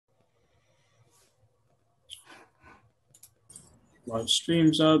Live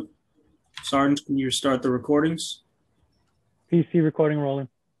stream's up. Sergeant, can you start the recordings? PC recording rolling.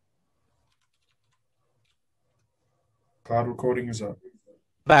 Cloud recording is up.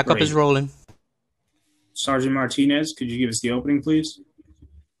 Backup Great. is rolling. Sergeant Martinez, could you give us the opening, please?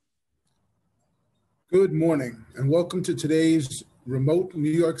 Good morning and welcome to today's remote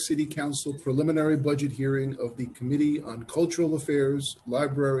New York City Council preliminary budget hearing of the Committee on Cultural Affairs,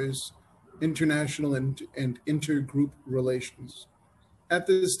 Libraries, International and Intergroup Relations. At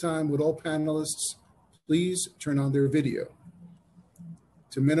this time, would all panelists please turn on their video?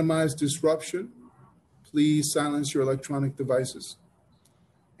 To minimize disruption, please silence your electronic devices.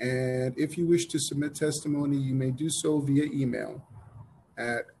 And if you wish to submit testimony, you may do so via email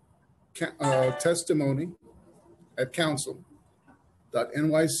at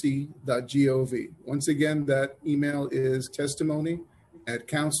testimony@council.nyc.gov. Once again, that email is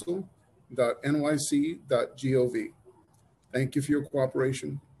testimony@council.nyc.gov. Thank you for your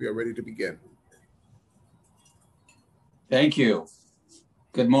cooperation. We are ready to begin. Thank you.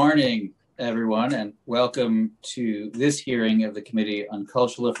 Good morning, everyone, and welcome to this hearing of the Committee on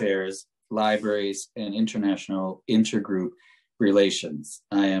Cultural Affairs, Libraries, and International Intergroup Relations.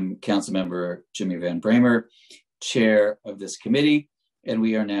 I am Councilmember Jimmy Van Bramer, Chair of this committee, and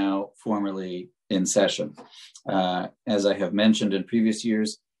we are now formally in session. As I have mentioned in previous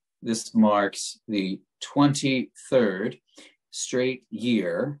years, this marks the 23rd straight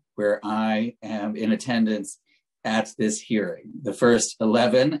year where I am in attendance at this hearing. The first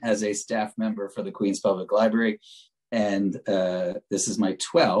 11 as a staff member for the Queens Public Library, and this is my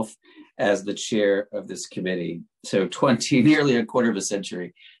 12th as the chair of this committee. So nearly a quarter of a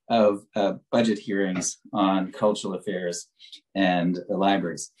century of budget hearings on cultural affairs and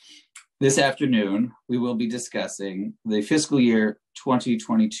libraries. This afternoon, we will be discussing the fiscal year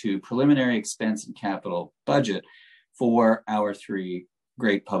 2022 preliminary expense and capital budget for our three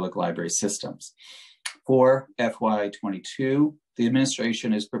great public library systems. For FY22, the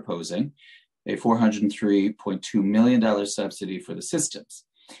administration is proposing a $403.2 million subsidy for the systems.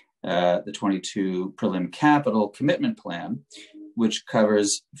 The 22 prelim capital commitment plan, which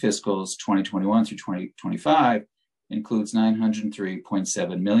covers fiscals 2021 through 2025, includes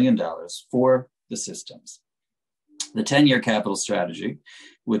 $903.7 million for the systems. The 10-year capital strategy,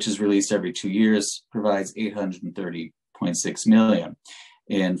 which is released every 2 years, provides $830.6 million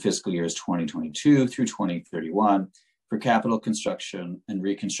in fiscal years 2022 through 2031 for capital construction and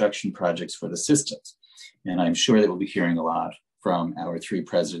reconstruction projects for the systems. And I'm sure that we'll be hearing a lot from our three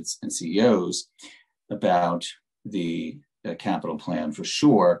presidents and CEOs about the capital plan for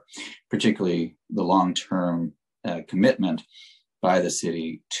sure, particularly the long-term commitment by the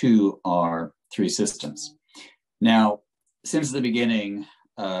city to our three systems. Now, since the beginning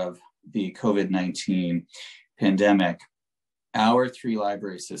of the COVID-19 pandemic, our three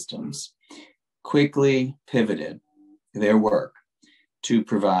library systems quickly pivoted their work to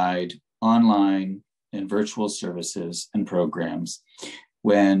provide online and virtual services and programs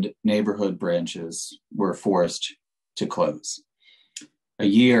when neighborhood branches were forced to close. A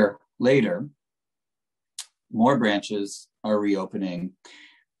year later, more branches are reopening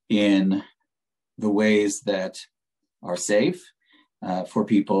in the ways that are safe for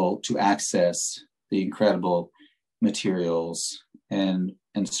people to access the incredible materials and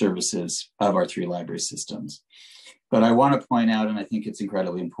services of our three library systems. But I want to point out, and I think it's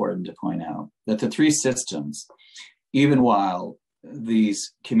incredibly important to point out, that the three systems, even while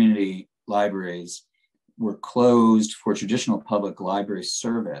these community libraries were closed for traditional public library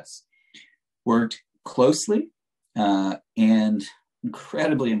service, worked closely and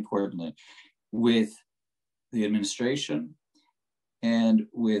incredibly importantly with the administration and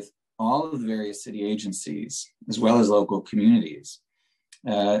with all of the various city agencies, as well as local communities,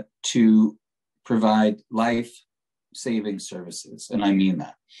 to provide life-saving services. And I mean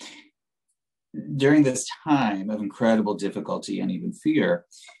that. During this time of incredible difficulty and even fear,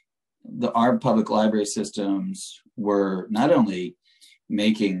 our public library systems were not only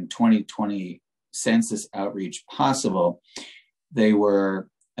making 2020 census outreach possible, they were,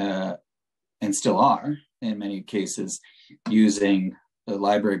 and still are in many cases, using the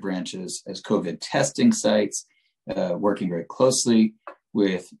library branches as COVID testing sites, working very closely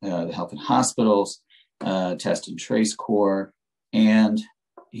with the health and hospitals, Test and Trace Corps, and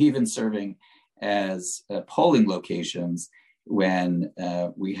even serving as polling locations when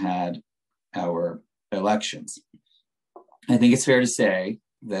we had our elections. I think it's fair to say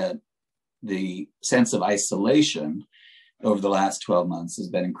that the sense of isolation over the last 12 months has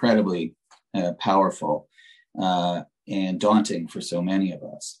been incredibly powerful and daunting for so many of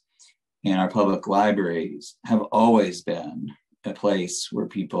us. And our public libraries have always been a place where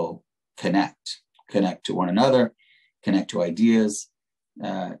people connect to one another, connect to ideas,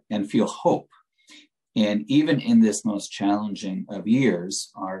 and feel hope. And even in this most challenging of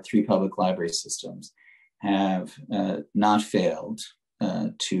years, our 3 public library systems have not failed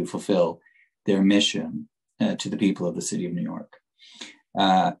to fulfill their mission to the people of the city of New York.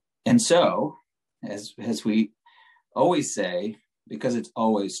 And so, as we always say, because it's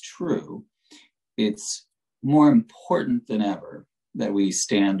always true, it's more important than ever that we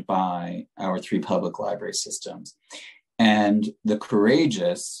stand by our 3 public library systems. And the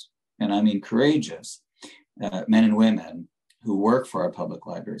courageous, and I mean courageous, men and women who work for our public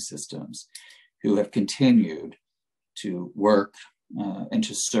library systems, who have continued to work and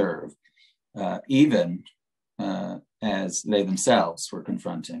to serve, even as they themselves were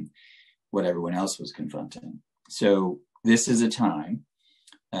confronting what everyone else was confronting. So this is a time,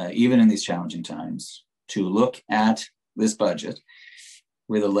 even in these challenging times, to look at this budget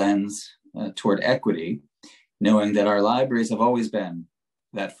with a lens toward equity, knowing that our libraries have always been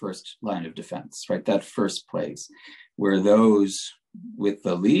that first line of defense, right? That first place where those with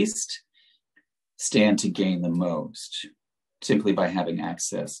the least stand to gain the most, simply by having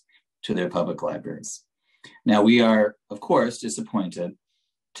access to their public libraries. Now, we are, of course, disappointed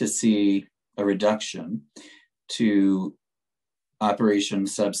to see a reduction to operation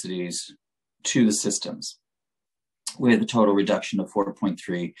subsidies to the systems, with a total reduction of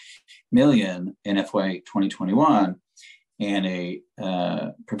 4.3 million in FY 2021 and a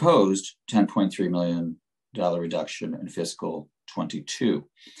proposed $10.3 million reduction in fiscal 22.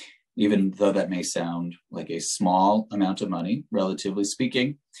 Even though that may sound like a small amount of money, relatively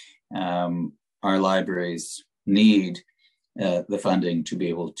speaking, our libraries need the funding to be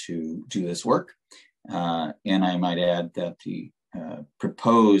able to do this work. And I might add that the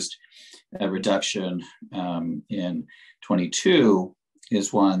proposed reduction in 22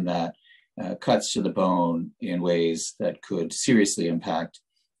 is one that cuts to the bone in ways that could seriously impact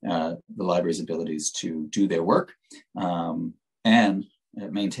the library's abilities to do their work and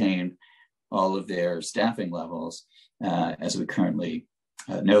maintain all of their staffing levels as we currently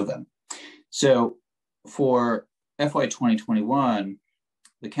know them. So for FY 2021,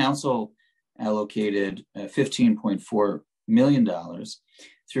 the council allocated $15.4 million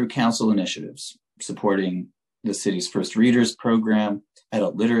through council initiatives supporting the city's First Readers program,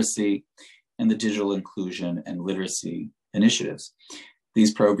 adult literacy, and the digital inclusion and literacy initiatives.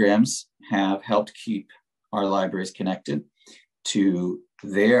 These programs have helped keep our libraries connected to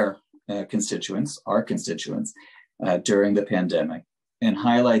their constituents, our constituents, during the pandemic, and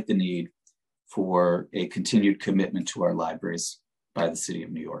highlight the need for a continued commitment to our libraries by the City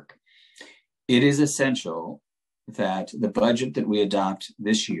of New York. It is essential that the budget that we adopt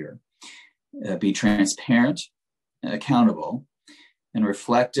this year be transparent, accountable, and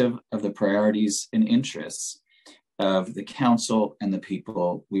reflective of the priorities and interests of the council and the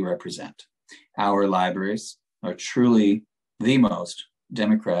people we represent. Our libraries are truly the most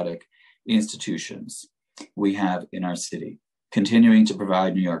democratic institutions we have in our city, continuing to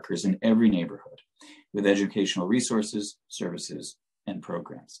provide New Yorkers in every neighborhood with educational resources, services, and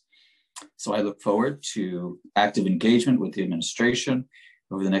programs. So I look forward to active engagement with the administration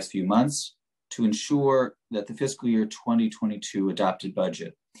over the next few months to ensure that the fiscal year 2022 adopted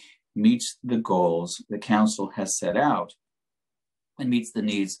budget meets the goals the council has set out and meets the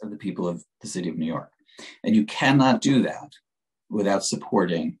needs of the people of the City of New York. And you cannot do that without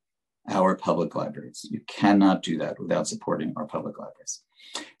supporting our public libraries. You cannot do that without supporting our public libraries.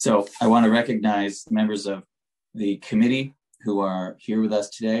 So I want to recognize the members of the committee who are here with us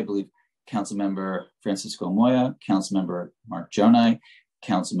today. I believe Councilmember Francisco Moya, Councilmember Mark Jonai,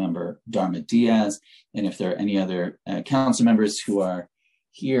 Councilmember Dharma Diaz, and if there are any other council members who are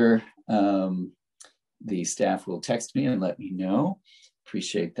here, the staff will text me and let me know.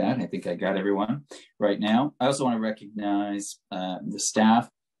 Appreciate that. I think I got everyone right now. I also want to recognize the staff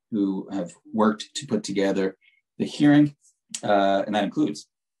who have worked to put together the hearing, and that includes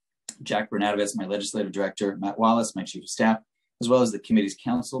Jack Bernadovitz, my legislative director, Matt Wallace, my chief of staff, as well as the committee's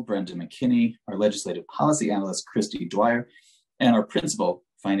counsel, Brenda McKinney, our legislative policy analyst, Christy Dwyer, and our principal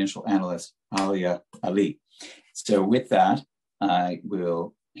financial analyst, Alia Ali. So with that, I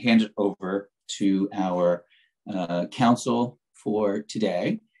will hand it over to our council for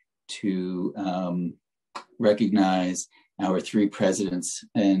today to recognize our 3 presidents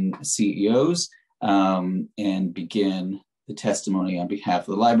and CEOs and begin the testimony on behalf of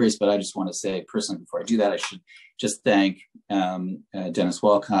the libraries. But I just want to say personally, before I do that, I should just thank Dennis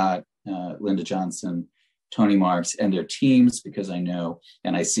Walcott, Linda Johnson, Tony Marks, and their teams, because I know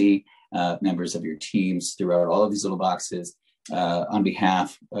and I see members of your teams throughout all of these little boxes on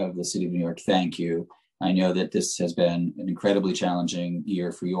behalf of the City of New York, thank you. I know that this has been an incredibly challenging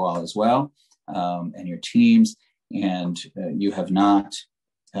year for you all as well, and your teams, and you have not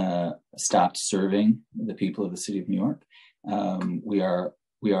stopped serving the people of the City of New York.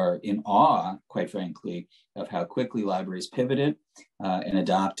 We are in awe, quite frankly, of how quickly libraries pivoted and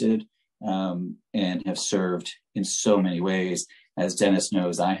adopted and have served in so many ways. As Dennis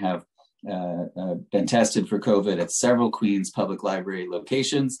knows, I have been tested for COVID at several Queens Public Library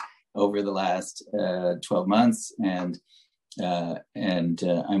locations over the last 12 months, and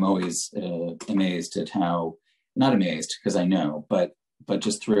I'm always amazed at how, not amazed because I know, but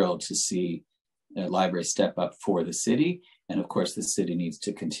just thrilled to see libraries step up for the city. And of course, the city needs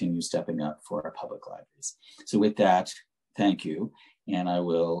to continue stepping up for our public libraries. So with that, thank you. And I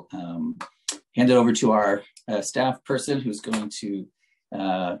will hand it over to our staff person who's going to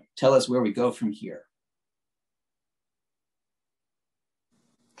tell us where we go from here.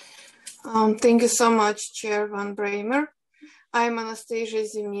 Thank you so much, Chair Van Bramer. I'm Anastasia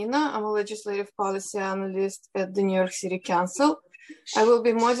Zimina. I'm a legislative policy analyst at the New York City Council. I will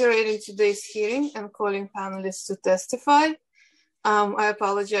be moderating today's hearing and calling panelists to testify. I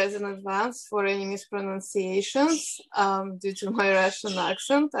apologize in advance for any mispronunciations due to my Russian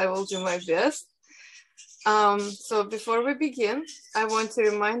accent. I will do my best. So before we begin, I want to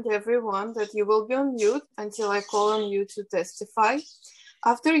remind everyone that you will be on mute until I call on you to testify.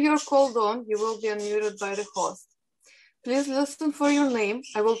 After you're called on, you will be unmuted by the host. Please listen for your name.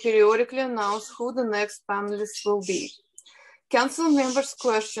 I will periodically announce who the next panelist will be. Council members'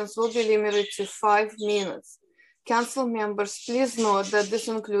 questions will be limited to 5 minutes. Council members, please note that this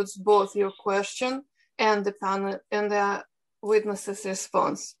includes both your question and the panel and the witness's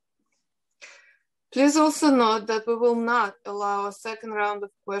response. Please also note that we will not allow a second round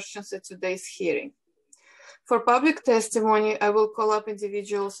of questions at today's hearing. For public testimony, I will call up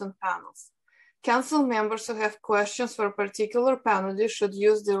individuals and panels. Council members who have questions for a particular panelist should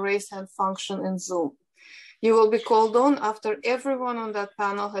use the raise hand function in Zoom. You will be called on after everyone on that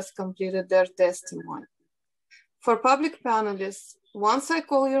panel has completed their testimony. For public panelists, once I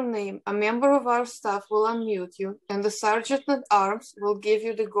call your name, a member of our staff will unmute you and the Sergeant at Arms will give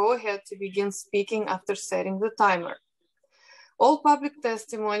you the go-ahead to begin speaking after setting the timer. All public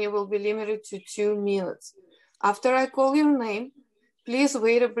testimony will be limited to 2 minutes. After I call your name, please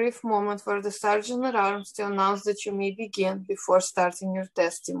wait a brief moment for the Sergeant at Arms to announce that you may begin before starting your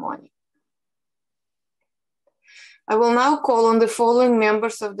testimony. I will now call on the following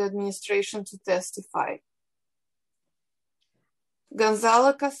members of the administration to testify.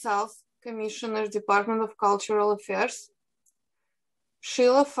 Gonzalo Casals, Commissioner, Department of Cultural Affairs.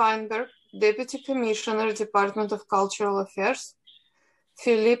 Sheila Feinberg, Deputy Commissioner, Department of Cultural Affairs.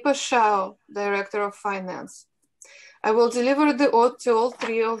 Philippa Shao, Director of Finance. I will deliver the oath to all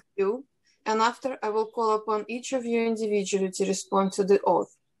 3 of you, and after I will call upon each of you individually to respond to the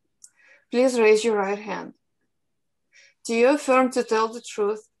oath. Please raise your right hand. Do you affirm to tell the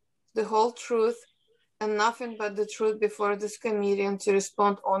truth, the whole truth, and nothing but the truth before this committee and to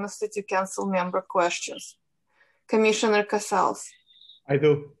respond honestly to council member questions? Commissioner Casals. I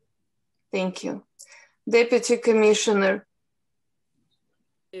do. Thank you. Deputy Commissioner.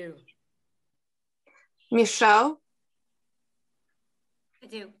 I do. Michelle. I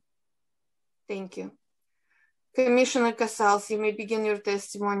do. Thank you. Commissioner Casals, you may begin your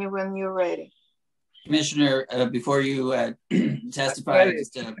testimony when you're ready. Commissioner, before you testify,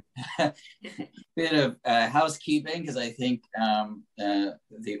 just a bit of housekeeping, because I think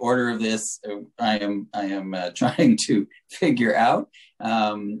the order of this I am trying to figure out.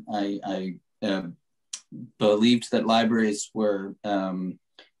 I believed that libraries were on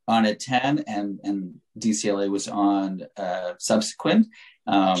at 10 and DCLA was on subsequent,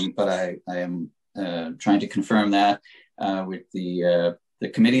 but I am trying to confirm that with the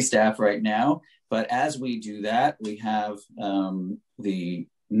committee staff right now. But as we do that, we have the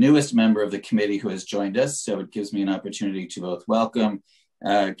newest member of the committee who has joined us. So it gives me an opportunity to both welcome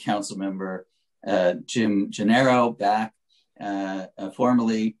Council Member Jim Gennaro back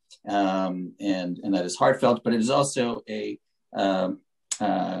formally, and that is heartfelt, but it is also a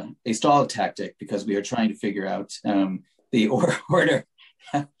stall tactic because we are trying to figure out the order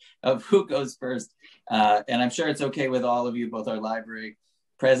of who goes first. And I'm sure it's okay with all of you, both our library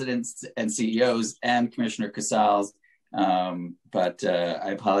presidents and CEOs and Commissioner Casals, but I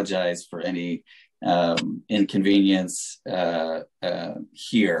apologize for any inconvenience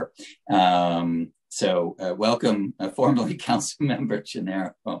here. So welcome formally Council Member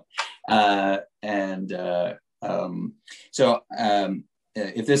Gennaro.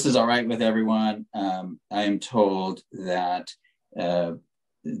 if this is all right with everyone, I am told that the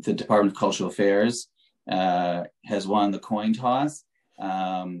Department of Cultural Affairs has won the coin toss,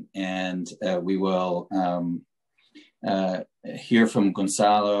 and we will hear from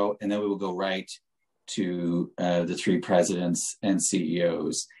Gonzalo, and then we will go right to the three presidents and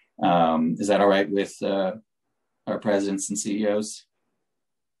CEOs. Is that all right with our presidents and CEOs?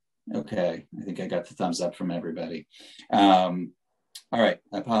 Okay, I think I got the thumbs up from everybody. All right,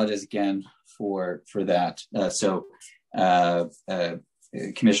 I apologize again for that.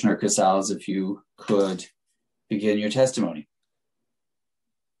 Commissioner Casals, if you could begin your testimony.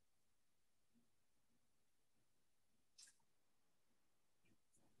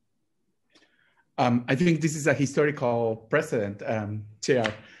 I think this is a historical precedent,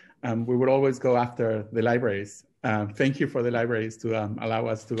 Chair. We would always go after the libraries. Thank you for the libraries to allow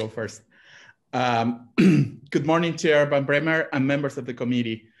us to go first. Good morning, Chair Van Bremer and members of the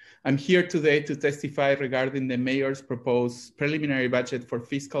committee. I'm here today to testify regarding the mayor's proposed preliminary budget for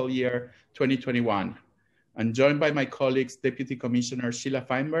fiscal year 2021. I'm joined by my colleagues, Deputy Commissioner Sheila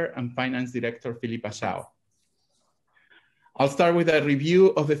Feinberg and Finance Director Philippa Shao. I'll start with a review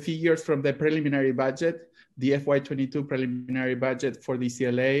of the figures from the preliminary budget. The FY22 preliminary budget for the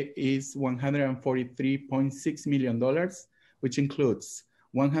CLA is $143.6 million, which includes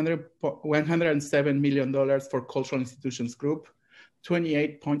 $107 million for Cultural Institutions Group,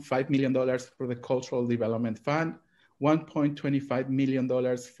 $28.5 million for the Cultural Development Fund, $1.25 million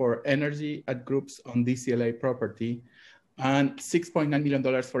for energy at groups on DCLA property, and $6.9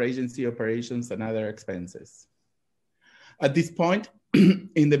 million for agency operations and other expenses. At this point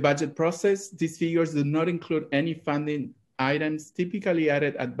in the budget process, these figures do not include any funding items typically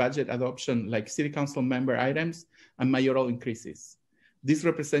added at budget adoption, like City Council member items and mayoral increases. This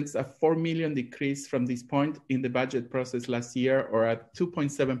represents a $4 million decrease from this point in the budget process last year, or a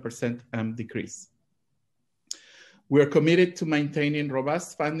 2.7% decrease. We are committed to maintaining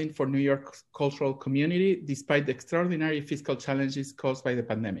robust funding for New York's cultural community, despite the extraordinary fiscal challenges caused by the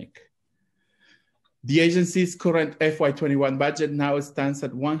pandemic. The agency's current FY21 budget now stands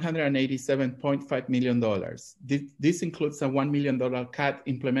at $187.5 million. This includes a $1 million cut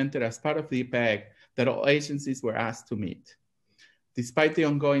implemented as part of the PEG that all agencies were asked to meet. Despite the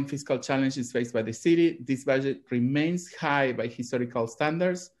ongoing fiscal challenges faced by the city, this budget remains high by historical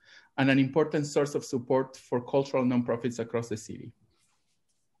standards and an important source of support for cultural nonprofits across the city.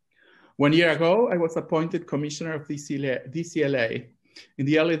 1 year ago, I was appointed commissioner of DCLA. In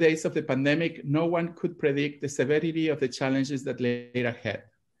the early days of the pandemic, no one could predict the severity of the challenges that lay ahead.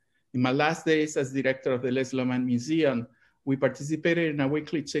 In my last days as director of the Les Loman Museum, we participated in a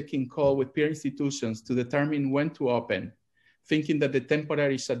weekly check-in call with peer institutions to determine when to open, thinking that the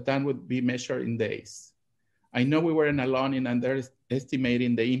temporary shutdown would be measured in days. I know we weren't alone in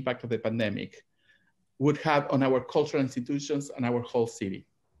underestimating the impact of the pandemic would have on our cultural institutions and our whole city.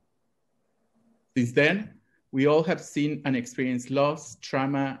 Since then, we all have seen and experienced loss,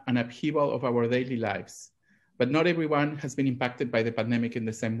 trauma, and upheaval of our daily lives, but not everyone has been impacted by the pandemic in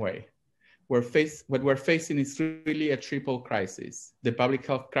the same way. What we're facing is really a triple crisis: the public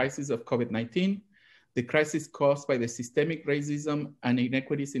health crisis of COVID-19, the crisis caused by the systemic racism and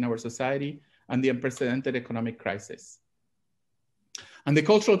inequities in our society, and the unprecedented economic crisis. And the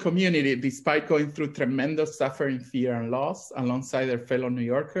cultural community, despite going through tremendous suffering, fear, and loss alongside their fellow New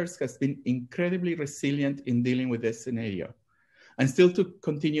Yorkers, has been incredibly resilient in dealing with this scenario, and still to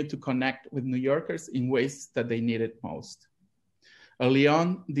continue to connect with New Yorkers in ways that they need it most. Early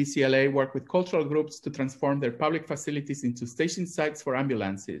on, DCLA worked with cultural groups to transform their public facilities into station sites for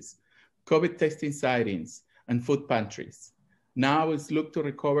ambulances, COVID testing sightings, and food pantries. Now, as look to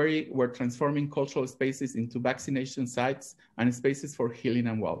recovery, we're transforming cultural spaces into vaccination sites and spaces for healing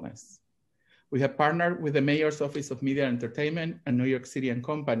and wellness. We have partnered with the Mayor's Office of Media and Entertainment and New York City and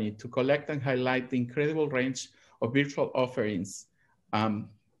Company to collect and highlight the incredible range of virtual offerings. And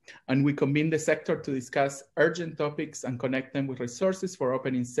we convened the sector to discuss urgent topics and connect them with resources for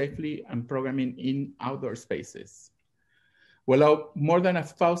opening safely and programming in outdoor spaces. We allowed more than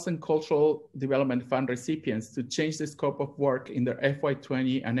 1,000 Cultural Development Fund recipients to change the scope of work in their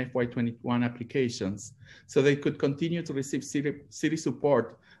FY20 and FY21 applications so they could continue to receive city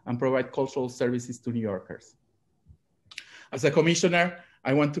support and provide cultural services to New Yorkers. As a commissioner,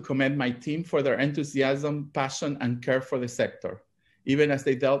 I want to commend my team for their enthusiasm, passion, and care for the sector, even as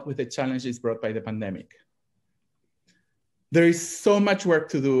they dealt with the challenges brought by the pandemic. There is so much work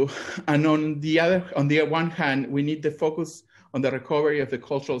to do, and on the one hand, we need to focus on the recovery of the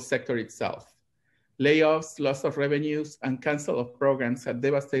cultural sector itself. Layoffs, loss of revenues, and cancel of programs have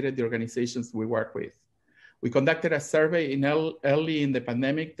devastated the organizations we work with. We conducted a survey early in the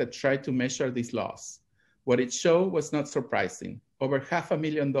pandemic that tried to measure this loss. What it showed was not surprising. Over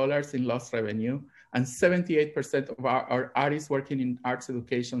 $500,000 in lost revenue, and 78% of our artists working in arts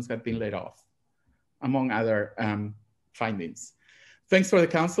education have been laid off, among other findings. Thanks for the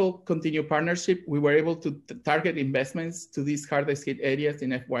council continued partnership, we were able to target investments to these hardest hit areas in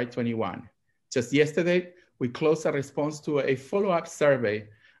FY21. Just yesterday, we closed a response to a follow-up survey,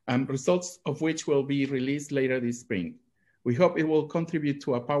 results of which will be released later this spring. We hope it will contribute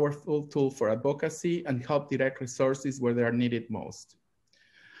to a powerful tool for advocacy and help direct resources where they are needed most.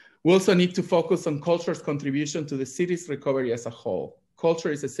 We also need to focus on culture's contribution to the city's recovery as a whole.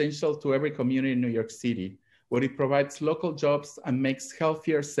 Culture is essential to every community in New York City, where it provides local jobs and makes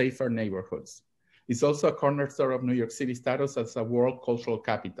healthier, safer neighborhoods. It's also a cornerstone of New York City's status as a world cultural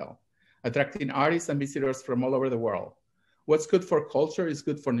capital, attracting artists and visitors from all over the world. What's good for culture is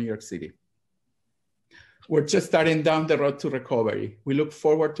good for New York City. We're just starting down the road to recovery. We look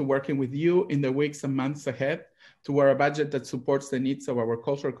forward to working with you in the weeks and months ahead toward a budget that supports the needs of our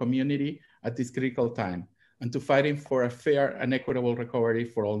cultural community at this critical time, and to fighting for a fair and equitable recovery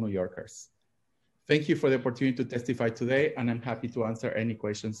for all New Yorkers. Thank you for the opportunity to testify today, and I'm happy to answer any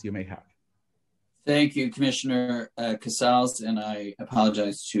questions you may have. Thank you, Commissioner Casals, and I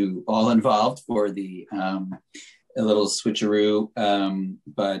apologize to all involved for the a little switcheroo,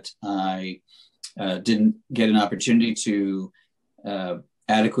 but I didn't get an opportunity to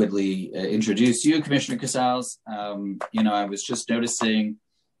adequately introduce you, Commissioner Casals. I was just noticing,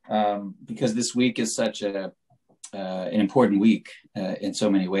 because this week is such an important week in so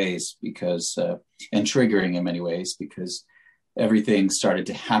many ways, because and triggering in many ways, because everything started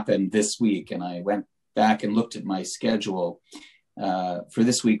to happen this week, and I went back and looked at my schedule for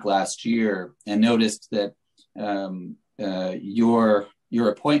this week last year and noticed that your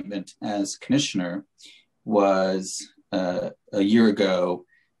appointment as commissioner was a year ago.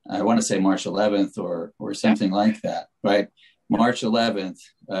 I want to say March 11th or something like that, right? March 11th,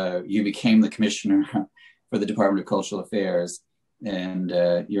 you became the commissioner for the Department of Cultural Affairs, and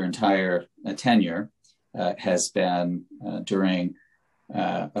your entire tenure has been during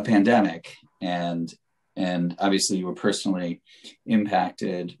a pandemic, and obviously you were personally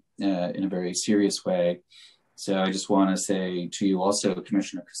impacted in a very serious way. So I just want to say to you also,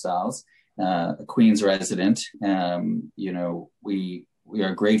 Commissioner Casals, a Queens resident, we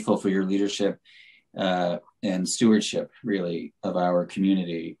are grateful for your leadership and stewardship, really, of our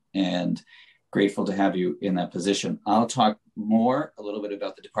community, and grateful to have you in that position. I'll talk more a little bit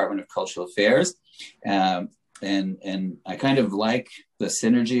about the Department of Cultural Affairs, and I kind of like the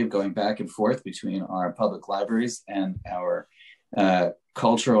synergy of going back and forth between our public libraries and our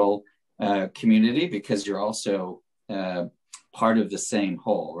cultural community, because you're also part of the same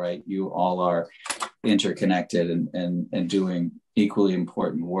whole, right? You all are interconnected and doing equally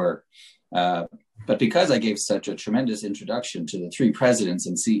important work. But because I gave such a tremendous introduction to the three presidents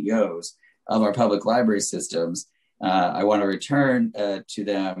and CEOs of our public library systems, I want to return to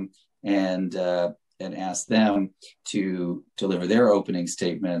them and ask them to deliver their opening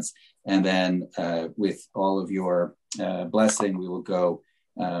statements. And then with all of your blessing, we will go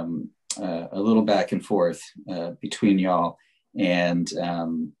a little back and forth between y'all and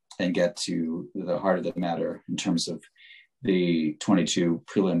get to the heart of the matter in terms of the 22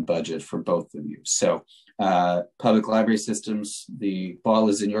 prelim budget for both of you. So public library systems, the ball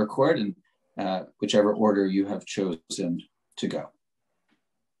is in your court, and whichever order you have chosen to go.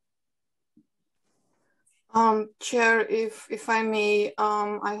 Chair, if I may,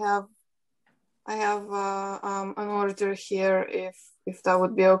 I have an order here, if that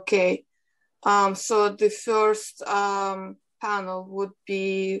would be okay. So the first panel would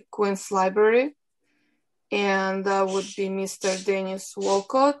be Queens Library, and that would be Mr. Dennis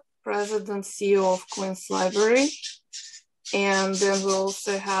Walcott, President, CEO of Queens Library. And then we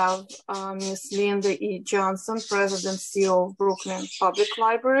also have Ms. Linda E. Johnson, President, CEO of Brooklyn Public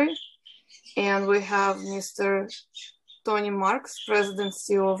Library. And we have Mr. Tony Marks, President,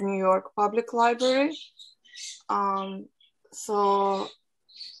 CEO of New York Public Library. So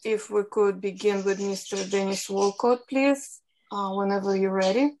if we could begin with Mr. Dennis Walcott, please, whenever you're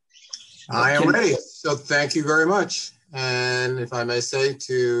ready. I am ready. So thank you very much. And if I may say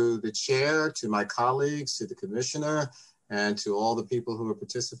to the chair, to my colleagues, to the commissioner, and to all the people who are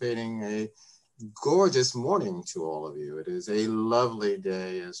participating, a gorgeous morning to all of you. It is a lovely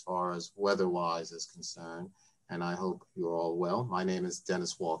day as far as weather-wise is concerned, and I hope you're all well. My name is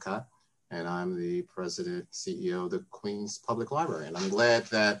Dennis Walcott, and I'm the president, CEO of the Queens Public Library. And I'm glad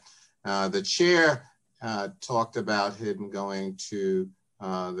that the chair talked about him going to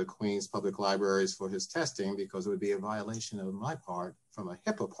the Queens Public Libraries for his testing, because it would be a violation of my part from a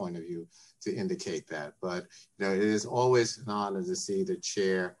HIPAA point of view to indicate that. But it is always an honor to see the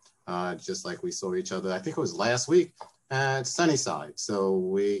chair, just like we saw each other, I think it was last week at Sunnyside. So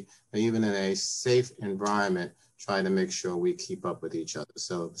we, even in a safe environment, try to make sure we keep up with each other.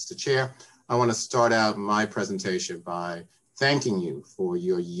 So Mr. Chair, I want to start out my presentation by thanking you for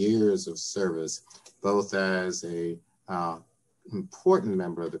your years of service, both as a important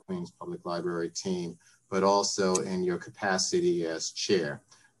member of the Queens Public Library team, but also in your capacity as chair.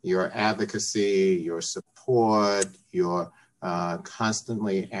 Your advocacy, your support, your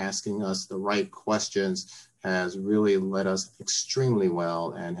constantly asking us the right questions has really led us extremely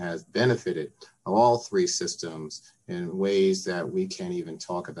well and has benefited all three systems in ways that we can't even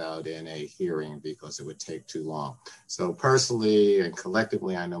talk about in a hearing because it would take too long. So personally and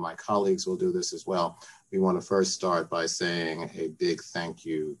collectively, I know my colleagues will do this as well. We want to first start by saying a big thank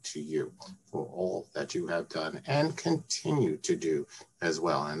you to you for all that you have done and continue to do as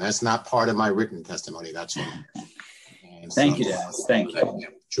well. And that's not part of my written testimony, that's from Thank you, Dennis. Thank you.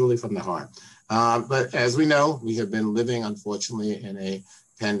 Truly from the heart. But as we know, we have been living, unfortunately, in a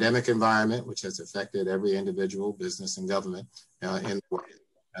pandemic environment, which has affected every individual, business, and government in the world.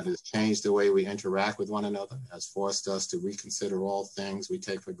 That has changed the way we interact with one another, has forced us to reconsider all things we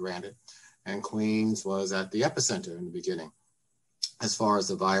take for granted. And Queens was at the epicenter in the beginning, as far as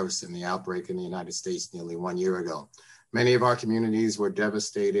the virus and the outbreak in the United States nearly 1 year ago. Many of our communities were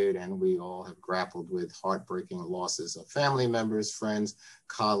devastated, and we all have grappled with heartbreaking losses of family members, friends,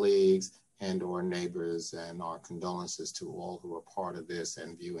 colleagues, and or neighbors, and our condolences to all who are part of this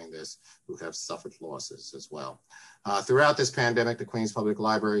and viewing this who have suffered losses as well. Throughout this pandemic, the Queens Public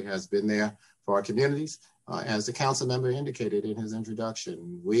Library has been there for our communities. As the council member indicated in his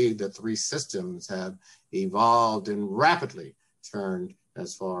introduction, we, the three systems, have evolved and rapidly turned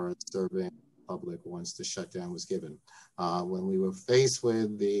as far as serving the public once the shutdown was given. When we were faced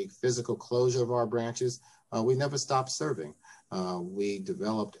with the physical closure of our branches, we never stopped serving. We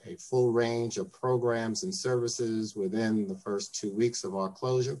developed a full range of programs and services within the first 2 weeks of our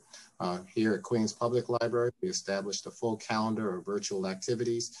closure. Here at Queens Public Library, we established a full calendar of virtual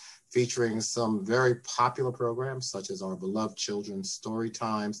activities featuring some very popular programs such as our beloved children's story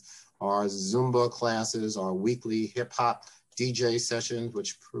times, our Zumba classes, our weekly hip hop DJ sessions,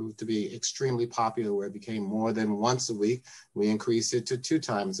 which proved to be extremely popular, where it became more than once a week. We increased it to 2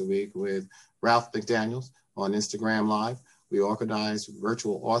 times a week with Ralph McDaniels on Instagram Live. We organized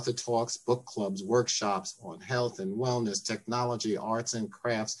virtual author talks, book clubs, workshops on health and wellness, technology, arts and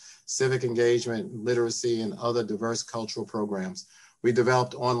crafts, civic engagement, literacy, and other diverse cultural programs. We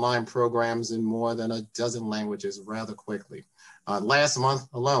developed online programs in more than a dozen languages rather quickly. Last month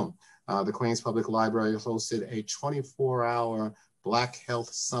alone, the Queens Public Library hosted a 24-hour Black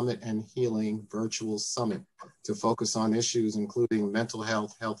Health Summit and Healing virtual summit to focus on issues including mental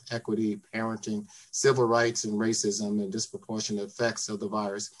health, health equity, parenting, civil rights, and racism, and disproportionate effects of the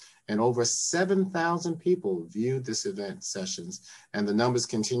virus. And over 7,000 people viewed this event sessions, and the numbers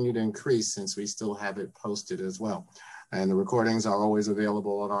continue to increase since we still have it posted as well. And the recordings are always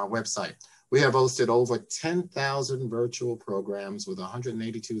available on our website. We have hosted over 10,000 virtual programs with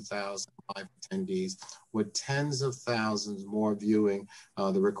 182,000 live attendees, with tens of thousands more viewing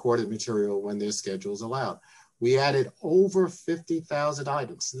the recorded material when their schedules allowed. We added over 50,000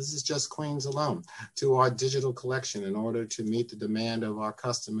 items, this is just Queens alone, to our digital collection in order to meet the demand of our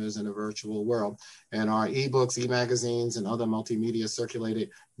customers in a virtual world. And our ebooks, e-magazines, and other multimedia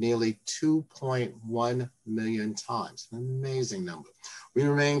circulated nearly 2.1 million times, an amazing number. We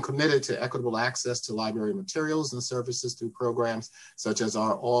remain committed to equitable access to library materials and services through programs such as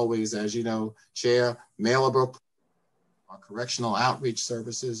our always, as you know, Chair, mailable, our correctional outreach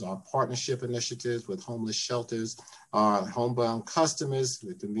services, our partnership initiatives with homeless shelters, our homebound customers,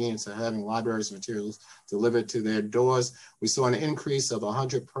 the convenience of having libraries materials delivered to their doors. We saw an increase of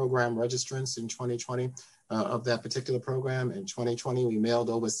 100 program registrants in 2020 of that particular program. In 2020, we mailed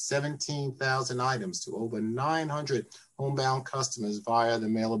over 17,000 items to over 900 homebound customers via the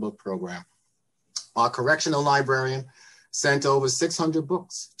mailable program. Our correctional librarian sent over 600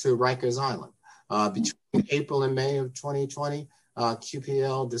 books to Rikers Island. Between April and May of 2020,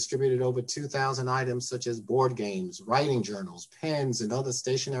 QPL distributed over 2,000 items such as board games, writing journals, pens, and other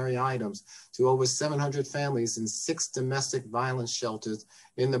stationary items to over 700 families in 6 domestic violence shelters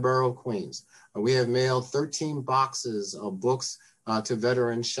in the borough of Queens. We have mailed 13 boxes of books to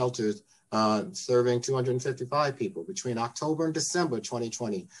veteran shelters serving 255 people. Between October and December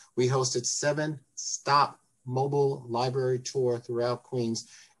 2020, we hosted 7 stop mobile library tour throughout Queens,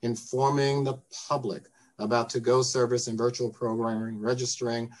 informing the public about to-go service and virtual programming,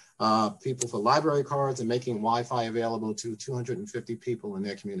 registering people for library cards, and making Wi-Fi available to 250 people in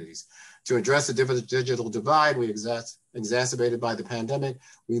their communities. To address the digital divide exacerbated by the pandemic,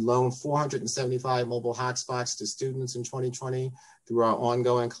 we loaned 475 mobile hotspots to students in 2020 through our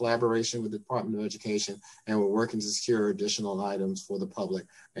ongoing collaboration with the Department of Education, and we're working to secure additional items for the public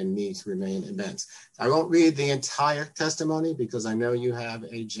and needs remain immense. I won't read the entire testimony because I know you have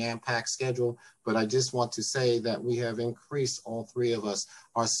a jam-packed schedule, but I just want to say that we have increased, all three of us,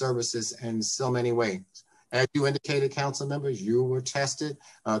 our services in so many ways. As you indicated, council members, you were tested.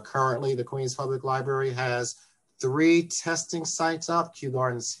 Currently, the Queens Public Library has 3 testing sites up: Kew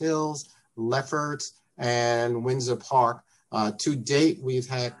Gardens Hills, Lefferts, and Windsor Park. To date, we've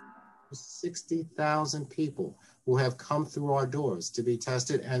had 60,000 people who have come through our doors to be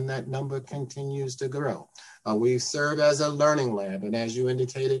tested, and that number continues to grow. We serve as a learning lab, and as you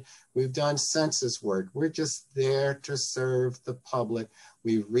indicated, we've done census work. We're just there to serve the public.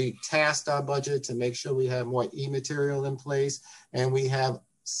 We've retasked our budget to make sure we have more e-material in place, and we have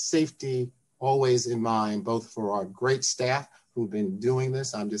safety always in mind, both for our great staff who've been doing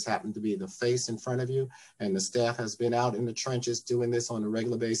this. I'm just happen to be the face in front of you, and the staff has been out in the trenches doing this on a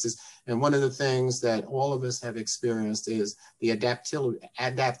regular basis. And one of the things that all of us have experienced is the adaptability.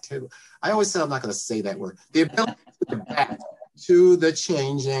 I always say I'm not going to say that word. The ability to adapt to the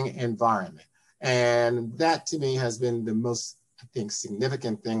changing environment. And that to me has been the most, I think,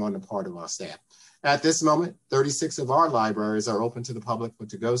 significant thing on the part of our staff. At this moment, 36 of our libraries are open to the public for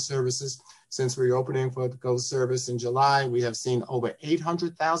to-go services. Since reopening for to-go service in July, we have seen over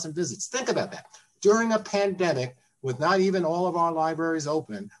 800,000 visits. Think about that. During a pandemic, with not even all of our libraries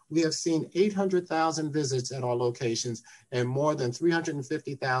open, we have seen 800,000 visits at our locations and more than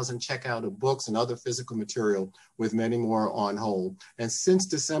 350,000 checkout of books and other physical material, with many more on hold. And since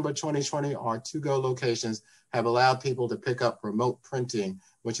December 2020, our to-go locations have allowed people to pick up remote printing,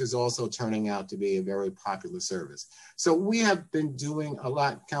 which is also turning out to be a very popular service. So we have been doing a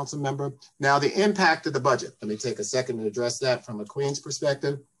lot, council member. Now the impact of the budget, let me take a second to address that from a Queens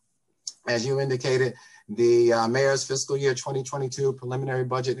perspective. As you indicated, the mayor's fiscal year 2022 preliminary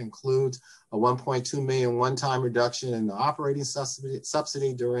budget includes a $1.2 million one-time reduction in the operating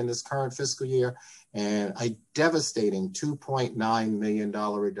subsidy during this current fiscal year, and a devastating $2.9 million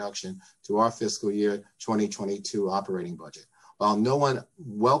reduction to our fiscal year 2022 operating budget. While no one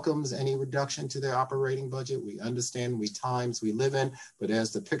welcomes any reduction to their operating budget, we understand we times we live in, but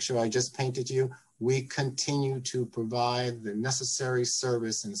as the picture I just painted you, we continue to provide the necessary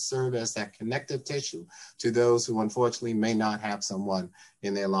service and serve as that connective tissue to those who unfortunately may not have someone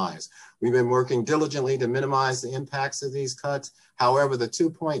in their lives. We've been working diligently to minimize the impacts of these cuts. However, the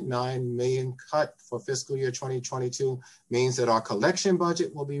 $2.9 million cut for fiscal year 2022 means that our collection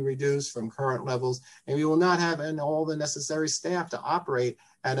budget will be reduced from current levels, and we will not have all the necessary staff to operate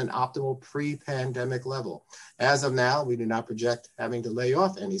at an optimal pre-pandemic level. As of now, we do not project having to lay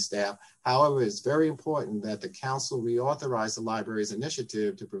off any staff. However, it's very important that the council reauthorize the library's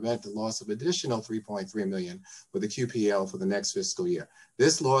initiative to prevent the loss of additional $3.3 million with the QPL for the next fiscal year.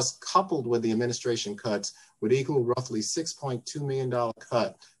 This loss, coupled with the administration cuts, would equal roughly $6.2 million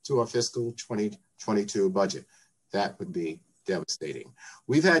cut to our fiscal 2022 budget. That would be devastating.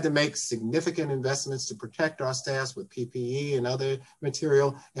 We've had to make significant investments to protect our staff with PPE and other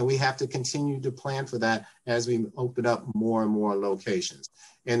material, and we have to continue to plan for that as we open up more and more locations.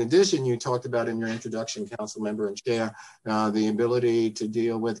 In addition, you talked about in your introduction, council member and chair, the ability to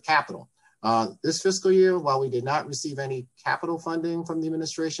deal with capital. This fiscal year, while we did not receive any capital funding from the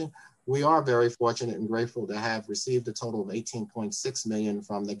administration, we are very fortunate and grateful to have received a total of $18.6 million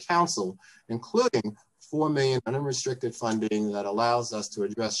from the council, including $4 million unrestricted funding that allows us to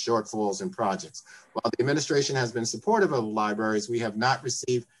address shortfalls in projects. While the administration has been supportive of libraries, we have not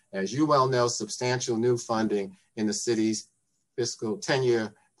received, as you well know, substantial new funding in the city's fiscal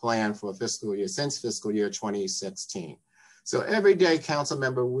 10-year plan for fiscal year since fiscal year 2016. So every day, council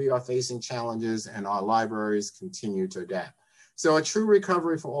member, we are facing challenges and our libraries continue to adapt. So a true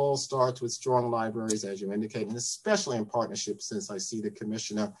recovery for all starts with strong libraries, as you indicated, and especially in partnership, since I see the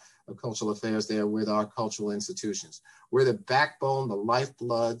Commissioner of Cultural Affairs there, with our cultural institutions. We're the backbone, the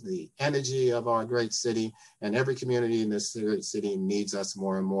lifeblood, the energy of our great city, and every community in this great city needs us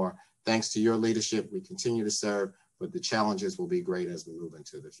more and more. Thanks to your leadership, we continue to serve, but the challenges will be great as we move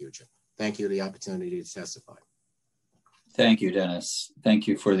into the future. Thank you for the opportunity to testify. Thank you, Dennis. Thank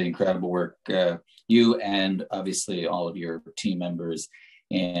you for the incredible work you and obviously all of your team members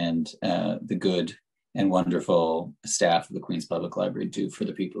and the good and wonderful staff of the Queens Public Library do for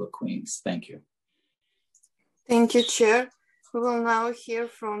the people of Queens. Thank you. Thank you, Chair. We will now hear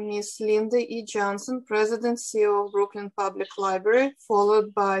from Ms. Linda E. Johnson, President CEO of Brooklyn Public Library,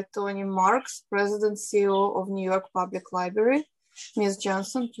 followed by Tony Marks, President CEO of New York Public Library. Ms.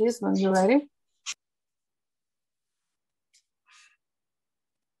 Johnson, please, when you're ready.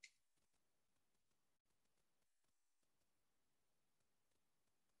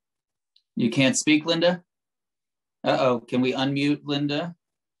 You can't speak, Linda? Uh-oh, can we unmute Linda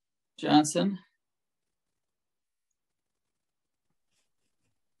Johnson?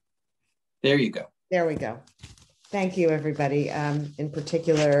 There you go. There we go. Thank you, everybody. In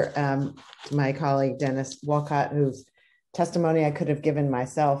particular, to my colleague, Dennis Walcott, whose testimony I could have given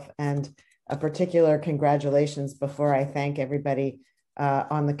myself, and a particular congratulations before I thank everybody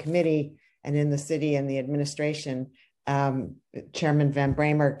on the committee and in the city and the administration. Chairman Van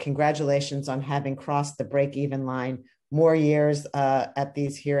Bramer, congratulations on having crossed the break-even line more years at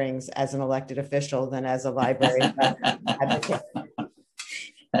these hearings as an elected official than as a library advocate.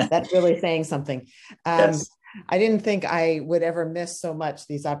 That's really saying something. Yes. I didn't think I would ever miss so much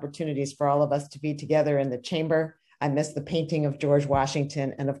these opportunities for all of us to be together in the chamber. I miss the painting of George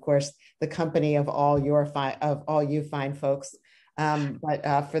Washington, and of course, the company of all you fine folks.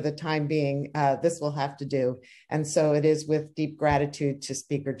 But for the time being, this will have to do. And so it is with deep gratitude to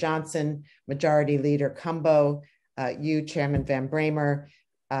Speaker Johnson, Majority Leader Cumbo, you, Chairman Van Bramer,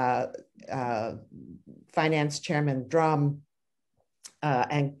 Finance Chairman Drum,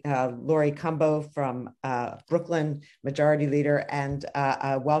 and Lori Cumbo from Brooklyn, Majority Leader, and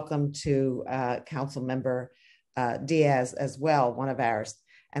welcome to Council Member Diaz as well, one of ours.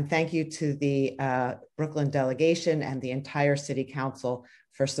 And thank you to the Brooklyn delegation and the entire City Council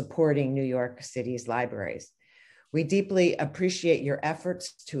for supporting New York City's libraries. We deeply appreciate your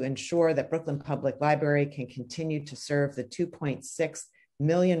efforts to ensure that Brooklyn Public Library can continue to serve the 2.6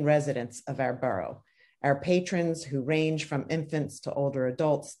 million residents of our borough. Our patrons, who range from infants to older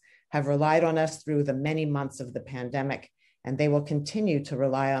adults, have relied on us through the many months of the pandemic, and they will continue to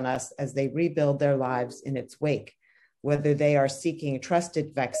rely on us as they rebuild their lives in its wake, whether they are seeking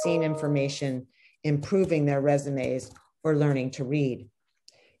trusted vaccine information, improving their resumes, or learning to read.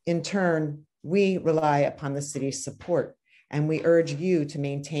 In turn, we rely upon the city's support, and we urge you to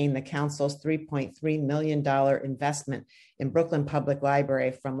maintain the council's $3.3 million investment in Brooklyn Public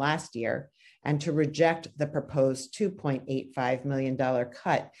Library from last year, and to reject the proposed $2.85 million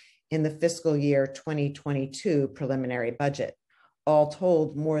cut in the fiscal year 2022 preliminary budget. All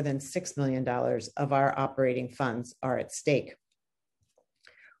told, more than $6 million of our operating funds are at stake.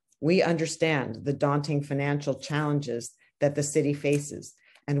 We understand the daunting financial challenges that the city faces,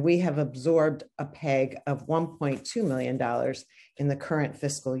 and we have absorbed a peg of $1.2 million in the current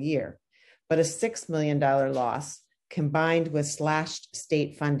fiscal year. But a $6 million loss, combined with slashed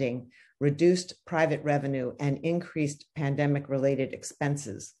state funding, reduced private revenue, and increased pandemic-related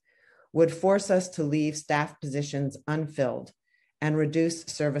expenses, would force us to leave staff positions unfilled and reduce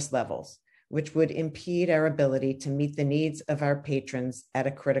service levels, which would impede our ability to meet the needs of our patrons at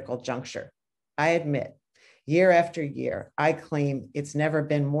a critical juncture. I admit, year after year, I claim it's never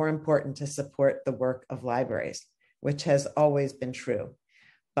been more important to support the work of libraries, which has always been true.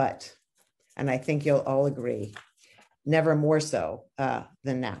 But, and I think you'll all agree, never more so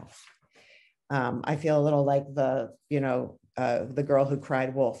than now. I feel a little like the girl who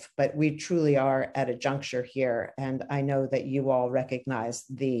cried wolf, but we truly are at a juncture here. And I know that you all recognize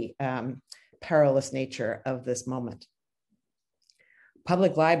the perilous nature of this moment.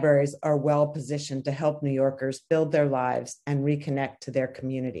 Public libraries are well positioned to help New Yorkers build their lives and reconnect to their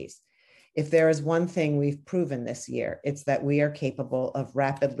communities. If there is one thing we've proven this year, it's that we are capable of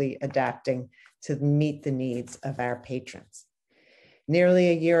rapidly adapting to meet the needs of our patrons. Nearly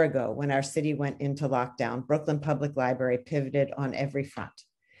a year ago, when our city went into lockdown, Brooklyn Public Library pivoted on every front.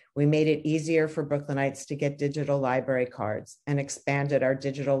 We made it easier for Brooklynites to get digital library cards and expanded our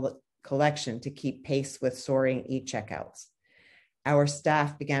digital collection to keep pace with soaring e-checkouts. Our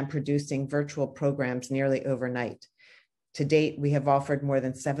staff began producing virtual programs nearly overnight. To date, we have offered more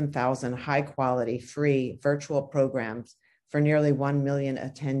than 7,000 high-quality, free virtual programs for nearly 1 million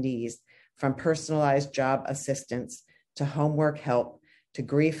attendees, from personalized job assistance to homework help to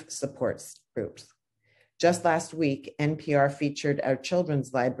grief support groups. Just last week, NPR featured our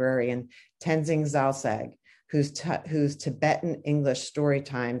children's librarian, Tenzing Zalsag, whose Tibetan English story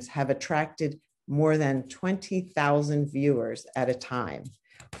times have attracted more than 20,000 viewers at a time,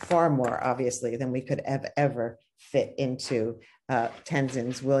 far more, obviously, than we could have ever fit into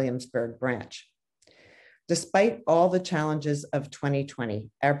Tenzing's Williamsburg branch. Despite all the challenges of 2020,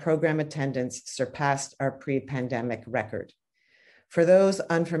 our program attendance surpassed our pre-pandemic record. For those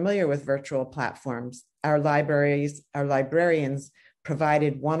unfamiliar with virtual platforms, our librarians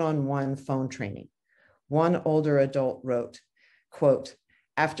provided one-on-one phone training. One older adult wrote, quote,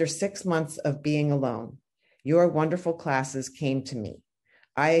 "After 6 months of being alone, your wonderful classes came to me.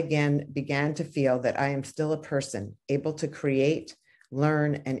 I again began to feel that I am still a person able to create,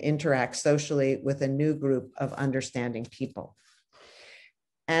 learn, and interact socially with a new group of understanding people."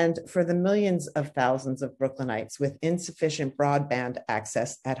 And for the millions of thousands of Brooklynites with insufficient broadband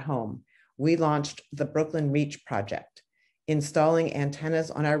access at home, we launched the Brooklyn Reach Project, installing antennas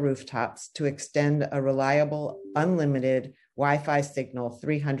on our rooftops to extend a reliable, unlimited Wi-Fi signal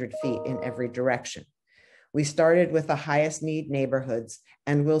 300 feet in every direction. We started with the highest need neighborhoods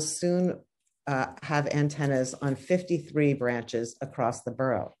and will soon have antennas on 53 branches across the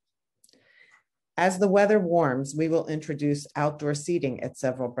borough. As the weather warms, we will introduce outdoor seating at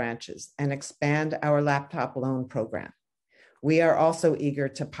several branches and expand our laptop loan program. We are also eager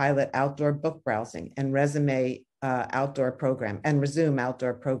to pilot outdoor book browsing and resume outdoor program and resume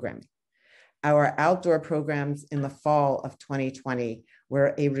outdoor programming. Our outdoor programs in the fall of 2020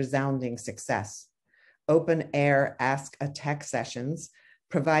 were a resounding success. Open air Ask a Tech sessions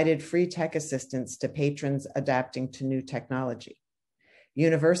provided free tech assistance to patrons adapting to new technology.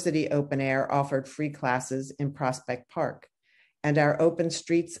 University Open Air offered free classes in Prospect Park, and our Open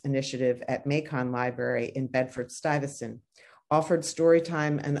Streets initiative at Macon Library in Bedford-Stuyvesant offered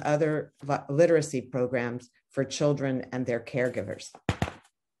storytime and other literacy programs for children and their caregivers.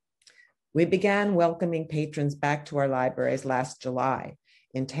 We began welcoming patrons back to our libraries last July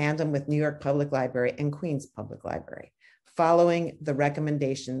in tandem with New York Public Library and Queens Public Library, following the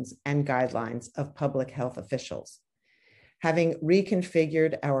recommendations and guidelines of public health officials. Having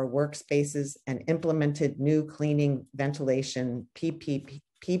reconfigured our workspaces and implemented new cleaning, ventilation,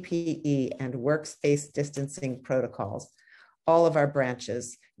 PPE, and workspace distancing protocols, all of our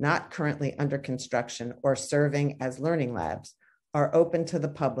branches, not currently under construction or serving as learning labs, are open to the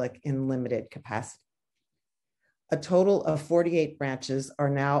public in limited capacity. A total of 48 branches are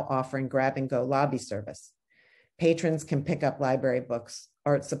now offering grab-and-go lobby service. Patrons can pick up library books,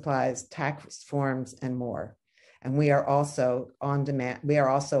 art supplies, tax forms, and more. And we are also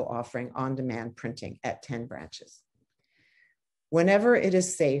offering on-demand printing at 10 branches. Whenever it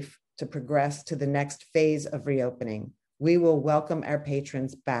is safe to progress to the next phase of reopening, we will welcome our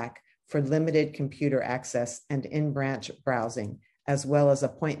patrons back for limited computer access and in-branch browsing, as well as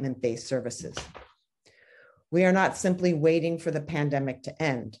appointment-based services. We are not simply waiting for the pandemic to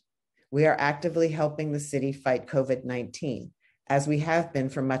end. We are actively helping the city fight COVID-19, as we have been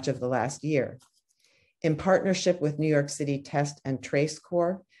for much of the last year. In partnership with New York City Test and Trace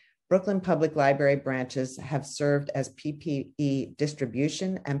Corps, Brooklyn Public Library branches have served as PPE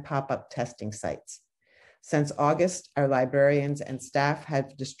distribution and pop-up testing sites. Since August, our librarians and staff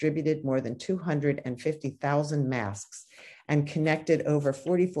have distributed more than 250,000 masks and connected over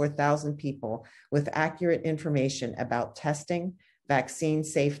 44,000 people with accurate information about testing, vaccine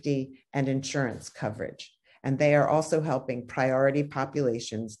safety, and insurance coverage. And they are also helping priority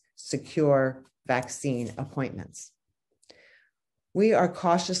populations secure vaccine appointments. We are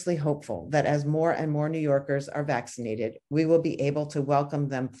cautiously hopeful that as more and more New Yorkers are vaccinated, we will be able to welcome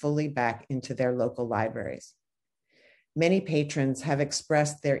them fully back into their local libraries. Many patrons have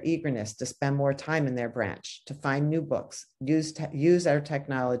expressed their eagerness to spend more time in their branch, to find new books, use our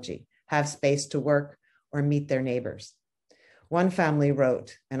technology, have space to work, or meet their neighbors. One family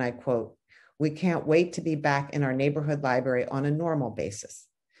wrote, and I quote, "We can't wait to be back in our neighborhood library on a normal basis."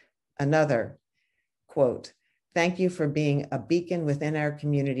 Another, quote, "Thank you for being a beacon within our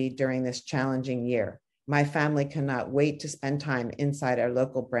community during this challenging year. My family cannot wait to spend time inside our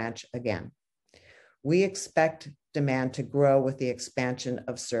local branch again." We expect demand to grow with the expansion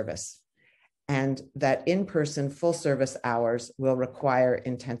of service, and that in-person full service hours will require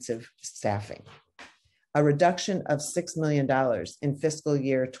intensive staffing. A reduction of $6 million in fiscal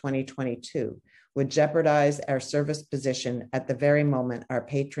year 2022 would jeopardize our service position at the very moment our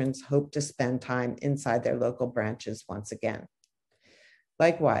patrons hope to spend time inside their local branches once again.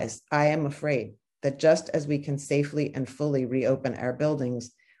 Likewise, I am afraid that just as we can safely and fully reopen our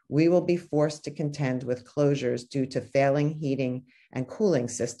buildings, we will be forced to contend with closures due to failing heating and cooling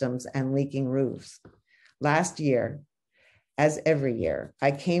systems and leaking roofs. Last year, as every year,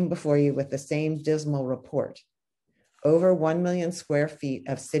 I came before you with the same dismal report. Over 1 million square feet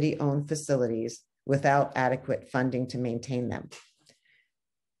of city-owned facilities without adequate funding to maintain them.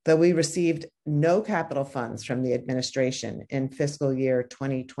 Though we received no capital funds from the administration in fiscal year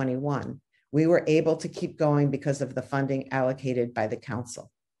 2021, we were able to keep going because of the funding allocated by the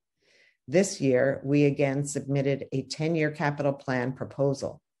council. This year, we again submitted a 10-year capital plan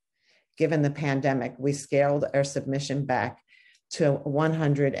proposal. Given the pandemic, we scaled our submission back to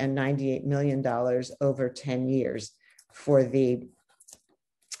 $198 million over 10 years for the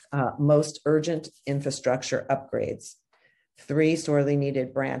most urgent infrastructure upgrades, 3 sorely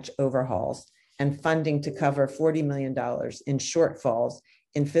needed branch overhauls, and funding to cover $40 million in shortfalls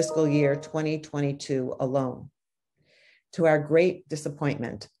in fiscal year 2022 alone. To our great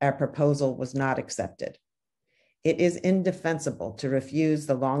disappointment, our proposal was not accepted. It is indefensible to refuse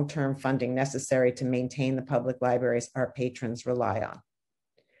the long-term funding necessary to maintain the public libraries our patrons rely on.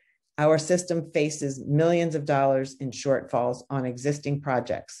 Our system faces millions of dollars in shortfalls on existing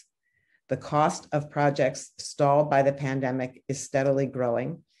projects. The cost of projects stalled by the pandemic is steadily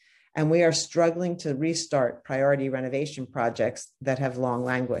growing, and we are struggling to restart priority renovation projects that have long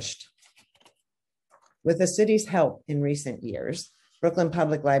languished. With the city's help in recent years, Brooklyn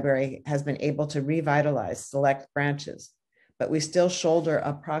Public Library has been able to revitalize select branches, but we still shoulder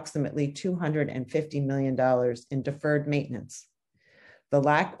approximately $250 million in deferred maintenance. The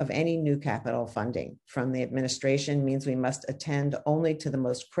lack of any new capital funding from the administration means we must attend only to the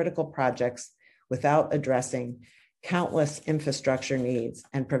most critical projects without addressing countless infrastructure needs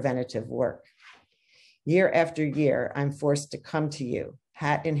and preventative work. Year after year, I'm forced to come to you,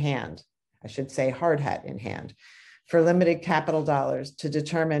 hat in hand, I should say hard hat in hand, for limited capital dollars to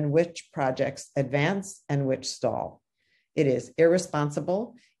determine which projects advance and which stall. It is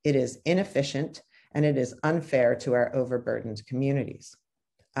irresponsible, it is inefficient, and it is unfair to our overburdened communities.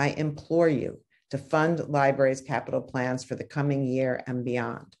 I implore you to fund libraries' capital plans for the coming year and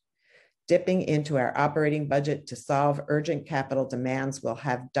beyond. Dipping into our operating budget to solve urgent capital demands will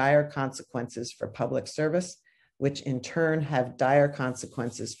have dire consequences for public service, which in turn have dire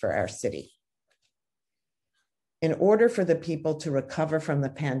consequences for our city. In order for the people to recover from the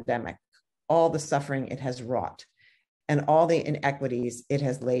pandemic, all the suffering it has wrought, and all the inequities it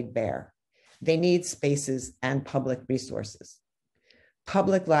has laid bare, they need spaces and public resources.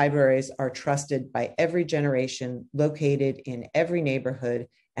 Public libraries are trusted by every generation, located in every neighborhood,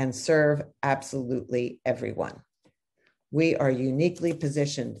 and serve absolutely everyone. We are uniquely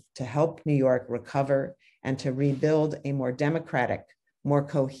positioned to help New York recover and to rebuild a more democratic, more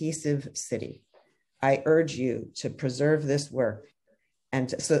cohesive city. I urge you to preserve this work and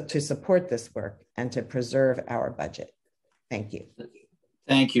to support this work and to preserve our budget. Thank you.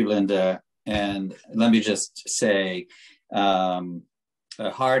 Thank you, Linda. And let me just say, a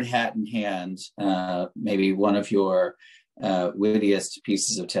hard hat in hand, maybe one of your wittiest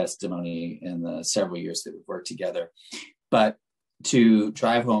pieces of testimony in the several years that we've worked together. But to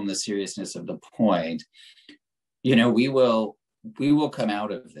drive home the seriousness of the point, you know, we will come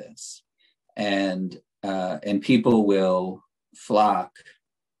out of this, and people will flock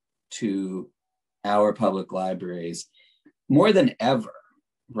to our public libraries more than ever,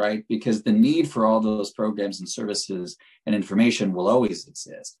 right? Because the need for all those programs and services and information will always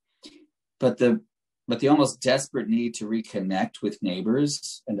exist. But the almost desperate need to reconnect with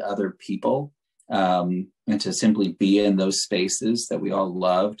neighbors and other people, and to simply be in those spaces that we all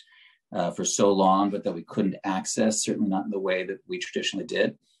loved for so long, but that we couldn't access, certainly not in the way that we traditionally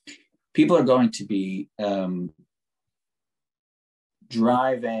did. People are going to be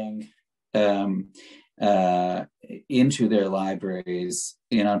driving into their libraries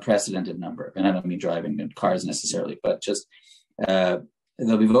in unprecedented number. And I don't mean driving in cars necessarily, but just they'll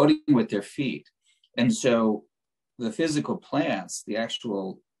be voting with their feet. And so the physical plants, the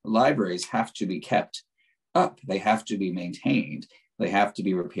actual libraries, have to be kept up. They have to be maintained. They have to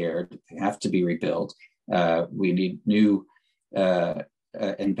be repaired. They have to be rebuilt. We need new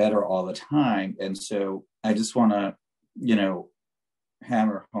and better all the time. And so I just want to, you know,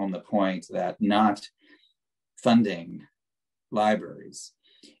 hammer home the point that not funding libraries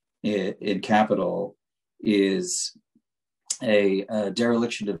in capital is a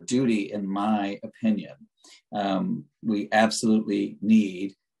dereliction of duty, in my opinion. We absolutely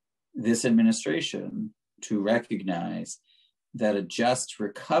need this administration to recognize that a just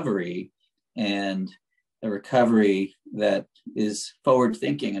recovery, and a recovery that is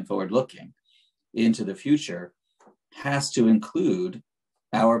forward-thinking and forward-looking into the future, has to include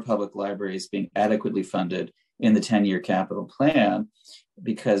our public libraries being adequately funded in the 10-year capital plan,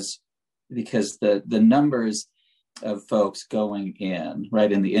 because the numbers of folks going in,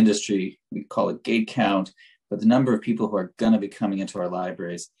 right, in the industry, we call it gate count, but the number of people who are going to be coming into our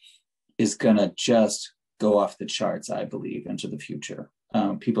libraries is going to just go off the charts, I believe, into the future.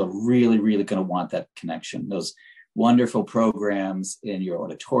 People are really, really going to want that connection, those wonderful programs in your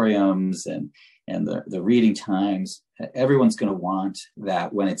auditoriums and the reading times. Everyone's going to want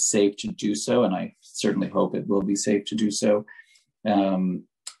that when it's safe to do so, and I certainly hope it will be safe to do so.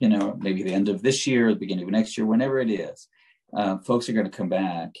 maybe the end of this year, or the beginning of next year, whenever it is, folks are going to come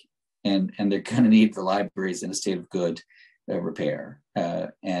back and they're going to need the libraries in a state of good repair.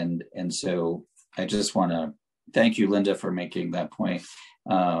 And so I just want to thank you, Linda, for making that point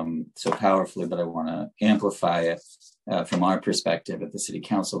so powerfully, but I want to amplify it from our perspective at the City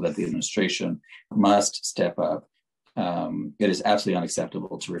Council, that the administration must step up. It is absolutely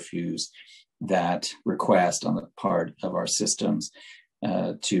unacceptable to refuse that request on the part of our systems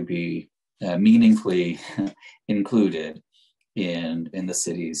to be meaningfully included in the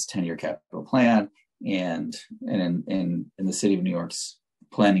city's 10-year capital plan and in the city of New York's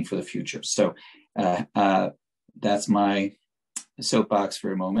planning for the future. So that's my soapbox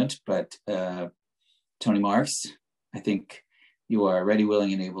for a moment, but Tony Marks, I think you are ready,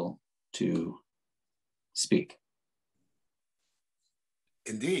 willing, and able to speak.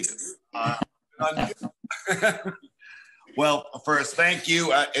 Indeed. Well, first, thank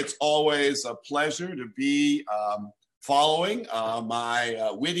you. It's always a pleasure to be following my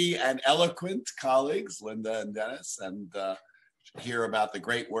witty and eloquent colleagues, Linda and Dennis, and hear about the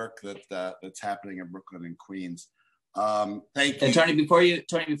great work that's happening in Brooklyn and Queens. Thank you. And Tony, before you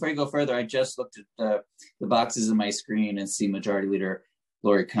go further, I just looked at the boxes on my screen and see Majority Leader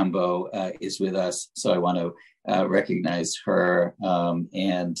Lori Cumbo is with us. So I want to recognize her,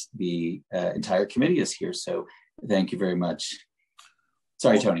 and the entire committee is here. So thank you very much.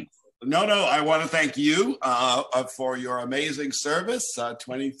 Sorry, Tony. No, I want to thank you for your amazing service.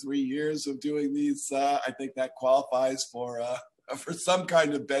 23 years of doing these. I think that qualifies for some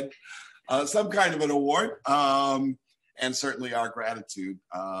kind of an award, and certainly our gratitude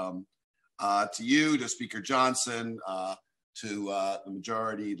to you, to Speaker Johnson, to the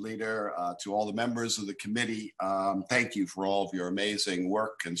Majority Leader, to all the members of the committee. Thank you for all of your amazing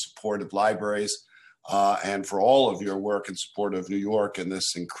work and support of libraries, and for all of your work and support of New York in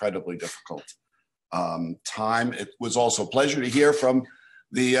this incredibly difficult time. It was also a pleasure to hear from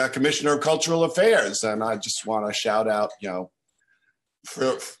the Commissioner of Cultural Affairs, and I just want to shout out,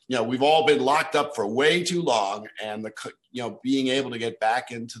 we've all been locked up for way too long, and being able to get back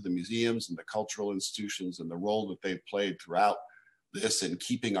into the museums and the cultural institutions and the role that they've played throughout this in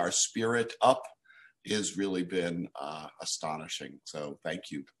keeping our spirit up has really been astonishing. So thank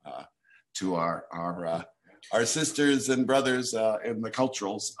you to our sisters and brothers in the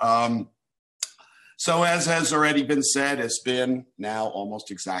culturals. So as has already been said, it's been now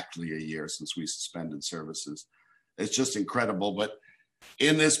almost exactly a year since we suspended services. It's just incredible. But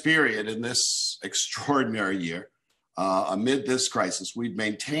in this period, in this extraordinary year, amid this crisis, we've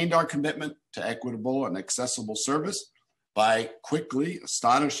maintained our commitment to equitable and accessible service by quickly,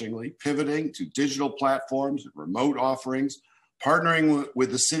 astonishingly pivoting to digital platforms and remote offerings, partnering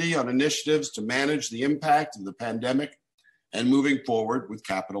with the city on initiatives to manage the impact of the pandemic, and moving forward with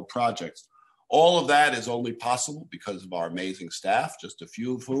capital projects. All of that is only possible because of our amazing staff, just a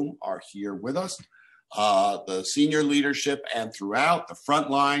few of whom are here with us. The senior leadership, and throughout the front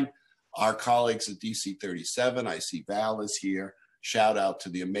line, our colleagues at DC 37. I see Val is here. Shout out to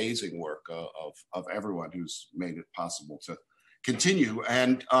the amazing work of everyone who's made it possible to continue.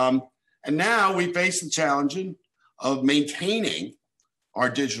 And now we face the challenge of maintaining our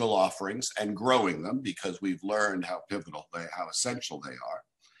digital offerings and growing them, because we've learned how pivotal how essential they are.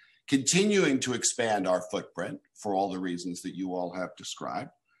 Continuing to expand our footprint for all the reasons that you all have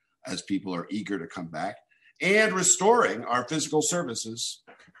described, as people are eager to come back, and restoring our physical services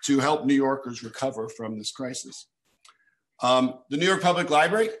to help New Yorkers recover from this crisis. The New York Public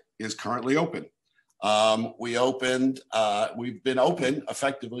Library is currently open. We've been open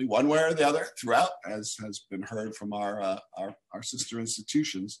effectively one way or the other throughout, as has been heard from our sister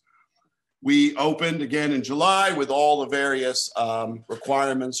institutions. We opened again in July with all the various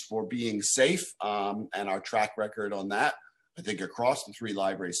requirements for being safe, and our track record on that, I think across the 3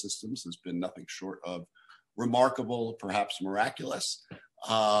 library systems, has been nothing short of remarkable, perhaps miraculous.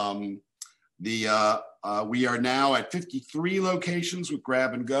 We are now at 53 locations with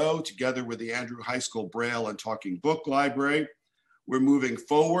Grab and Go, together with the Andrew High School Braille and Talking Book Library. We're moving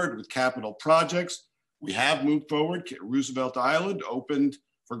forward with capital projects. We have moved forward. Roosevelt Island opened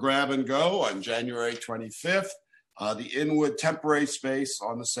for Grab and Go on January 25th. The Inwood temporary space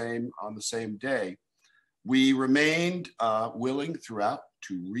on the same day. We remained willing throughout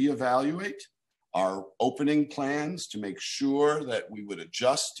to reevaluate our opening plans to make sure that we would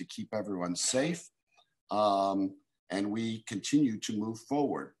adjust to keep everyone safe, and we continue to move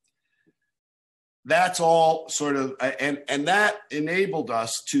forward. That's all sort of, and that enabled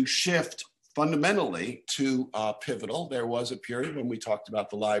us to shift fundamentally to pivotal. There was a period when we talked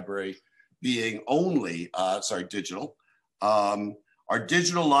about the library being only, digital. Our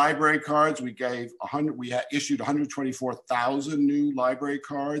digital library cards, we issued 124,000 new library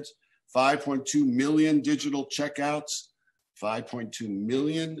cards, 5.2 million digital checkouts, 5.2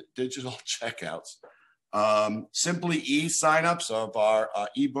 million digital checkouts. Simply e-signups of our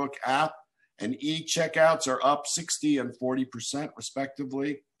ebook app and e-checkouts are up 60 and 40%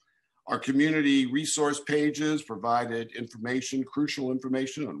 respectively. Our community resource pages provided information, crucial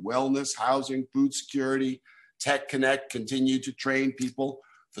information on wellness, housing, food security. Tech Connect continued to train people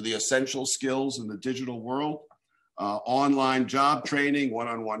for the essential skills in the digital world. Online job training,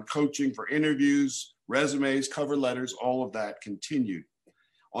 one-on-one coaching for interviews, resumes, cover letters, all of that continued.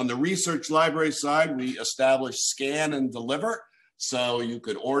 On the research library side, we established scan and deliver, so you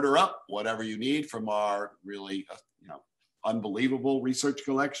could order up whatever you need from our really unbelievable research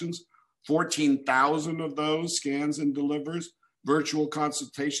collections. 14,000 of those scans and delivers, virtual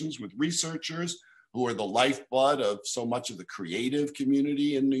consultations with researchers who are the lifeblood of so much of the creative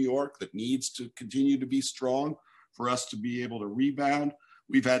community in New York that needs to continue to be strong for us to be able to rebound.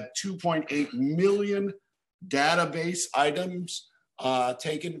 We've had 2.8 million database items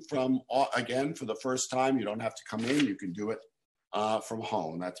taken from, again, for the first time. You don't have to come in, you can do it from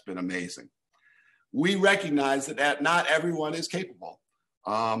home. That's been amazing. We recognize that not everyone is capable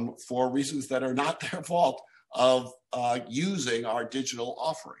for reasons that are not their fault of using our digital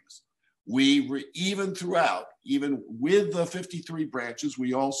offerings. Even with the 53 branches,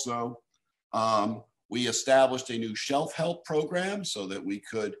 we also, we established a new shelf help program so that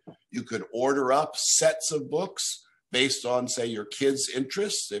you could order up sets of books based on, say, your kids'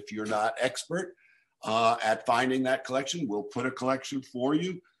 interests. If you're not expert at finding that collection, we'll put a collection for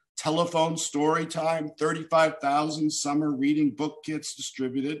you. Telephone story time, 35,000 summer reading book kits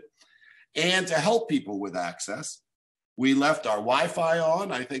distributed. And to help people with access, we left our Wi-Fi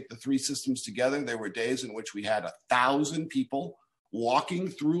on. I think the three systems together, there were days in which we had 1,000 people walking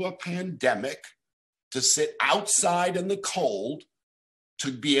through a pandemic to sit outside in the cold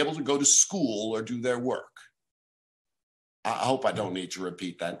to be able to go to school or do their work. I hope I don't need to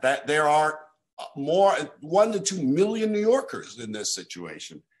repeat that. There are 1 to 2 million New Yorkers in this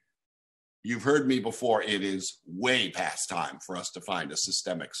situation. You've heard me before, it is way past time for us to find a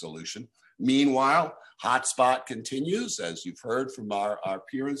systemic solution. Meanwhile, hotspot continues, as you've heard from our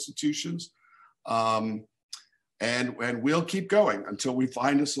peer institutions, and we'll keep going until we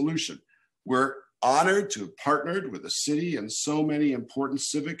find a solution. We're honored to have partnered with the city in so many important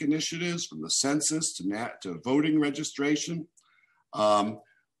civic initiatives, from the census to voting registration.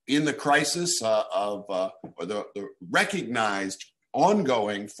 In the crisis or the recognized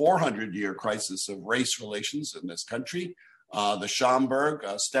ongoing 400-year crisis of race relations in this country, the Schomburg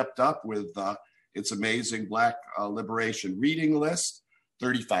stepped up with its amazing Black Liberation reading list,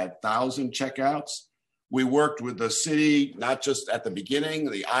 35,000 checkouts. We worked with the city, not just at the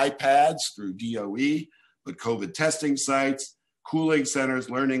beginning, the iPads through DOE, but COVID testing sites, cooling centers,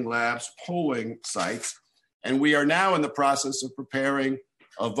 learning labs, polling sites. And we are now in the process of preparing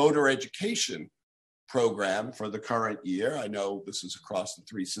a voter education program for the current year. I know this is across the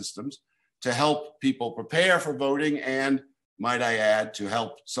three systems, to help people prepare for voting and, might I add, to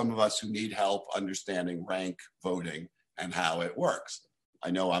help some of us who need help understanding rank voting and how it works. I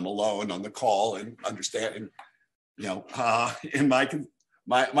know I'm alone on the call and understanding, in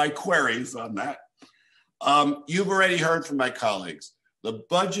my queries on that. You've already heard from my colleagues, the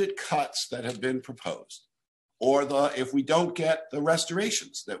budget cuts that have been proposed, or if we don't get the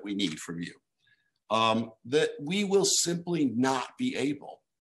restorations that we need from you, that we will simply not be able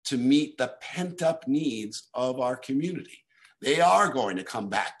to meet the pent-up needs of our community. They are going to come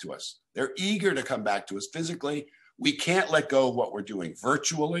back to us. They're eager to come back to us physically. We can't let go of what we're doing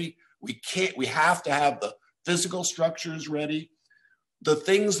virtually. We have to have the physical structures ready. The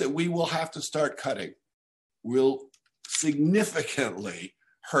things that we will have to start cutting will significantly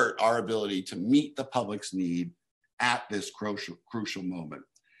hurt our ability to meet the public's need at this crucial moment.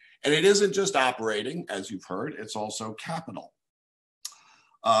 And it isn't just operating, as you've heard, it's also capital.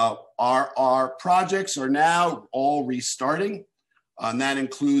 Our projects are now all restarting, and that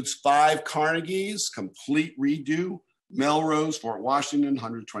includes 5 Carnegies, complete redo, Melrose, Fort Washington,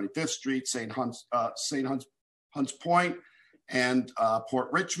 125th Street, St. Hunts Point, and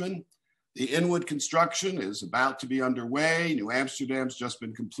Port Richmond. The Inwood construction is about to be underway. New Amsterdam's just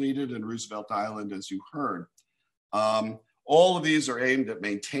been completed, and Roosevelt Island, as you heard. All of these are aimed at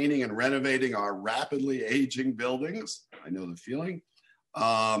maintaining and renovating our rapidly aging buildings. I know the feeling.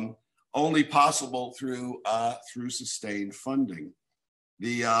 Only possible through sustained funding.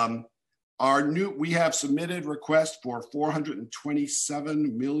 We have submitted requests for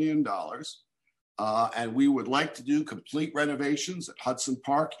 $427 million And we would like to do complete renovations at Hudson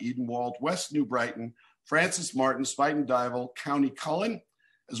Park, Edenwald, West New Brighton, Francis Martin, Spuyten Duyvil, County Cullen,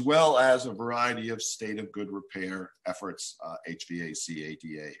 as well as a variety of state of good repair efforts, HVAC,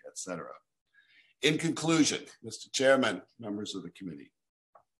 ADA, et cetera. In conclusion, Mr. Chairman, members of the committee,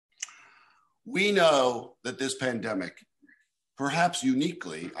 we know that this pandemic, perhaps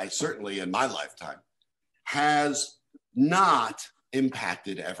uniquely, certainly in my lifetime, has not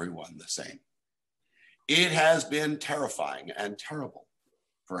impacted everyone the same. It has been terrifying and terrible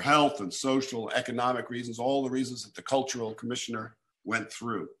for health and social, economic reasons, all the reasons that the cultural commissioner went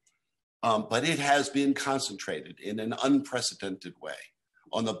through. But it has been concentrated in an unprecedented way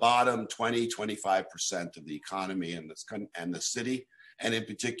on the bottom 20, 25% of the economy in this and the city, and in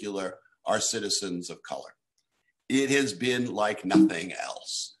particular, our citizens of color. It has been like nothing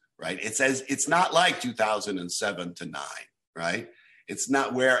else, right? It's not like 2007 to 9, right? It's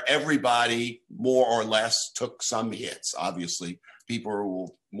not where everybody more or less took some hits. Obviously, people who were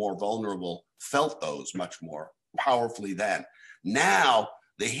more vulnerable felt those much more powerfully then. Now,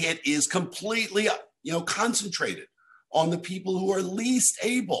 the hit is completely, concentrated on the people who are least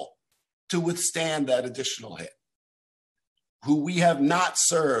able to withstand that additional hit, who we have not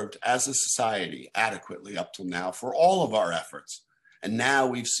served as a society adequately up till now for all of our efforts. And now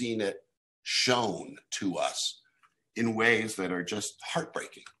we've seen it shown to us in ways that are just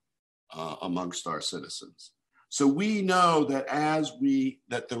heartbreaking amongst our citizens. So we know that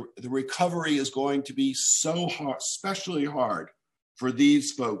the recovery is going to be so hard, especially hard for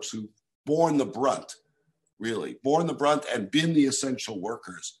these folks who've borne the brunt, really, borne the brunt and been the essential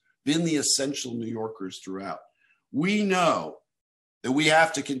workers, been the essential New Yorkers throughout. We know that we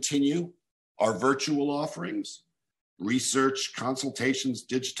have to continue our virtual offerings, research, consultations,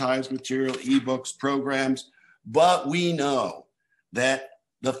 digitized material, ebooks, programs, but we know that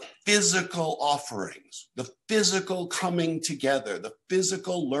the physical offerings, the physical coming together, the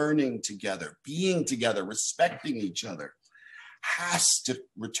physical learning together, being together, respecting each other, has to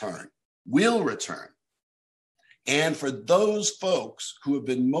return, will return. And for those folks who have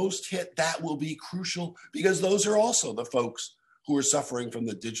been most hit, that will be crucial because those are also the folks who are suffering from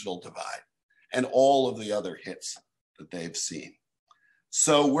the digital divide and all of the other hits that they've seen.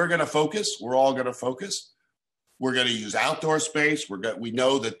 So we're going to focus. We're all going to focus. We're going to use outdoor space. We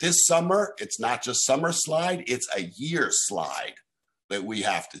know that this summer, it's not just summer slide, it's a year slide that we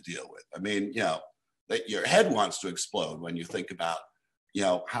have to deal with. I mean, that your head wants to explode when you think about,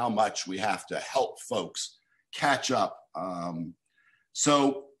 how much we have to help folks catch up.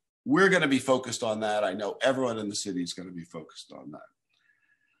 So we're going to be focused on that. I know everyone in the city is going to be focused on that.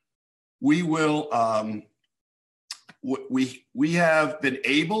 We will, we have been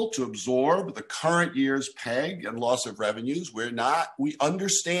able to absorb the current year's PEG and loss of revenues. We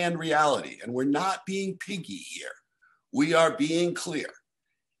understand reality and we're not being piggy here. We are being clear.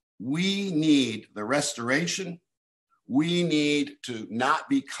 We need the restoration. We need to not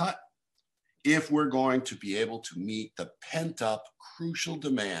be cut if we're going to be able to meet the pent up crucial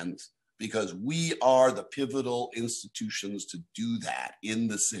demands, because we are the pivotal institutions to do that in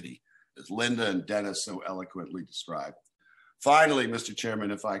the city, as Linda and Dennis so eloquently described. Finally, Mr. Chairman,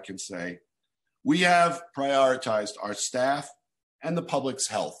 if I can say, we have prioritized our staff and the public's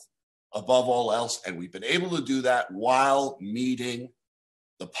health above all else, and we've been able to do that while meeting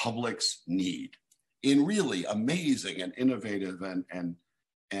the public's need in really amazing and innovative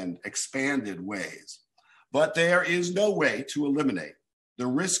and expanded ways. But there is no way to eliminate the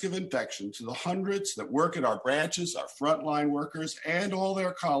risk of infection to the hundreds that work at our branches, our frontline workers, and all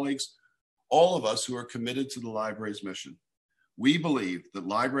their colleagues, all of us who are committed to the library's mission. We believe that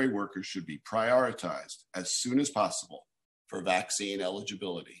library workers should be prioritized as soon as possible for vaccine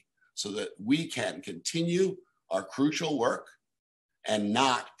eligibility so that we can continue our crucial work and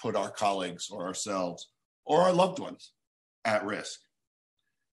not put our colleagues or ourselves or our loved ones at risk.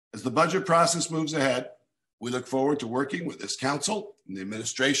 As the budget process moves ahead, we look forward to working with this council and the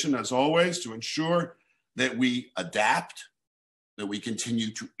administration, as always, to ensure that we adapt, that we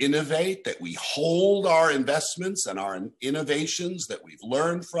continue to innovate, that we hold our investments and our innovations that we've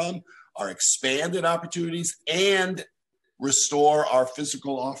learned from, our expanded opportunities, and restore our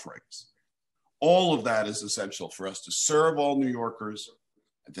physical offerings. All of that is essential for us to serve all New Yorkers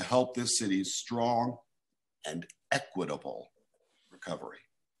and to help this city's strong and equitable recovery.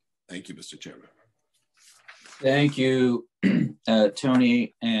 Thank you, Mr. Chairman. Thank you,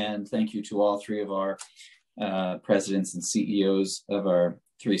 Tony, and thank you to all three of our presidents and CEOs of our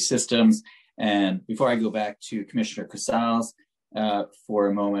three systems. And before I go back to Commissioner Casals for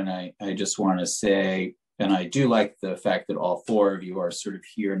a moment, I just want to say And I do like the fact that all four of you are sort of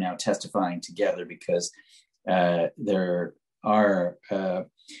here now testifying together, because there are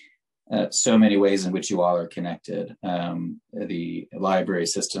so many ways in which you all are connected, the library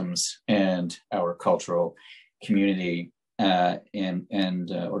systems and our cultural community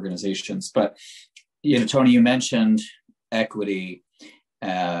and organizations. But, Tony, you mentioned equity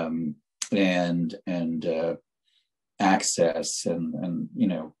and access, and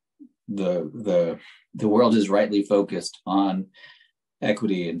the world is rightly focused on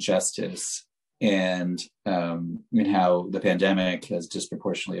equity and justice, and how the pandemic has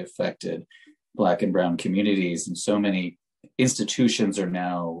disproportionately affected Black and Brown communities. And so many institutions are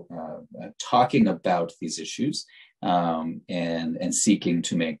now talking about these issues and seeking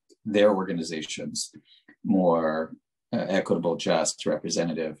to make their organizations more equitable, just,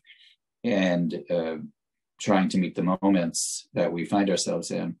 representative, and trying to meet the moments that we find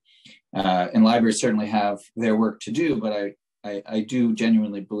ourselves in. And libraries certainly have their work to do, but I do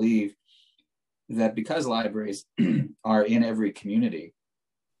genuinely believe that because libraries are in every community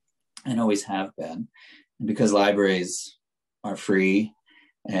and always have been, and because libraries are free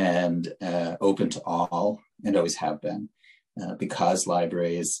and open to all and always have been, because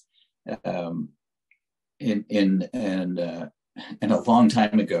libraries in a long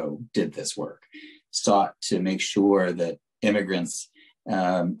time ago did this work, sought to make sure that immigrants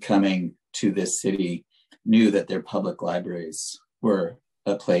coming to this city knew that their public libraries were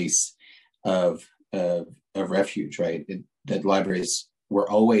a place of refuge, right? That libraries were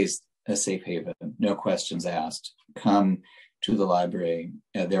always a safe haven, no questions asked. Come to the library.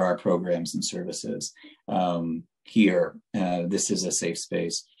 There are programs and services here. This is a safe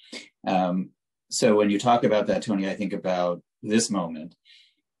space. So when you talk about that, Tony, I think about this moment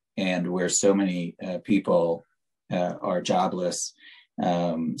and where so many people are jobless.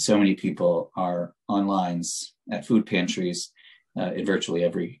 So many people are on lines at food pantries in virtually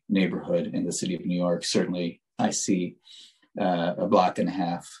every neighborhood in the city of New York. Certainly, I see a block and a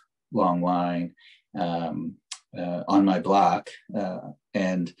half long line on my block,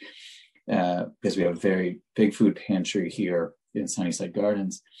 and because we have a very big food pantry here in Sunnyside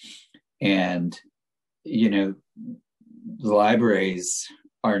Gardens, and the libraries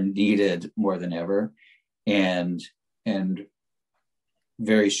are needed more than ever, and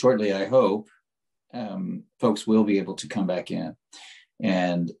very shortly, I hope, folks will be able to come back in,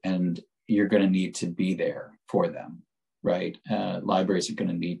 and you're going to need to be there for them, right? Libraries are going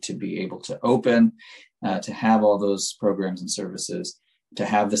to need to be able to open, to have all those programs and services, to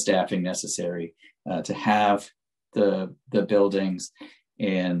have the staffing necessary, to have the buildings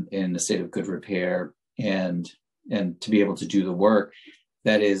in a state of good repair, and to be able to do the work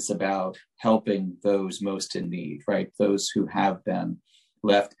that is about helping those most in need, right? Those who have been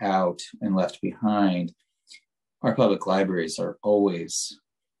left out and left behind. Our public libraries are always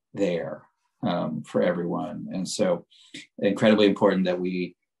there for everyone. And so incredibly important that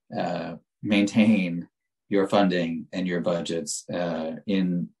we maintain your funding and your budgets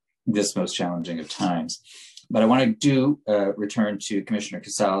in this most challenging of times. But I want to return to Commissioner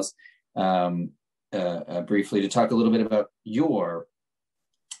Casals briefly to talk a little bit about your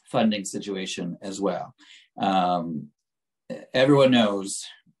funding situation as well. Everyone knows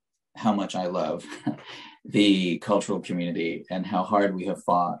how much I love the cultural community and how hard we have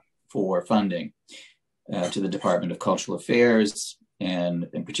fought for funding to the Department of Cultural Affairs and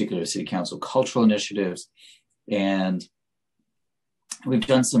in particular City Council cultural initiatives. And we've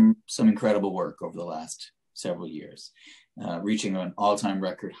done some incredible work over the last several years, reaching an all-time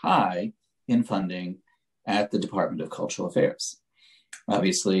record high in funding at the Department of Cultural Affairs.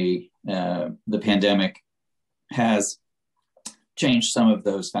 Obviously, the pandemic has changed some of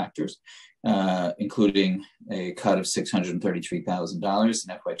those factors, including a cut of $633,000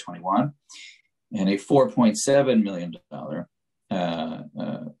 in FY21 and a $4.7 million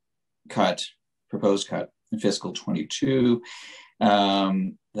proposed cut in fiscal 22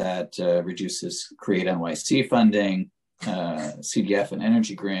 that reduces Create NYC funding, CDF and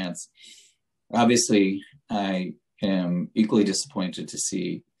energy grants. Obviously, I am equally disappointed to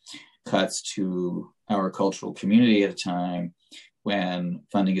see cuts to our cultural community at a time when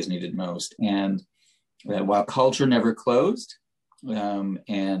funding is needed most. And while culture never closed,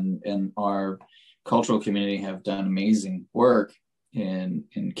 and our cultural community have done amazing work in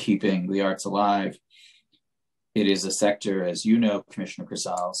keeping the arts alive, it is a sector, as you know, Commissioner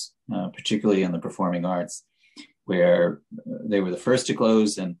Casals, particularly in the performing arts, where they were the first to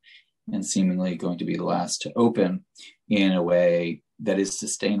close and seemingly going to be the last to open in a way that is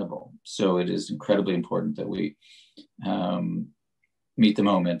sustainable. So it is incredibly important that we meet the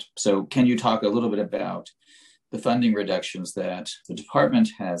moment. So can you talk a little bit about the funding reductions that the department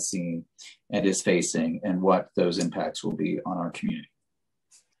has seen and is facing, and what those impacts will be on our community?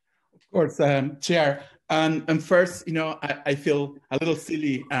 Of course, Chair. And first, I feel a little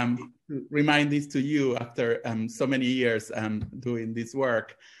silly to remind this to you after so many years doing this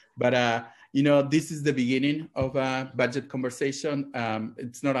work. But, this is the beginning of a budget conversation.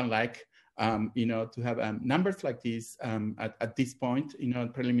 It's not unlike, to have numbers like this at this point,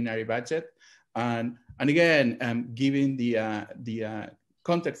 preliminary budget. And again, given the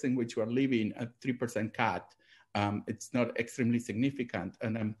context in which we're living, a 3% cut, it's not extremely significant.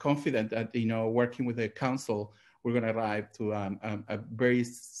 And I'm confident that, working with the council, we're going to arrive to a very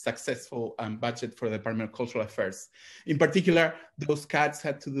successful budget for the Department of Cultural Affairs. In particular, those cuts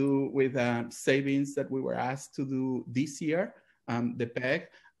had to do with savings that we were asked to do this year, the PEG.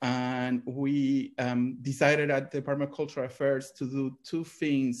 And we decided at the Department of Cultural Affairs to do two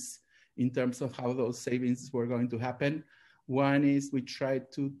things in terms of how those savings were going to happen. One is we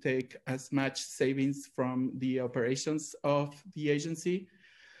tried to take as much savings from the operations of the agency.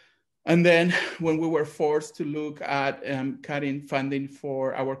 And then when we were forced to look at cutting funding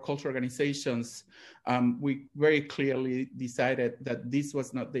for our cultural organizations, we very clearly decided that this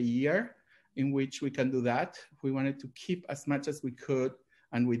was not the year in which we can do that. We wanted to keep as much as we could,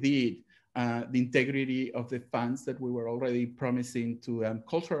 and we did, the integrity of the funds that we were already promising to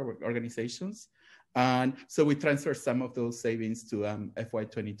cultural organizations. And so we transferred some of those savings to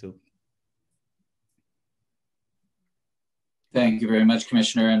FY22. Thank you very much,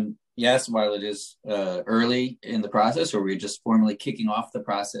 Commissioner. And yes, while it is early in the process, or we're just formally kicking off the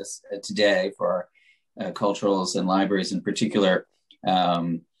process today for our culturals and libraries in particular,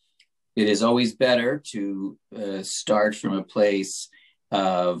 it is always better to start from a place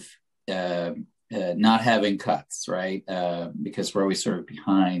of not having cuts, right? Because we're always sort of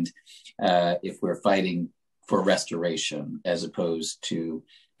behind if we're fighting for restoration, as opposed to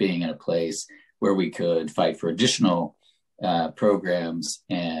being in a place where we could fight for additional programs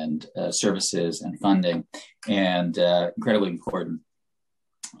and services and funding, and incredibly important.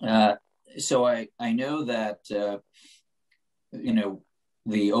 So I know that,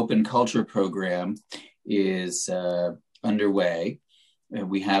 the Open Culture program is underway.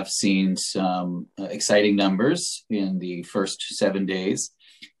 We have seen some exciting numbers in the first 7 days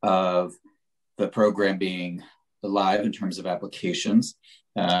of the program being live in terms of applications.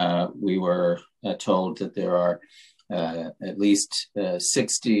 We were told that there are at least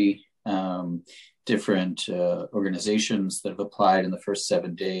 60 different organizations that have applied in the first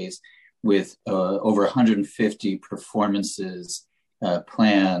 7 days, with over 150 performances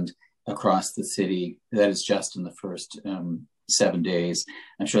planned across the city. That is just in the first 7 days.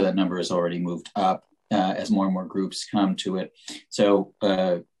 I'm sure that number has already moved up as more and more groups come to it. So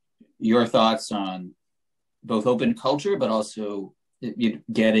your thoughts on both open culture, but also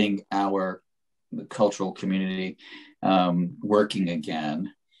getting our cultural community working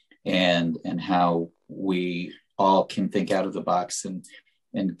again, and how we all can think out of the box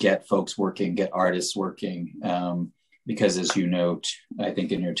and get folks working, get artists working, because as you note, I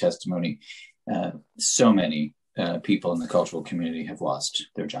think in your testimony, so many people in the cultural community have lost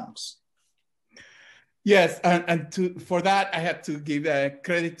their jobs. Yes, and for that, I have to give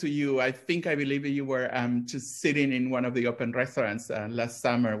credit to you. I believe you were just sitting in one of the open restaurants last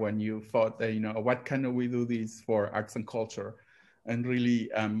summer when you thought that, what can we do this for arts and culture? And really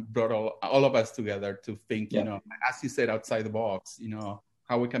brought all of us together to think, as you said, outside the box,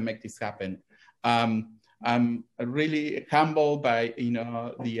 how we can make this happen. I'm really humbled by,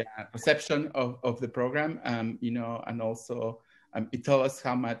 the reception of the program, and also it tells us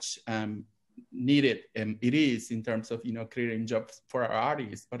how much needed it is in terms of, creating jobs for our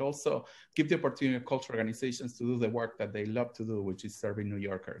artists, but also give the opportunity of cultural organizations to do the work that they love to do, which is serving New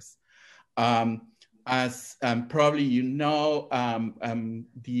Yorkers. As probably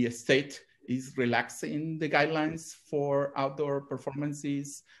the state is relaxing the guidelines for outdoor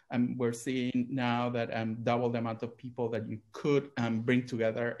performances. We're seeing now that double the amount of people that you could bring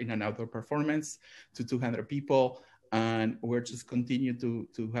together in an outdoor performance to 200 people. And we're just continue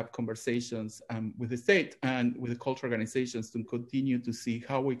to have conversations with the state and with the cultural organizations to continue to see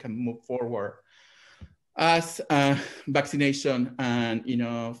how we can move forward as vaccination and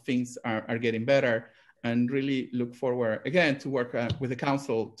things are getting better, and really look forward again to work with the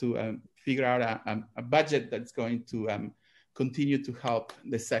council to figure out a budget that's going to continue to help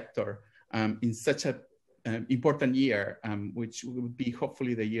the sector in such an important year, which will be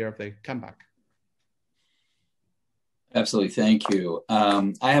hopefully the year of the comeback. Absolutely, thank you.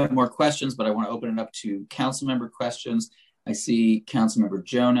 I have more questions, but I want to open it up to council member questions. I see Councilmember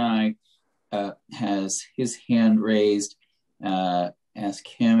Jonai has his hand raised. Ask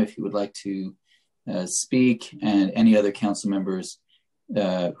him if he would like to speak, and any other council members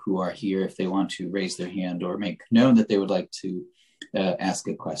who are here, if they want to raise their hand or make known that they would like to ask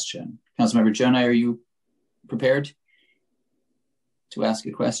a question. Councilmember Jonai, are you prepared to ask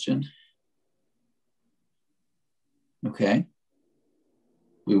a question? Okay.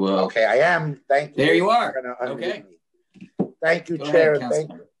 We will. Okay, I am. Thank you. There you are. Okay. Thank you, Go Chair. ahead,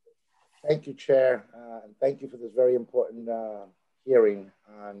 thank you, Chair. And thank you for this very important hearing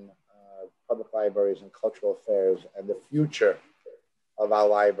on public libraries and cultural affairs and the future of our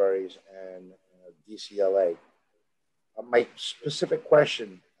libraries and DCLA. My specific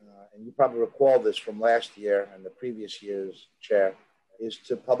question, and you probably recall this from last year and the previous years, Chair, is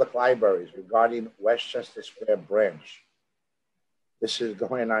to public libraries regarding Westchester Square branch. This is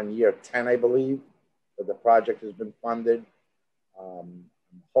going on year 10, I believe, that the project has been funded. I'm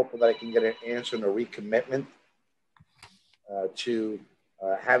hopeful that I can get an answer and a recommitment to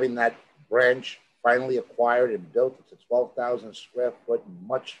having that branch finally acquired and built. It's a 12,000 square foot,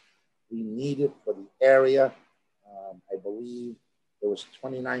 much we needed for the area. I believe there was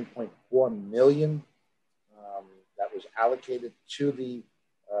 29.4 million that was allocated to the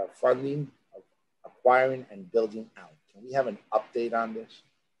funding of acquiring and building out. Can we have an update on this?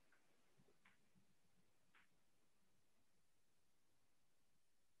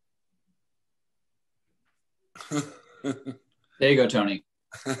 There you go, Tony.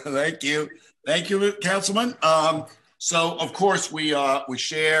 Thank you, Councilman. So of course we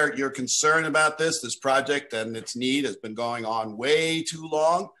share your concern about this project and its need has been going on way too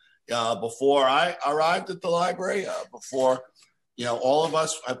long. Before I arrived at the library, before all of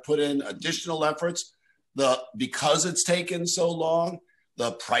us have put in additional efforts. Because it's taken so long,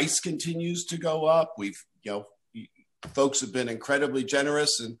 the price continues to go up. Folks have been incredibly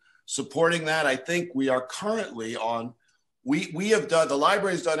generous in supporting that. I think we are currently on. The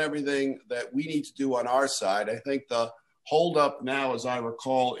library's done everything that we need to do on our side. I think the holdup now, as I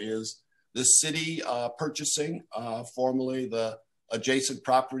recall, is the city purchasing formally the adjacent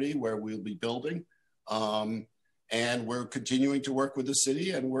property where we'll be building. And we're continuing to work with the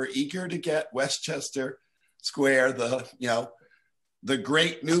city, and we're eager to get Westchester Square the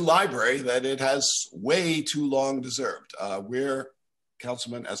great new library that it has way too long deserved. We're,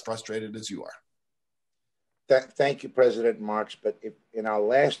 Councilman, as frustrated as you are. Thank you, President Marks. But in our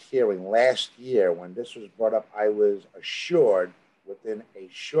last hearing last year, when this was brought up, I was assured within a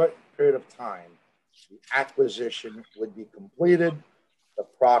short period of time, the acquisition would be completed, the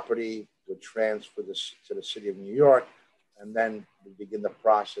property would transfer this to the city of New York, and then we begin the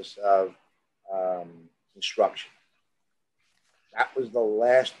process of construction. That was the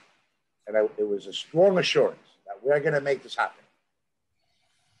last, and it was a strong assurance that we're going to make this happen.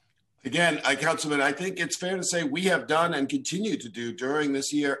 Again, Councilman, I think it's fair to say we have done and continue to do during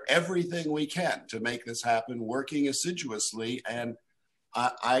this year everything we can to make this happen, working assiduously. And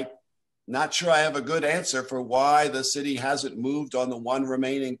I'm not sure I have a good answer for why the city hasn't moved on the one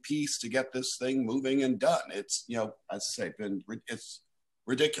remaining piece to get this thing moving and done. It's, as I say, it's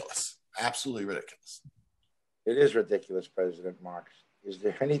ridiculous, absolutely ridiculous. It is ridiculous, President Marks. Is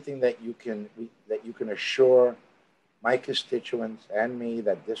there anything that you can assure my constituents and me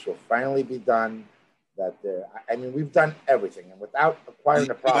that this will finally be done? We've done everything, and without acquiring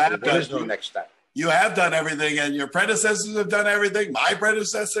the property, there is no next step. You have done everything, and your predecessors have done everything. My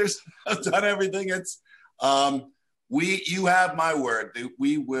predecessors have done everything. It's you have my word that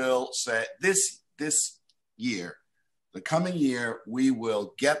we will say this year, the coming year, we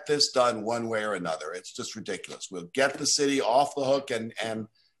will get this done one way or another. It's just ridiculous. We'll get the city off the hook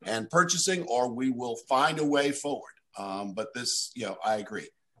and purchasing, or we will find a way forward. But this, I agree,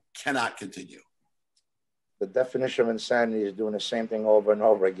 cannot continue. The definition of insanity is doing the same thing over and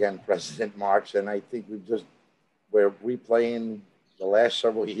over again, President Marks. And I think we're replaying the last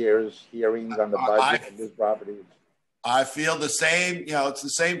several years hearings on the budget of this property. I feel the same. It's the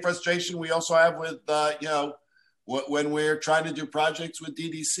same frustration we also have with, when we're trying to do projects with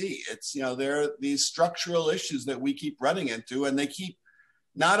DDC. It's, there are these structural issues that we keep running into, and they keep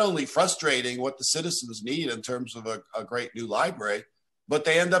not only frustrating what the citizens need in terms of a great new library, but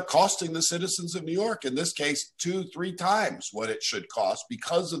they end up costing the citizens of New York, in this case, 2-3 times what it should cost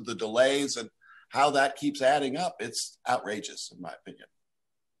because of the delays and how that keeps adding up. It's outrageous, in my opinion.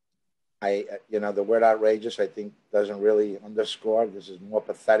 The word outrageous, I think, doesn't really underscore. This is more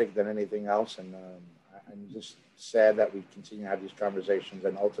pathetic than anything else. And I'm just sad that we continue to have these conversations.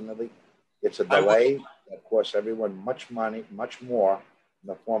 And ultimately, it's a delay that costs everyone much money, much more in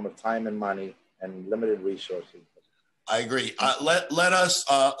the form of time and money and limited resources. I agree.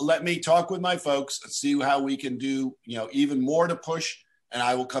 Let me talk with my folks and see how we can do, even more to push, and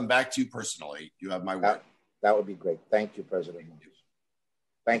I will come back to you personally. You have my word. That would be great. Thank you, President.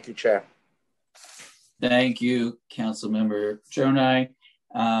 Thank you, Chair. Thank you, Councilmember Jonai.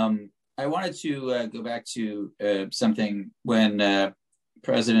 I wanted to go back to something when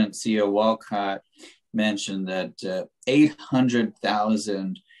President CEO Walcott mentioned that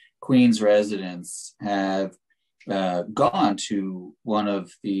 800,000 Queens residents have gone to one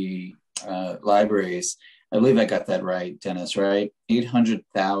of the libraries. I believe I got that right, Dennis, right?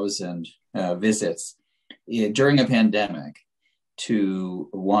 800,000 visits during a pandemic to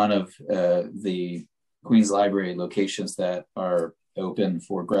one of the Queens Library locations that are open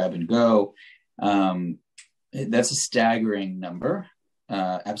for grab and go. That's a staggering number,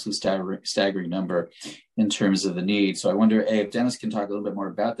 absolute staggering number in terms of the need. So I wonder, if Dennis can talk a little bit more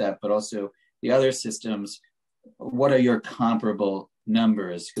about that, but also the other systems, what are your comparable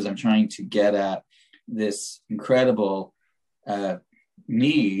numbers? Because I'm trying to get at this incredible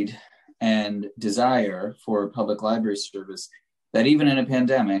need and desire for public library service that even in a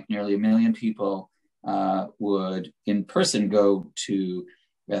pandemic, nearly 1 million people would in person go to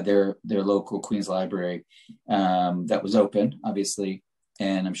their local Queens Library that was open, obviously.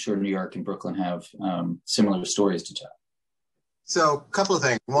 And I'm sure New York and Brooklyn have similar stories to tell. So a couple of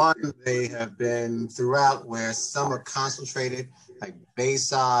things. One, they have been throughout where some are concentrated, like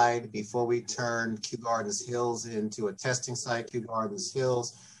Bayside, before we turned Kew Gardens Hills into a testing site, Kew Gardens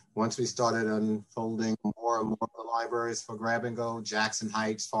Hills. Once we started unfolding more and more of the libraries for grab and go, Jackson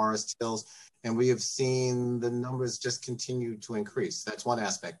Heights, Forest Hills, and we have seen the numbers just continue to increase. That's one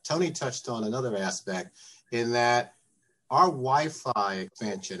aspect. Tony touched on another aspect in that our Wi-Fi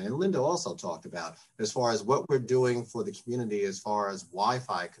expansion, and Linda also talked about, as far as what we're doing for the community as far as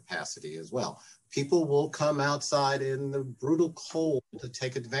Wi-Fi capacity as well. People will come outside in the brutal cold to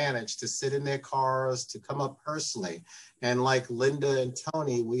take advantage, to sit in their cars, to come up personally. And like Linda and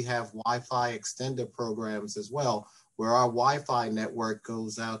Tony, we have Wi-Fi extender programs as well, where our Wi-Fi network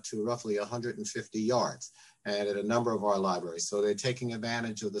goes out to roughly 150 yards and at a number of our libraries. So they're taking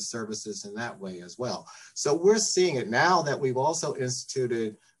advantage of the services in that way as well. So we're seeing it now that we've also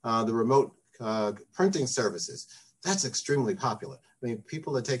instituted the remote printing services. That's extremely popular. I mean,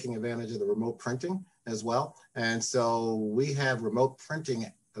 people are taking advantage of the remote printing as well. And so we have remote printing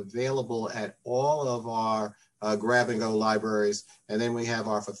available at all of our grab and go libraries. And then we have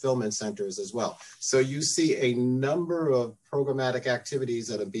our fulfillment centers as well. So you see a number of programmatic activities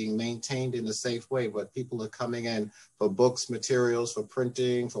that are being maintained in a safe way, but people are coming in for books, materials, for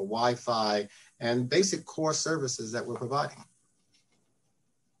printing, for Wi-Fi, and basic core services that we're providing.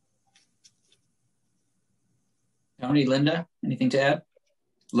 Tony, Linda, anything to add?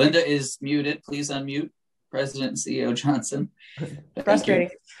 Linda is muted. Please unmute. President and CEO Johnson. Frustrating.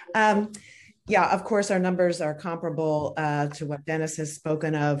 Yeah, of course, our numbers are comparable to what Dennis has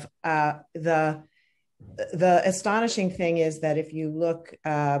spoken of. The astonishing thing is that if you look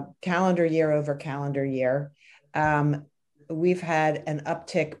calendar year over calendar year, we've had an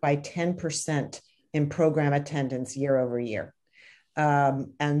uptick by 10% in program attendance year over year.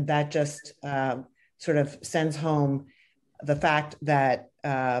 And that just sort of sends home the fact that,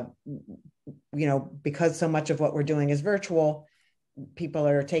 because so much of what we're doing is virtual, people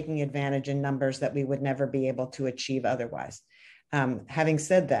are taking advantage in numbers that we would never be able to achieve otherwise. Having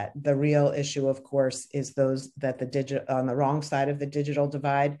said that, the real issue, of course, is those that on the wrong side of the digital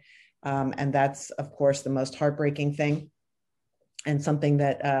divide. And that's, of course, the most heartbreaking thing, and something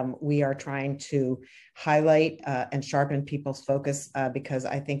that we are trying to highlight and sharpen people's focus because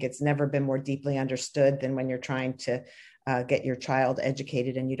I think it's never been more deeply understood than when you're trying to get your child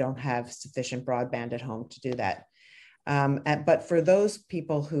educated and you don't have sufficient broadband at home to do that. But for those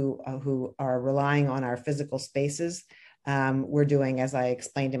people who are relying on our physical spaces, we're doing, as I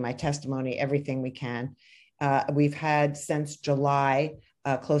explained in my testimony, everything we can. We've had since July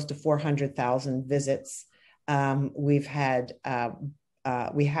close to 400,000 visits. We have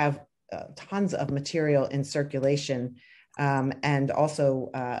tons of material in circulation, and also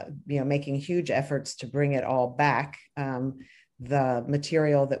making huge efforts to bring it all back. The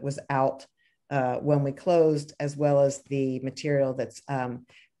material that was out when we closed, as well as the material that's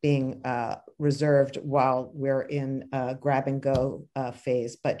being reserved while we're in grab and go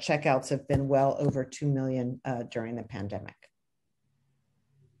phase. But checkouts have been well over 2 million during the pandemic.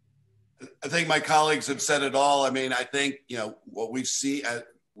 I think my colleagues have said it all. I mean, I think, what we see,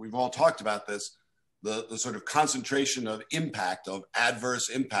 we've all talked about this, the sort of concentration of impact, of adverse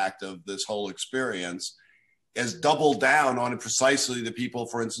impact of this whole experience has doubled down on precisely the people,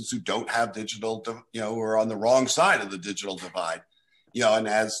 for instance, who don't have digital, who are on the wrong side of the digital divide. And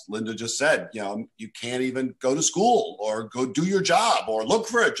as Linda just said, you can't even go to school or go do your job or look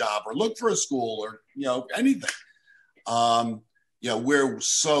for a job or look for a school or, anything. We're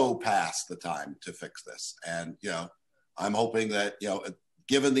so past the time to fix this. And, I'm hoping that,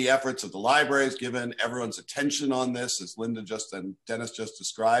 given the efforts of the libraries, given everyone's attention on this, as Linda and Dennis just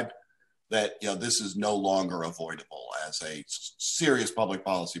described, that, this is no longer avoidable as a serious public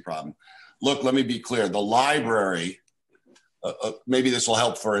policy problem. Look, let me be clear. The library, maybe this will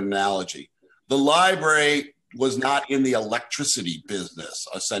help for an analogy. The library was not in the electricity business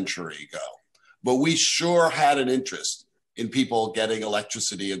a century ago, but we sure had an interest in people getting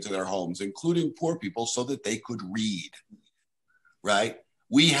electricity into their homes, including poor people, so that they could read, right?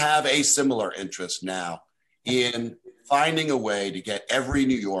 We have a similar interest now in finding a way to get every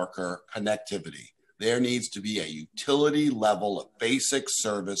New Yorker connectivity. There needs to be a utility level of basic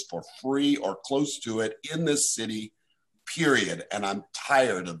service for free or close to it in this city, period. And I'm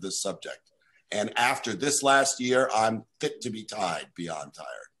tired of this subject. And after this last year, I'm fit to be tied beyond tired.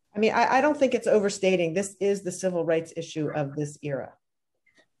 I mean, I don't think it's overstating. This is the civil rights issue of this era.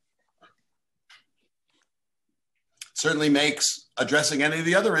 Certainly makes addressing any of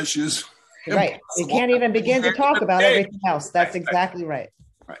the other issues. Right. We can't even begin to talk about everything else. That's exactly right.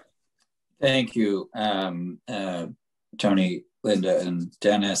 Right. Thank you, Tony, Linda, and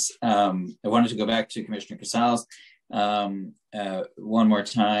Dennis. I wanted to go back to Commissioner Casals one more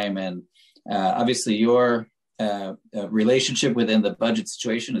time. And obviously your relationship within the budget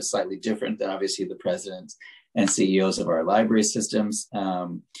situation is slightly different than obviously the presidents and CEOs of our library systems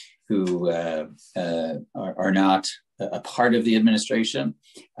who are not a part of the administration.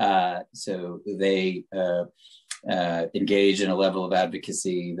 So they engage in a level of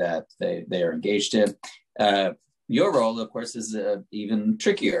advocacy that they are engaged in. Your role, of course, is even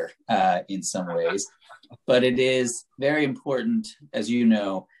trickier in some ways, but it is very important, as you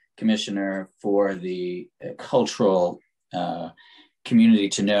know, Commissioner, for the cultural community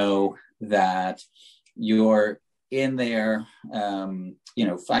to know that you're in there,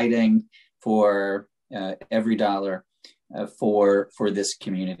 fighting for every dollar for this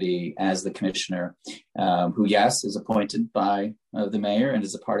community as the commissioner, who, yes, is appointed by the mayor and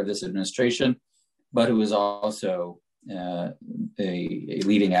is a part of this administration, but who is also a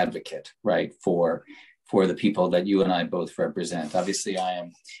leading advocate, right, for the people that you and I both represent. Obviously, I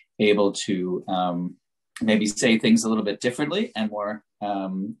am able to maybe say things a little bit differently and more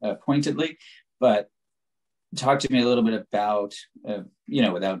pointedly, but talk to me a little bit about,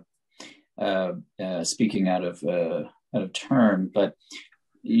 without speaking out of turn, but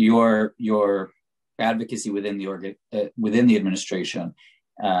your advocacy within the administration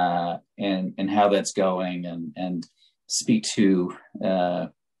and how that's going, and speak to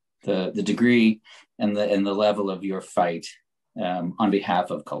the degree and the level of your fight on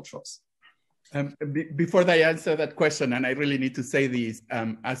behalf of culturals. Before I answer that question, and I really need to say this,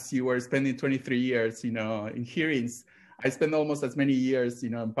 as you were spending 23 years, in hearings, I spent almost as many years,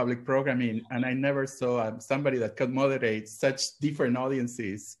 in public programming, and I never saw somebody that could moderate such different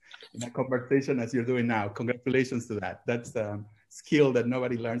audiences in a conversation as you're doing now. Congratulations to that. That's a skill that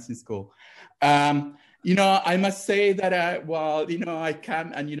nobody learns in school. I must say that, I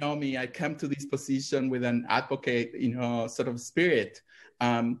come, and me, I come to this position with an advocate, sort of spirit.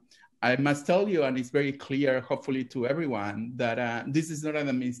 I must tell you, and it's very clear, hopefully to everyone, that this is not an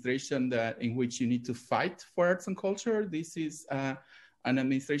administration in which you need to fight for arts and culture. This is an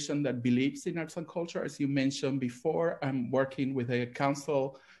administration that believes in arts and culture. As you mentioned before, I'm working with a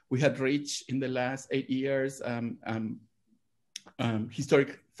council. We had reached in the last 8 years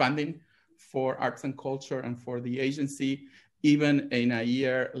historic funding for arts and culture and for the agency, even in a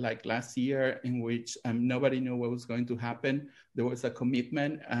year like last year, in which nobody knew what was going to happen. There was a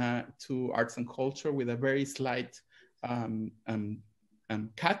commitment to arts and culture with a very slight cut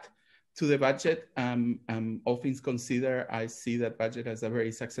to the budget. All things considered, I see that budget as a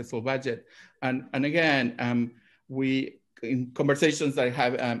very successful budget. And again, we, in conversations that I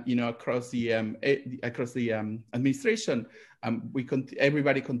have, across the administration,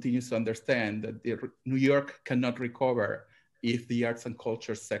 everybody continues to understand that New York cannot recover if the arts and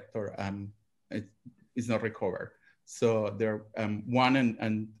culture sector is not recovered. So they're one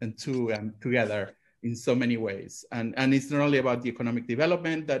and two together in so many ways. And it's not only about the economic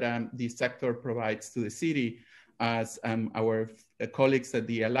development that the sector provides to the city, as our colleagues at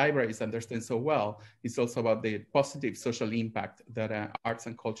the libraries understand so well. It's also about the positive social impact that arts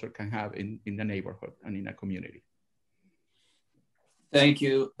and culture can have in the neighborhood and in a community. Thank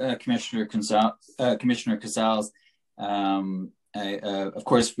you, Commissioner Casals. Of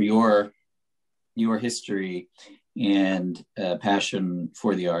course, for your history and passion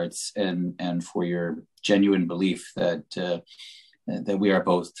for the arts, and for your genuine belief that we are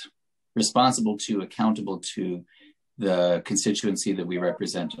both responsible to, accountable to the constituency that we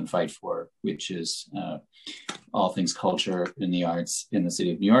represent and fight for, which is all things culture in the arts in the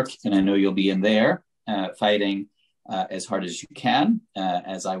city of New York. And I know you'll be in there fighting as hard as you can,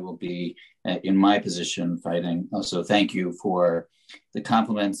 as I will be in my position fighting. Also, thank you for the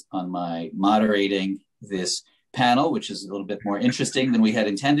compliments on my moderating this panel, which is a little bit more interesting than we had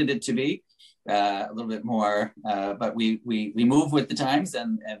intended it to be. A little bit more, but we move with the times,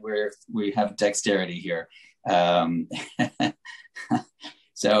 and we have dexterity here.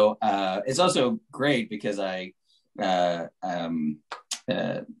 So it's also great because I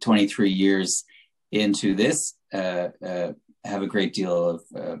 23 years into this have a great deal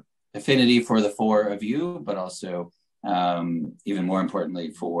of affinity for the four of you, but also even more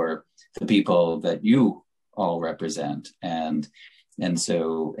importantly for the people that you all represent. And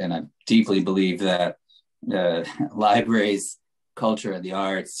I deeply believe that libraries, culture, and the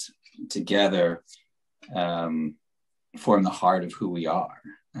arts together form the heart of who we are.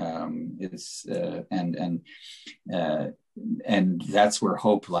 And that's where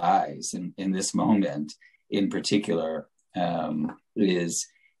hope lies in this moment in particular, is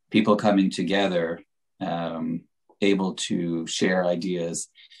people coming together, able to share ideas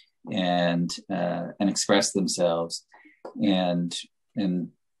and express themselves, and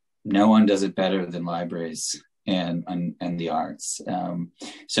no one does it better than libraries and the arts.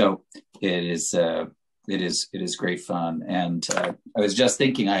 So it is great fun. And I was just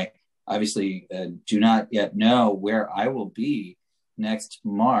thinking, I obviously do not yet know where I will be next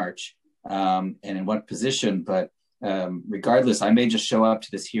March and in what position, but regardless, I may just show up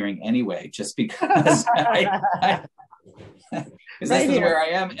to this hearing anyway, just because this is where I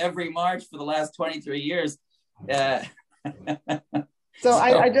am every March for the last 23 years. So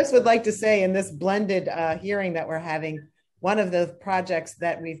I just would like to say, in this blended hearing that we're having, one of the projects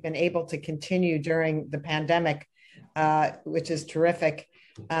that we've been able to continue during the pandemic, which is terrific,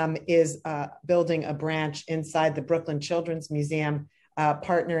 is building a branch inside the Brooklyn Children's Museum,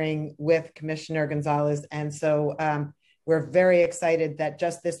 partnering with Commissioner Gonzalez. And so we're very excited that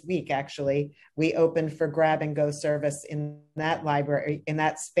just this week, actually, we opened for grab and go service in that library, in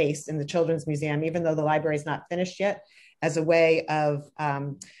that space, in the Children's Museum, even though the library is not finished yet, as a way of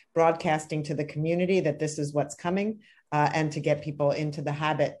broadcasting to the community that this is what's coming, and to get people into the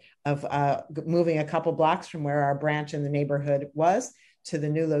habit of moving a couple blocks from where our branch in the neighborhood was to the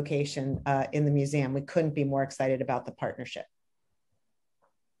new location in the museum. We couldn't be more excited about the partnership.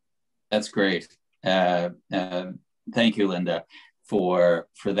 That's great. Thank you, Linda, for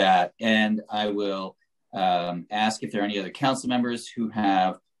that. And I will ask if there are any other council members who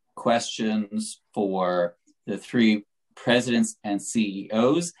have questions for the three presidents and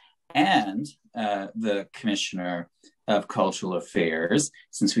CEOs and the Commissioner of Cultural Affairs,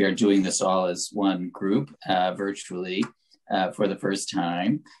 since we are doing this all as one group virtually for the first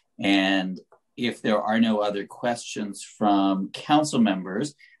time. And if there are no other questions from council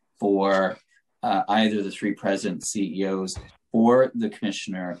members for either the three president CEOs or the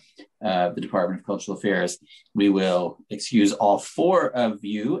Commissioner of the Department of Cultural Affairs, we will excuse all four of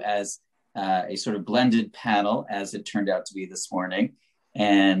you as a sort of blended panel, as it turned out to be this morning,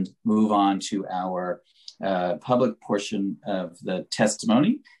 and move on to our public portion of the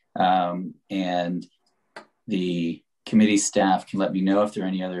testimony. And the committee staff can let me know if there are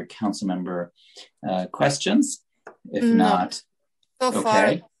any other council member questions. If not, so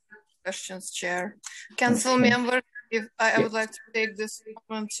far, questions, Chair. Council member, if I would like to take this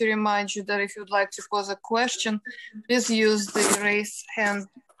moment to remind you that if you'd like to pose a question, please use the raise hand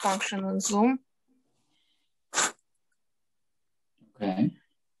function on Zoom. Okay.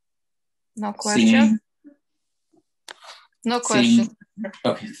 No question. No question.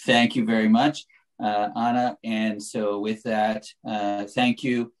 Okay, thank you very much, Anna. And so with that, thank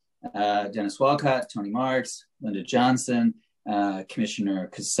you, Dennis Walcott, Tony Marks, Linda Johnson, Commissioner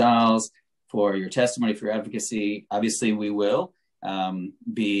Casals, for your testimony, for your advocacy. Obviously, we will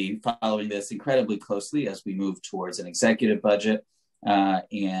be following this incredibly closely as we move towards an executive budget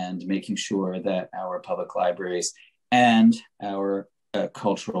and making sure that our public libraries and our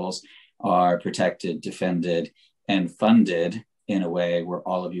culturals are protected, defended, and funded in a way where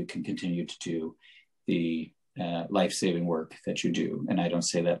all of you can continue to do the life-saving work that you do. And I don't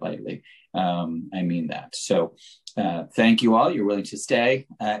say that lightly. I mean that. So thank you all. You're willing to stay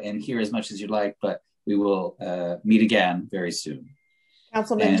and hear as much as you'd like, but we will meet again very soon.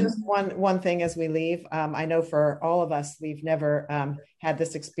 Councilman, And- just one thing as we leave. I know for all of us, we've never had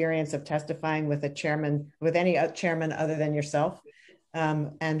this experience of testifying with a chairman, with any chairman other than yourself.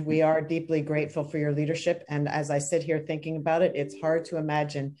 And we are deeply grateful for your leadership. And as I sit here thinking about it, it's hard to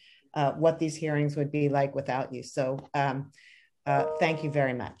imagine what these hearings would be like without you. So thank you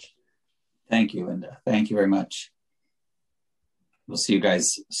very much. Thank you, Linda. Thank you very much. We'll see you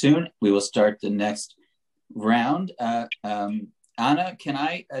guys soon. We will start the next round. Anna, can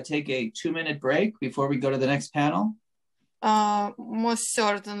I take a 2-minute break before we go to the next panel? Most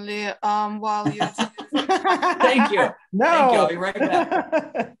certainly. While you Thank you. No. Thank you. I'll be right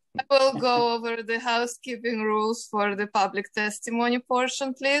back. I will go over the housekeeping rules for the public testimony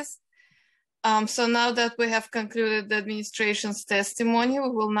portion, please. So now that we have concluded the administration's testimony, we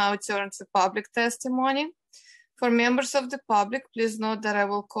will now turn to public testimony. For members of the public, please note that I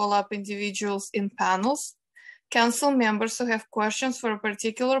will call up individuals in panels. Council members who have questions for a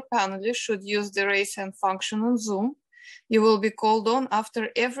particular panelist should use the raise hand function on Zoom. You will be called on after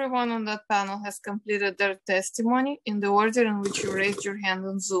everyone on that panel has completed their testimony in the order in which you raised your hand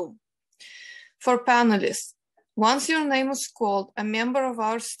on Zoom. For panelists, once your name is called, a member of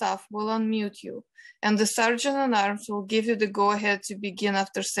our staff will unmute you, and the Sergeant at Arms will give you the go-ahead to begin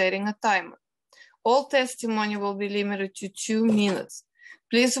after setting a timer. All testimony will be limited to 2 minutes.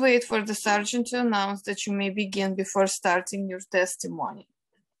 Please wait for the sergeant to announce that you may begin before starting your testimony.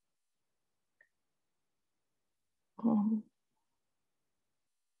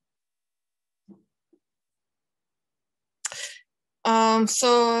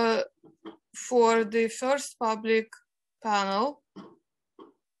 So for the first public panel,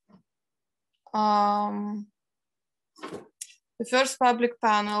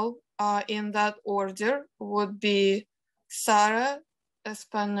 in that order would be Sarah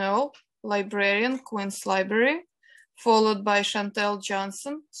Espanoel, librarian, Queen's Library, followed by Chantel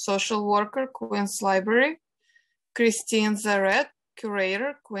Johnson, social worker, Queen's Library, Christine Zaret,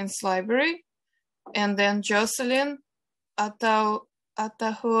 curator, Queen's Library, and then Jocelyn Atahualpa,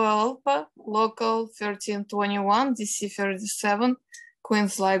 local 1321, DC 37,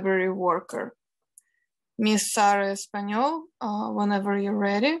 Queen's Library worker. Miss Sarah Espanoel, whenever you're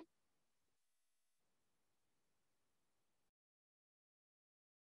ready.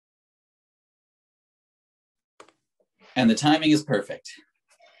 And the timing is perfect.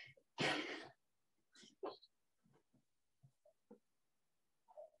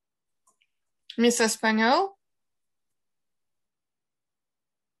 Miss Espanoel.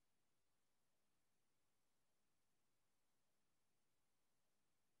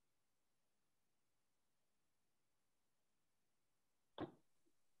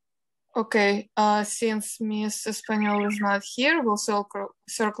 Okay, since Miss Espanoel is not here, we'll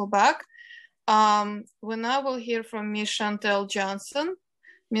circle back. We now will hear from Miss Chantel Johnson.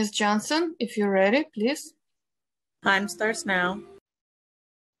 Miss Johnson, if you're ready, please. Time starts now.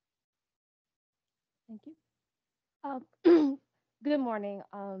 Thank you. Good morning,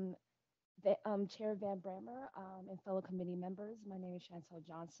 Chair Van Bramer and fellow committee members. My name is Chantel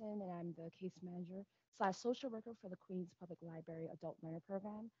Johnson, and I'm the case manager / social worker for the Queens Public Library Adult Learner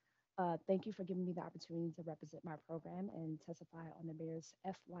Program. Thank you for giving me the opportunity to represent my program and testify on the mayor's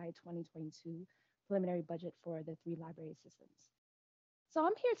FY 2022 preliminary budget for the 3 library systems. So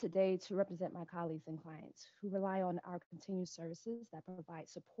I'm here today to represent my colleagues and clients who rely on our continued services that provide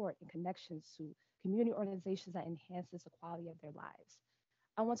support and connections to community organizations that enhances the quality of their lives.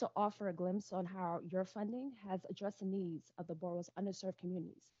 I want to offer a glimpse on how your funding has addressed the needs of the borough's underserved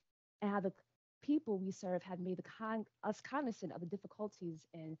communities and how the people we serve have made us cognizant of the difficulties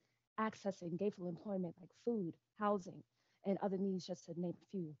in accessing gainful employment like food, housing, and other needs, just to name a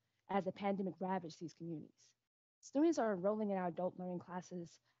few, as the pandemic ravaged these communities. Students are enrolling in our adult learning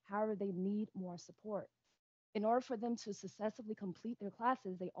classes, however, they need more support. In order for them to successfully complete their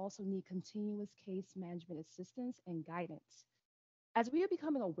classes, they also need continuous case management assistance and guidance. As we are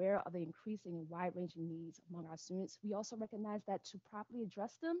becoming aware of the increasing and wide-ranging needs among our students, we also recognize that to properly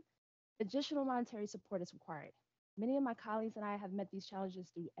address them, additional monetary support is required. Many of my colleagues and I have met these challenges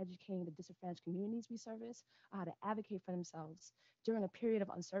through educating the disadvantaged communities we service on how to advocate for themselves during a period of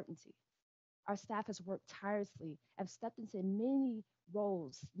uncertainty. Our staff has worked tirelessly and stepped into many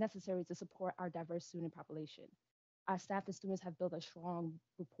roles necessary to support our diverse student population. Our staff and students have built a strong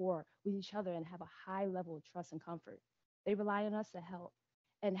rapport with each other and have a high level of trust and comfort. They rely on us to help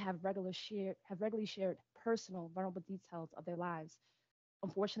and have regularly shared personal, vulnerable details of their lives,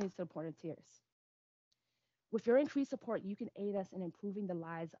 unfortunately to the point of tears. With your increased support, you can aid us in improving the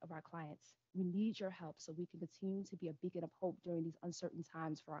lives of our clients. We need your help so we can continue to be a beacon of hope during these uncertain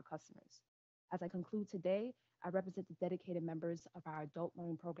times for our customers. As I conclude today, I represent the dedicated members of our adult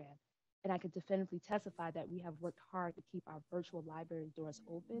learning program, and I can definitively testify that we have worked hard to keep our virtual library doors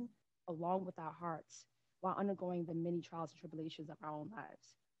open, along with our hearts, while undergoing the many trials and tribulations of our own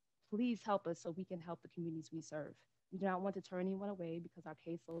lives. Please help us so we can help the communities we serve. We do not want to turn anyone away because our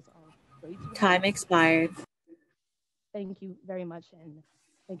caseloads are way too Time high. expired. Thank you very much, and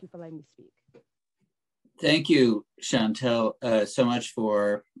thank you for letting me speak. Thank you, Chantel, so much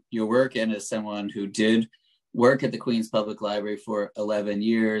for your work, and as someone who did work at the Queens Public Library for 11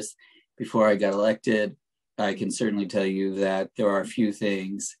 years before I got elected, I can certainly tell you that there are few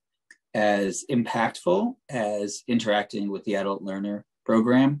things as impactful as interacting with the adult learner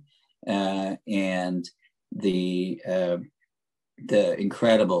program and the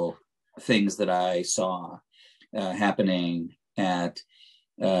incredible things that I saw happening at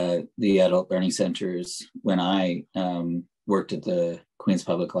the adult learning centers when I worked at the Queens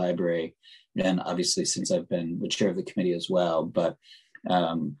Public Library, and obviously since I've been the chair of the committee as well. But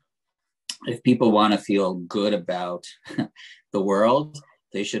if people want to feel good about the world,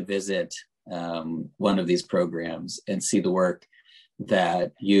 they should visit one of these programs and see the work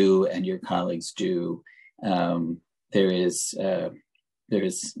that you and your colleagues do. There is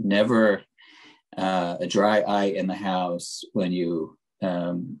never a dry eye in the house when you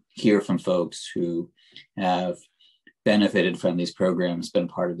hear from folks who have benefited from these programs, been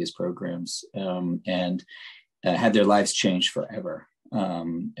part of these programs, and had their lives changed forever.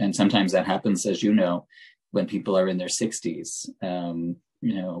 And sometimes that happens, as you know, when people are in their 60s,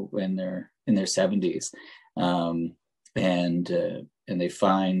 when they're in their 70s, and they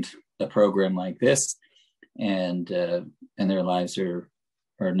find a program like this, and their lives are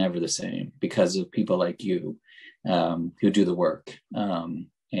never the same because of people like you who do the work.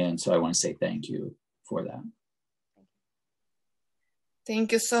 And so I want to say thank you for that.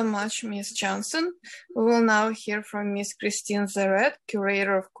 Thank you so much, Ms. Johnson. We will now hear from Ms. Christine Zaret,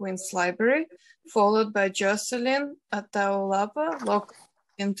 curator of Queens Library, followed by Jocelyn Ataulapa, local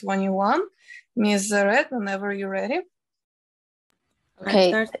 21. Ms. Zaret, whenever you're ready.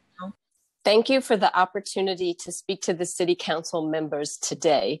 Okay. Thank you for the opportunity to speak to the City Council members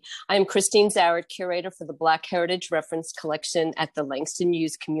today. I'm Christine Zaret, curator for the Black Heritage Reference Collection at the Langston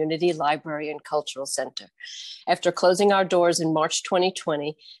Hughes Community Library and Cultural Center. After closing our doors in March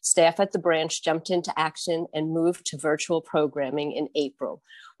 2020, staff at the branch jumped into action and moved to virtual programming in April.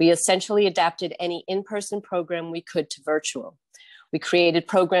 We essentially adapted any in-person program we could to virtual. We created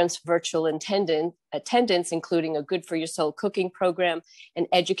programs for virtual attendance, including a Good for Your Soul cooking program, an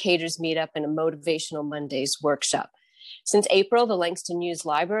educators meetup, and a Motivational Mondays workshop. Since April, the Langston Hughes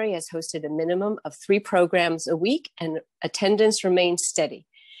Library has hosted a minimum of 3 programs a week, and attendance remains steady.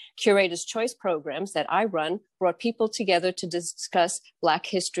 Curator's Choice programs that I run brought people together to discuss Black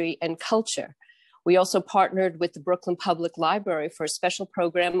history and culture. We also partnered with the Brooklyn Public Library for a special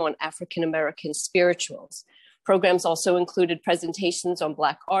program on African American spirituals. Programs also included presentations on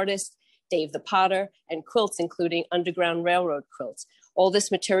Black artists, Dave the Potter, and quilts, including Underground Railroad quilts. All this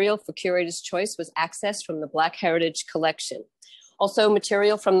material for Curator's Choice was accessed from the Black Heritage Collection. Also,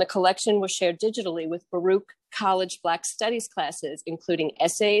 material from the collection was shared digitally with Baruch College Black Studies classes, including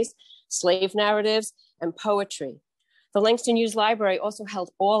essays, slave narratives, and poetry. The Langston Hughes Library also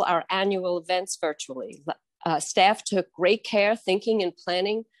held all our annual events virtually. Staff took great care thinking and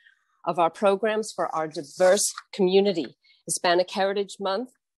planning of our programs for our diverse community. Hispanic Heritage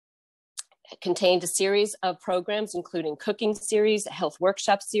Month contained a series of programs, including cooking series, a health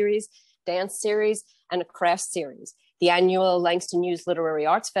workshop series, dance series, and a craft series. The annual Langston Hughes Literary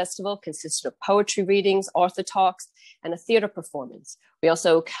Arts Festival consisted of poetry readings, author talks, and a theater performance. We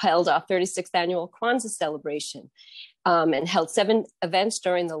also held our 36th annual Kwanzaa celebration and held 7 events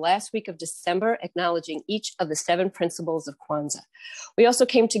during the last week of December, acknowledging each of the 7 principles of Kwanzaa. We also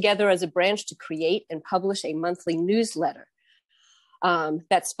came together as a branch to create and publish a monthly newsletter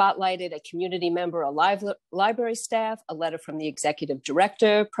that spotlighted a community member, a library staff, a letter from the executive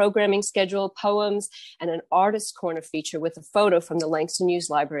director, programming schedule, poems, and an artist corner feature with a photo from the Langston Hughes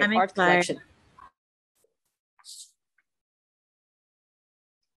Library Art Collection.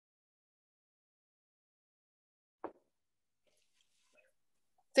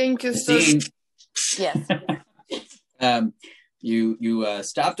 Thank you so Christine, Yes. You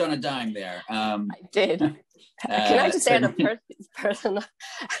stopped on a dime there. I did. Can I just add a personal?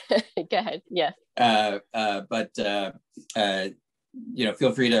 Go ahead. Yeah.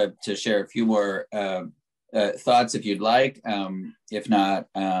 Feel free to share a few more thoughts if you'd like. If not,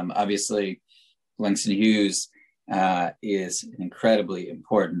 obviously, Langston Hughes is an incredibly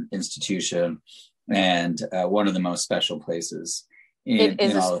important institution and one of the most special places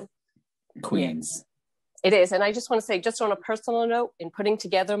in all of. Queens. It is. And I just want to say, just on a personal note, in putting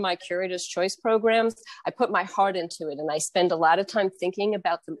together my Curator's Choice programs, I put my heart into it. And I spend a lot of time thinking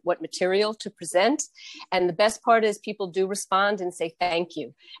about what material to present. And the best part is people do respond and say, thank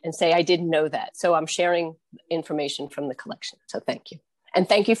you, and say, I didn't know that. So I'm sharing information from the collection. So thank you. And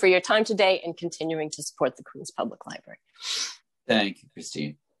thank you for your time today and continuing to support the Queens Public Library. Thank you,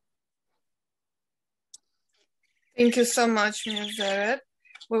 Christine. Thank you so much, Ms. Zaret.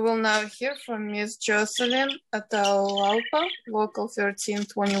 We will now hear from Ms. Jocelyn Atahualpa, Local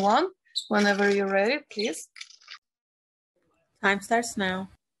 1321. Whenever you're ready, please. Time starts now.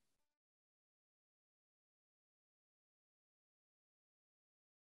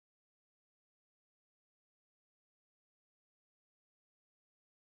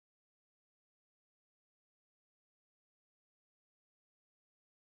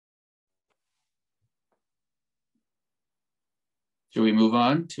 Should we move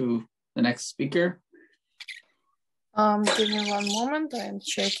on to the next speaker? Give me one moment. I am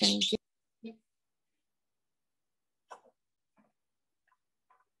checking.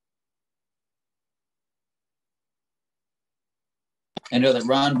 I know that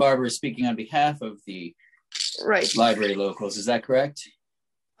Ron Barber is speaking on behalf of the library locals. Is that correct?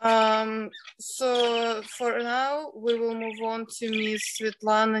 So for now, we will move on to Ms.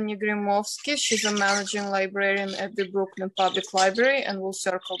 Svetlana Negrimovsky. She's a managing librarian at the Brooklyn Public Library, and we'll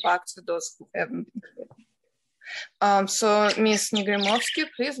circle back to those who haven't been here. So Ms. Negrimovsky,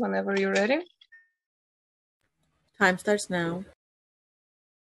 please, whenever you're ready. Time starts now.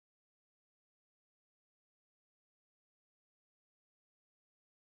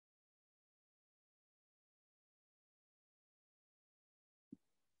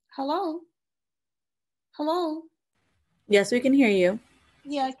 Hello? Hello? Yes, we can hear you.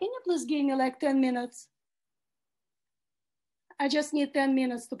 Yeah, can you please give me like 10 minutes? I just need 10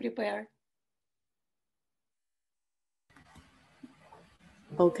 minutes to prepare.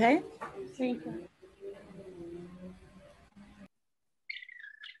 Okay. Thank you.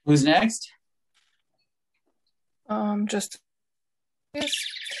 Who's next? Just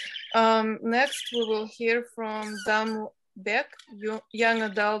next, we will hear from Dam Beck, young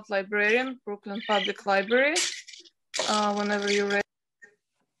adult librarian, Brooklyn Public Library. Whenever you're ready.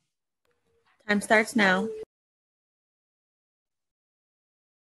 Time starts now.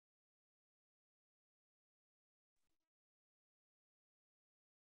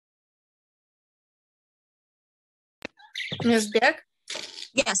 Ms. Beck?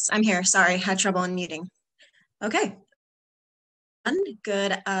 Yes, I'm here. Sorry, had trouble unmuting. Okay.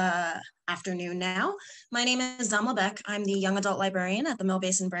 Good afternoon now. My name is Damla Beck. I'm the young adult librarian at the Mill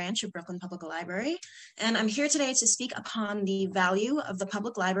Basin branch of Brooklyn Public Library. And I'm here today to speak upon the value of the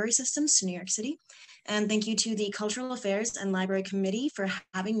public library systems to New York City. And thank you to the Cultural Affairs and Library Committee for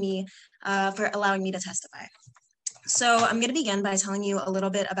having me, for allowing me to testify. So I'm going to begin by telling you a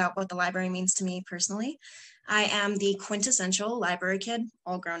little bit about what the library means to me personally. I am the quintessential library kid,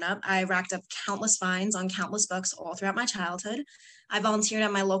 all grown up. I racked up countless fines on countless books all throughout my childhood. I volunteered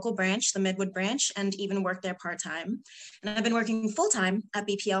at my local branch, the Midwood branch, and even worked there part-time. And I've been working full-time at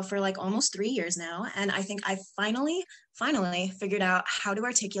BPL for like almost 3 years now. And I think I finally figured out how to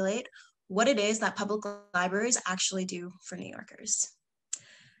articulate what it is that public libraries actually do for New Yorkers.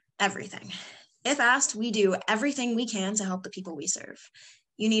 Everything. If asked, we do everything we can to help the people we serve.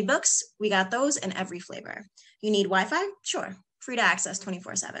 You need books? We got those in every flavor. You need Wi-Fi? Sure, free to access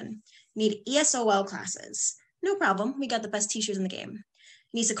 24/7. You need ESOL classes? No problem, we got the best teachers in the game.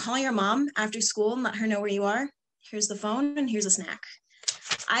 You need to call your mom after school and let her know where you are? Here's the phone and here's a snack.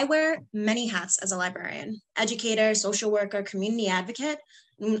 I wear many hats as a librarian: educator, social worker, community advocate.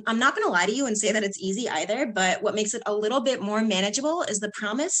 I'm not going to lie to you and say that it's easy either, but what makes it a little bit more manageable is the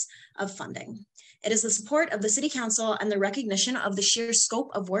promise of funding. It is the support of the City Council and the recognition of the sheer scope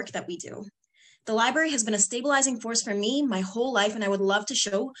of work that we do. The library has been a stabilizing force for me my whole life, and I would love to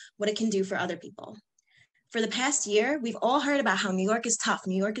show what it can do for other people. For the past year, we've all heard about how New York is tough,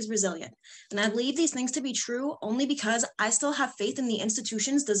 New York is resilient, and I believe these things to be true only because I still have faith in the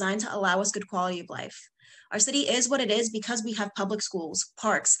institutions designed to allow us good quality of life. Our city is what it is because we have public schools,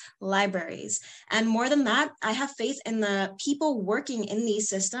 parks, libraries, and more than that, I have faith in the people working in these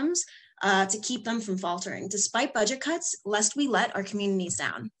systems to keep them from faltering, despite budget cuts, lest we let our communities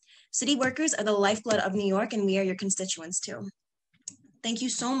down. City workers are the lifeblood of New York, and we are your constituents too. Thank you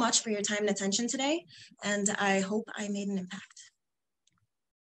so much for your time and attention today, and I hope I made an impact.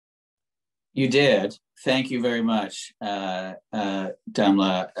 You did. Thank you very much, Damla.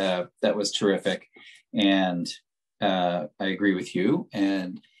 That was terrific. And I agree with you.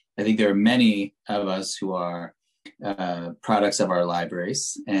 And I think there are many of us who are products of our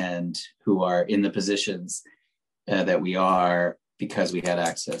libraries and who are in the positions that we are because we had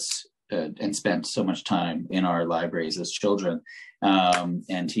access and spent so much time in our libraries as children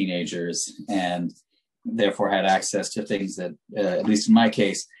and teenagers, and therefore had access to things that, at least in my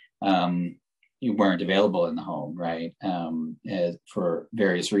case, you weren't available in the home, right? For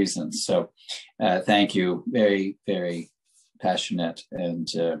various reasons. So thank you. Very, very passionate and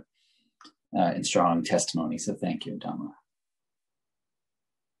strong testimony. So thank you, Dama.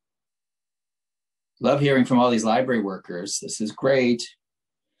 Love hearing from all these library workers. This is great.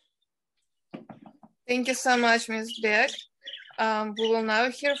 Thank you so much, Ms. Beck. We will now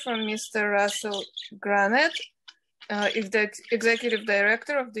hear from Mr. Russell Granett, the Executive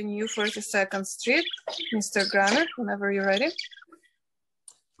Director of the new 42nd Street. Mr. Granett, whenever you're ready.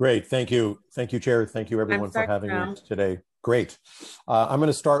 Great, thank you. Thank you, Chair. Thank you everyone for having me today. Great. I'm going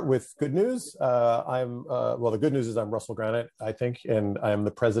to start with good news. Well, the good news is I'm Russell Granett, I think, and I'm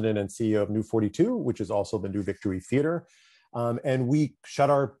the president and CEO of New 42, which is also the New Victory Theater. And we shut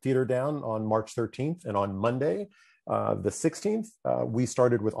our theater down on March 13th, and on Monday, the 16th, we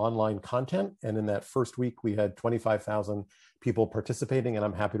started with online content. And in that first week, we had 25,000 people participating. And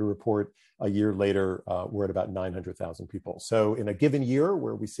I'm happy to report a year later, we're at about 900,000 people. So in a given year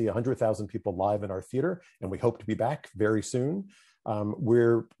where we see 100,000 people live in our theater, and we hope to be back very soon,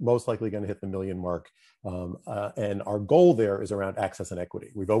 we're most likely going to hit the 1 million mark. And our goal there is around access and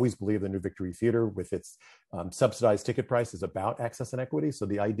equity. We've always believed the New Victory Theater with its subsidized ticket price is about access and equity. So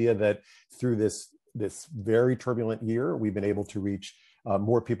the idea that through this very turbulent year, we've been able to reach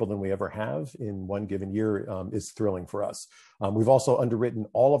more people than we ever have in one given year is thrilling for us. We've also underwritten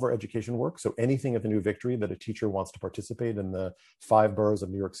all of our education work. So anything at the New Victory that a teacher wants to participate in the 5 boroughs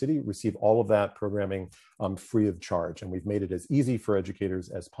of New York City, receive all of that programming free of charge. And we've made it as easy for educators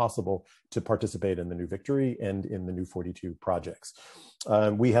as possible to participate in the New Victory and in the New 42 projects.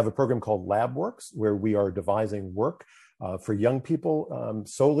 We have a program called LabWorks, where we are devising work for young people,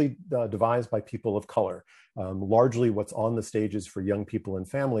 solely devised by people of color. Largely what's on the stages for young people and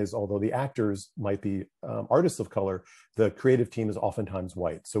families, although the actors might be artists of color, the creative team is oftentimes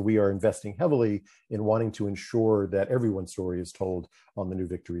white. So we are investing heavily in wanting to ensure that everyone's story is told on the New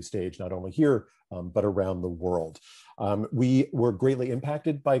Victory stage, not only here, but around the world. We were greatly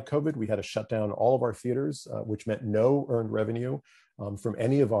impacted by COVID. We had to shut down all of our theaters, which meant no earned revenue from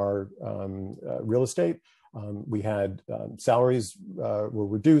any of our real estate. We had salaries were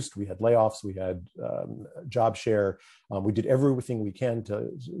reduced. We had layoffs. We had job share. We did everything we could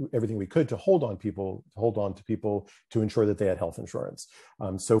to hold on to people to ensure that they had health insurance.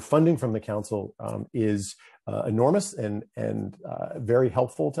 So funding from the council is enormous and very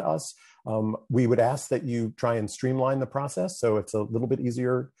helpful to us. We would ask that you try and streamline the process so it's a little bit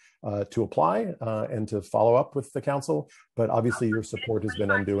easier to apply and to follow up with the council. But obviously, your support has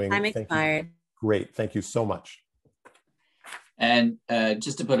been undoing. I'm expired. Great, thank you so much. And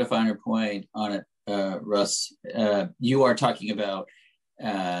just to put a finer point on it, Russ, you are talking about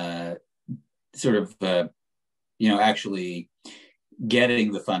actually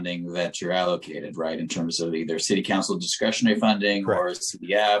getting the funding that you're allocated, right? In terms of either city council discretionary funding or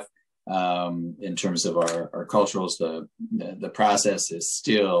CDF. In terms of our culturals, the process is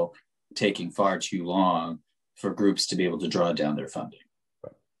still taking far too long for groups to be able to draw down their funding.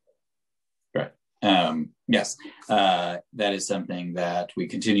 Yes, that is something that we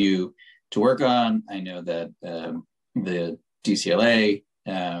continue to work on. I know that the DCLA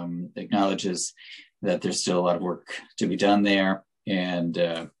acknowledges that there's still a lot of work to be done there.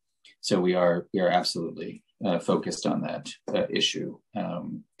 And so we are absolutely focused on that issue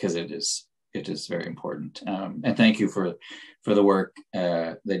because it is very important. And thank you for the work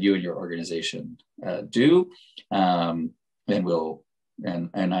that you and your organization do.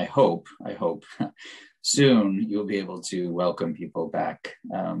 And I hope soon you'll be able to welcome people back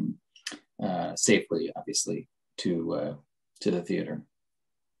safely, obviously, to the theater.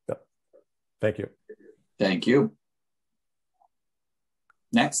 Yep. Thank you. Thank you.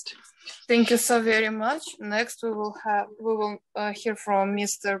 Next. Thank you so very much. Next, we will hear from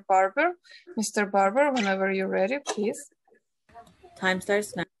Mr. Barber. Mr. Barber, whenever you're ready, please. Time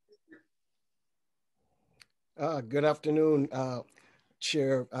starts now. Good afternoon,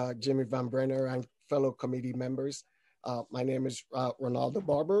 Chair Jimmy Van Brenner and fellow committee members. My name is Ronaldo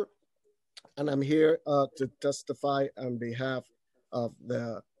Barber, and I'm here to testify on behalf of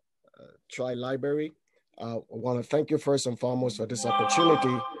the Tri-Library. I want to thank you first and foremost for this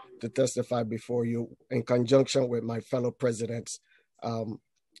opportunity to testify before you in conjunction with my fellow presidents. I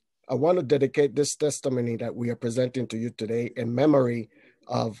want to dedicate this testimony that we are presenting to you today in memory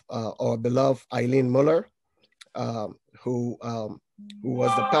of our beloved Eileen Muller, who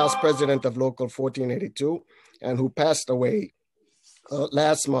was the past president of Local 1482 and who passed away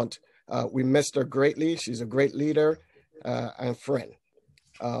last month. We missed her greatly. She's a great leader and friend.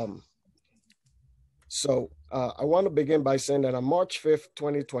 I want to begin by saying that on March 5th,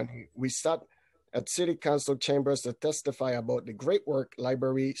 2020, we sat at City Council chambers to testify about the great work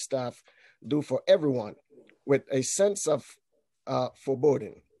library staff do for everyone with a sense of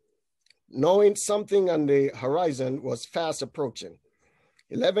foreboding, knowing something on the horizon was fast approaching.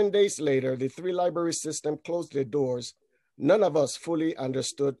 11 days later, the 3 library system closed their doors. None of us fully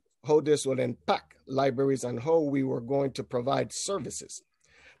understood how this would impact libraries and how we were going to provide services.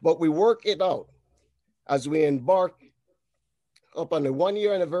 But we worked it out as we embark upon the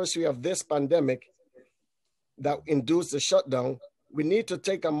 1-year anniversary of this pandemic that induced the shutdown. We need to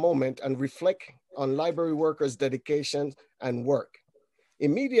take a moment and reflect on library workers' dedication and work.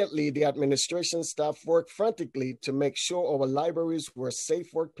 Immediately, the administration staff worked frantically to make sure our libraries were a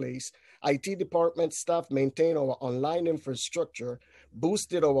safe workplace. IT department staff maintained our online infrastructure,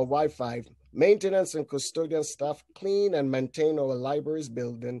 boosted our Wi-Fi. Maintenance and custodian staff cleaned and maintained our libraries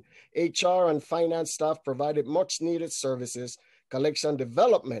building. HR and finance staff provided much needed services. Collection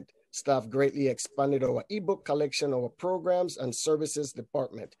development staff greatly expanded our ebook collection, our programs and services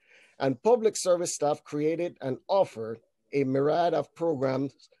department. And public service staff created and offered a myriad of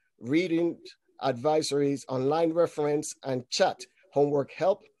programs, reading advisories, online reference and chat, homework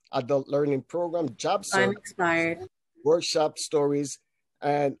help, adult learning program, job search, workshop stories,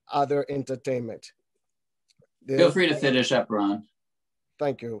 and other entertainment. Feel free to finish up, Ron.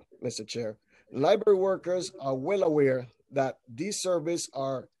 Thank you, Mr. Chair. Library workers are well aware that these services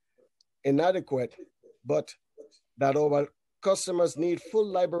are inadequate, but that our customers need full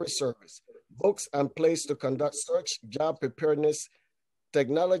library service, books and place to conduct search, job preparedness,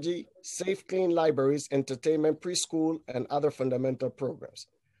 technology, safe, clean libraries, entertainment, preschool, and other fundamental programs.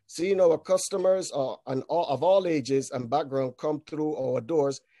 Seeing our customers of all ages and background come through our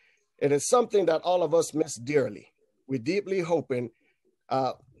doors, it is something that all of us miss dearly. We're deeply hoping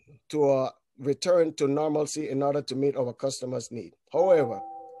to return to normalcy in order to meet our customers' need. However,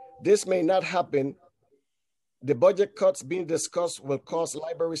 this may not happen. The budget cuts being discussed will cause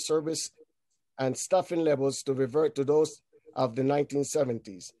library service and staffing levels to revert to those of the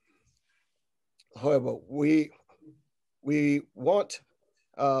 1970s. However, we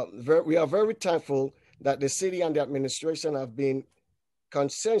are very thankful that the city and the administration have been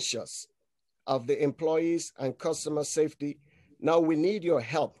conscientious of the employees and customer safety. Now we need your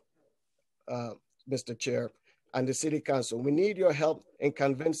help, Mr. Chair, and the City Council. We need your help in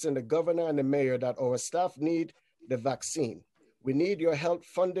convincing the governor and the mayor that our staff need the vaccine. We need your help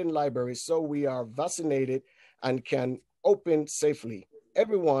funding libraries so we are vaccinated and can open safely.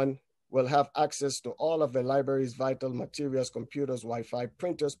 Everyone will have access to all of the library's vital materials, computers, Wi-Fi,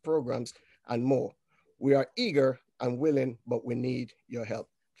 printers, programs, and more. We are eager and willing, but we need your help.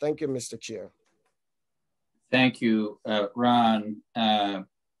 Thank you, Mr. Chair. Thank you, Ron.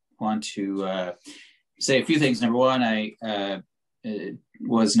 Want to say a few things. Number one, I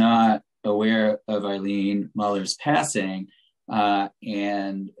was not aware of Eileen Muller's passing,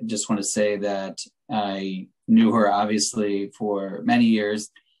 and just want to say that I knew her obviously for many years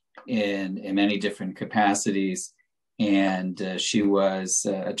in many different capacities, and she was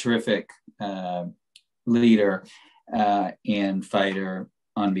a terrific leader and fighter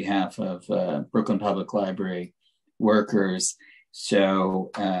on behalf of Brooklyn Public Library workers.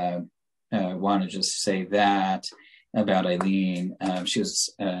 So I want to just say that about Eileen. She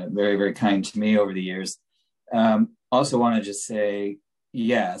was very, very kind to me over the years. Also want to just say,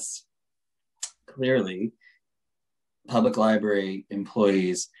 yes, clearly, public library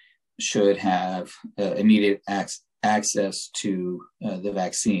employees should have immediate access to the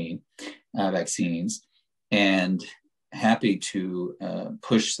vaccines, and happy to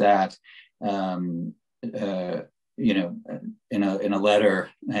push that, in a letter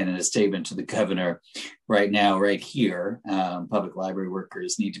and in a statement to the governor right now, right here. Public library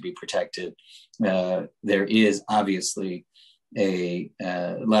workers need to be protected. There is obviously a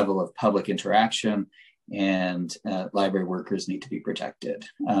level of public interaction, and library workers need to be protected.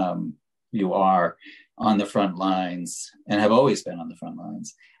 You are on the front lines and have always been on the front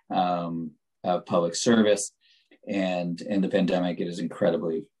lines of public service, and in the pandemic, it is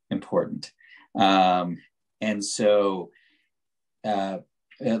incredibly important. And so let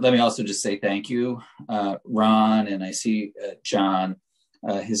me also just say thank you, Ron, and I see John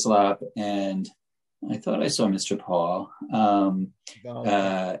Hislop, and I thought I saw Mr. Paul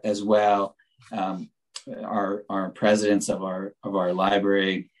as well. Our presidents of our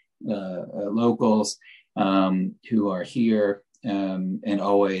library locals, who are here and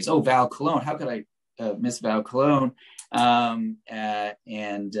always, oh, Val Cologne, how could I miss Val Cologne?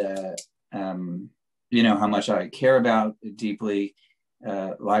 You know, how much I care about deeply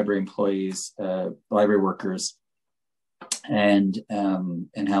library employees, library workers, and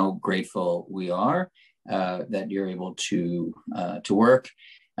how grateful we are that you're able to work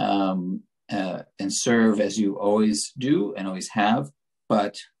and serve as you always do and always have,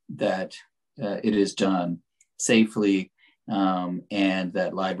 but that it is done safely, and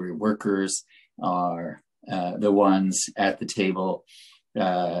that library workers are the ones at the table,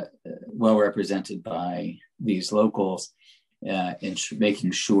 well represented by these locals, and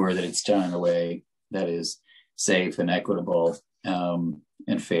making sure that it's done in a way that is safe and equitable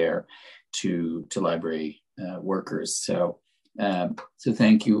and fair to library workers. So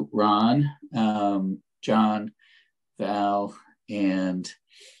thank you, Ron, John, Val, and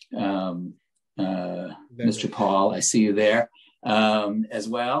Mr. Paul. I see you there as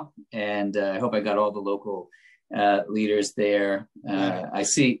well, and I hope I got all the local leaders there. I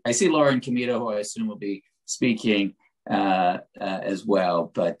see Lauren Comito, who I assume will be speaking as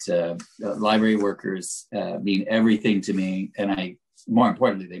well. But library workers mean everything to me, and more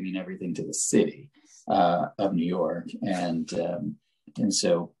importantly, they mean everything to the city of New York, and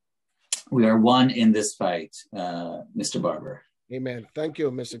so we are one in this fight, Mr. Barber. Amen. Thank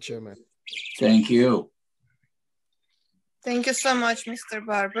you, Mr. Chairman. Thank you. Thank you so much, Mr.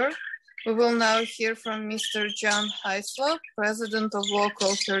 Barber. We will now hear from Mr. John Hyslop, President of Local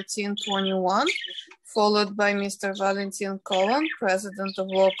 1321, followed by Mr. Valentin Kolan, President of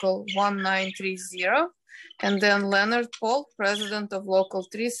Local 1930, and then Leonard Paul, President of Local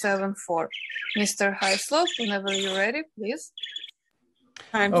 374. Mr. Hyslop, whenever you're ready, please.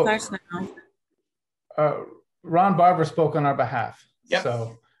 Time starts now. Ron Barber spoke on our behalf. Yep.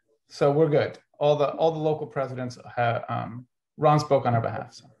 So we're good. All the local presidents have, Ron spoke on our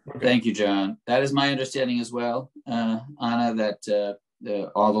behalf. So thank you, John. That is my understanding as well, Anna, that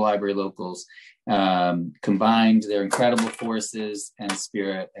all the library locals combined their incredible forces and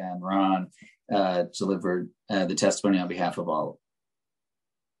spirit, and Ron delivered the testimony on behalf of all.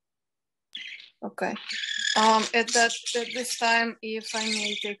 Okay. At this time, if I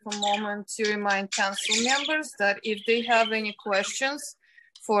may take a moment to remind council members that if they have any questions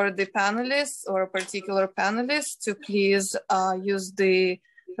for the panelists or a particular panelist, to please use the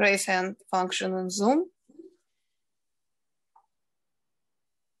raise hand function in Zoom.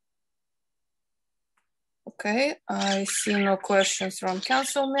 Okay, I see no questions from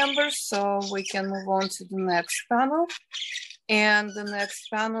council members, so we can move on to the next panel. And the next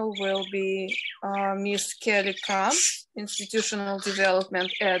panel will be Ms. Kelly Kramps, Institutional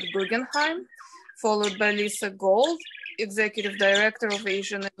Development at Guggenheim, followed by Lisa Gold, Executive Director of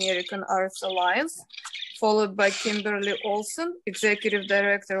Asian American Arts Alliance, followed by Kimberly Olson, Executive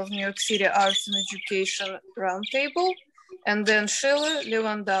Director of New York City Arts and Education Roundtable, and then Sheila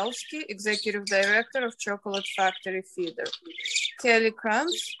Lewandowski, Executive Director of Chocolate Factory Feeder. Kelly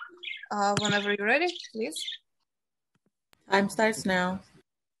Kramps, whenever you're ready, please. Time starts now.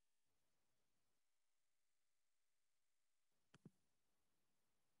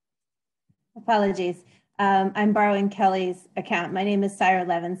 Apologies. I'm borrowing Kelly's account. My name is Syra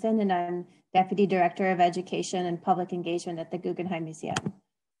Levinson, and I'm Deputy Director of Education and Public Engagement at the Guggenheim Museum.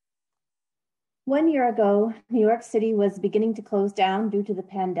 1 year ago, New York City was beginning to close down due to the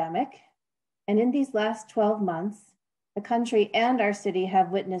pandemic. And in these last 12 months, the country and our city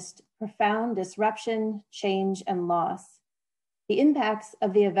have witnessed profound disruption, change, and loss. The impacts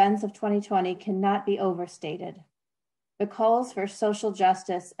of the events of 2020 cannot be overstated. The calls for social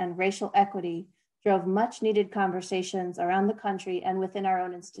justice and racial equity drove much needed conversations around the country and within our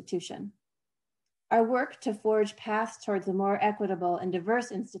own institution. Our work to forge paths towards a more equitable and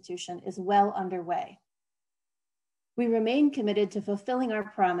diverse institution is well underway. We remain committed to fulfilling our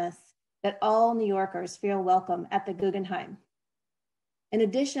promise that all New Yorkers feel welcome at the Guggenheim. In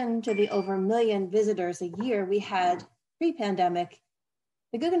addition to the over 1 million visitors a year we had pre-pandemic,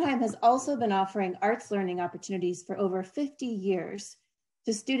 the Guggenheim has also been offering arts learning opportunities for over 50 years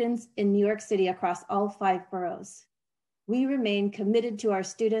to students in New York City across all 5 boroughs. We remain committed to our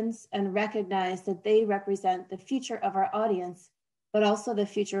students and recognize that they represent the future of our audience, but also the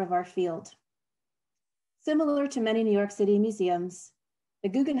future of our field. Similar to many New York City museums, the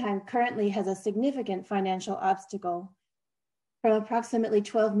Guggenheim currently has a significant financial obstacle from approximately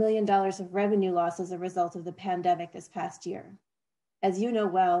 $12 million of revenue loss as a result of the pandemic this past year. As you know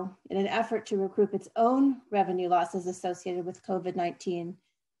well, in an effort to recoup its own revenue losses associated with COVID-19,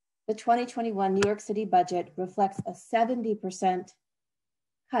 the 2021 New York City budget reflects a 70%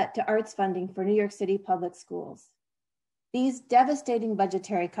 cut to arts funding for New York City public schools. These devastating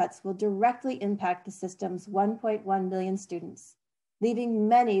budgetary cuts will directly impact the system's 1.1 million students, leaving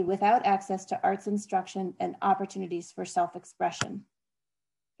many without access to arts instruction and opportunities for self-expression.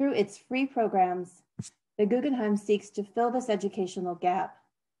 Through its free programs, the Guggenheim seeks to fill this educational gap,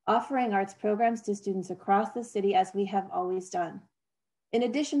 offering arts programs to students across the city as we have always done. In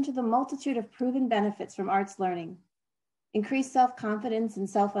addition to the multitude of proven benefits from arts learning, increased self-confidence and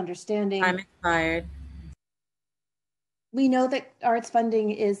self-understanding. I'm expired. We know that arts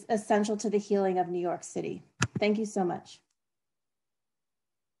funding is essential to the healing of New York City. Thank you so much.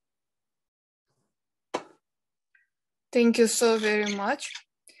 Thank you so very much.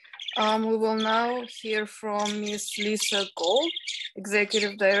 We will now hear from Ms. Lisa Gold,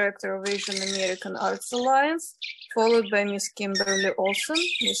 Executive Director of Asian American Arts Alliance, followed by Ms. Kimberly Olson.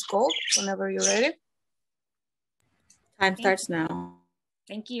 Ms. Gold, whenever you're ready. Time starts now.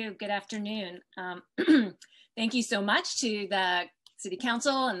 Thank you. Good afternoon. Thank you so much to the City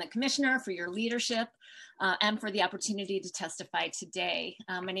Council and the Commissioner for your leadership and for the opportunity to testify today.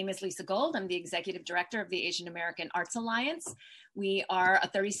 My name is Lisa Gold. I'm the Executive Director of the Asian American Arts Alliance. We are a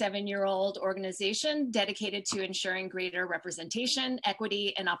 37-year-old organization dedicated to ensuring greater representation,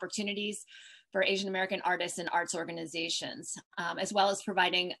 equity, and opportunities for Asian American artists and arts organizations, as well as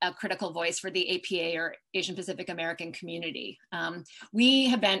providing a critical voice for the APA or Asian Pacific American community. We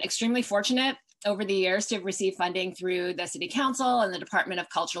have been extremely fortunate over the years to receive funding through the City Council and the Department of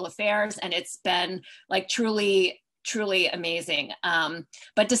Cultural Affairs, and it's been like truly, truly amazing.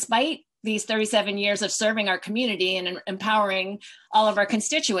 But despite these 37 years of serving our community and empowering all of our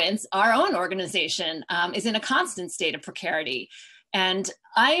constituents, our own organization is in a constant state of precarity. And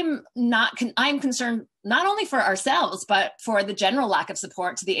I'm concerned not only for ourselves, but for the general lack of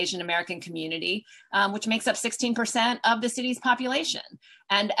support to the Asian American community, which makes up 16% of the city's population.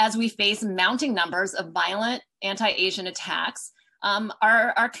 And as we face mounting numbers of violent anti-Asian attacks,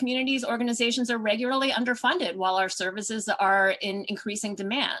 our community's organizations are regularly underfunded while our services are in increasing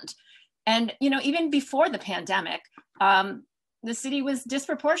demand. And even before the pandemic, the city was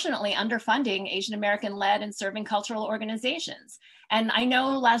disproportionately underfunding Asian American led and serving cultural organizations. And I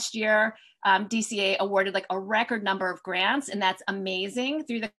know last year, DCA awarded like a record number of grants, and that's amazing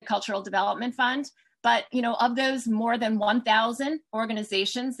through the Cultural Development Fund. But of those more than 1,000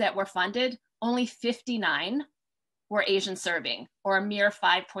 organizations that were funded, only 59 were Asian serving, or a mere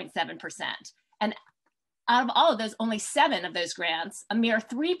 5.7%. And out of all of those, only 7 of those grants, a mere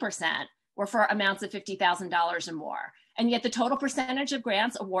 3%, were for amounts of $50,000 or more. And yet the total percentage of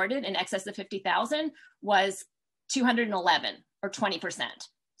grants awarded in excess of $50,000 was 211, or 20%.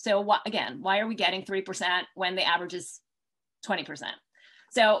 So why are we getting 3% when the average is 20%?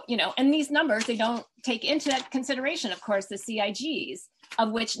 So, and these numbers, they don't take into consideration, of course, the CIGs,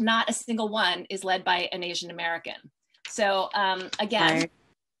 of which not a single one is led by an Asian American. So again,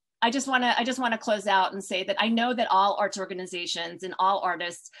 I just want to close out and say that I know that all arts organizations and all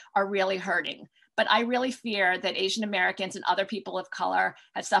artists are really hurting, but I really fear that Asian Americans and other people of color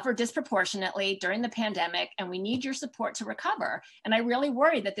have suffered disproportionately during the pandemic, and we need your support to recover. And I really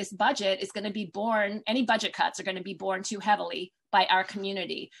worry that this budget is going to be borne, any budget cuts are going to be borne too heavily by our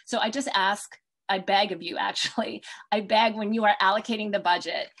community. So I beg of you, actually, I beg when you are allocating the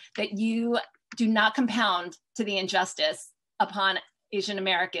budget that you do not compound to the injustice upon Asian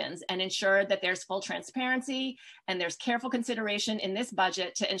Americans and ensure that there's full transparency and there's careful consideration in this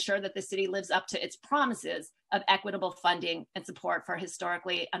budget to ensure that the city lives up to its promises of equitable funding and support for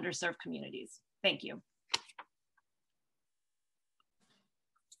historically underserved communities. Thank you.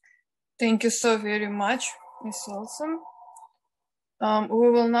 Thank you so very much, Ms. Olson. We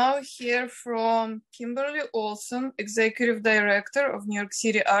will now hear from Kimberly Olson, Executive Director of New York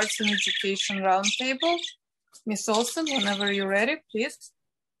City Arts and Education Roundtable. Ms. Olson, whenever you're ready, please.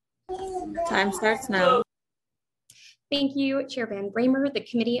 Time starts now. Thank you, Chair Van Bramer, the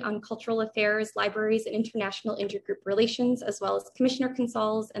Committee on Cultural Affairs, Libraries, and International Intergroup Relations, as well as Commissioner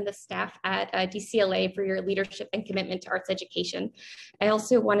Consols and the staff at DCLA for your leadership and commitment to arts education. I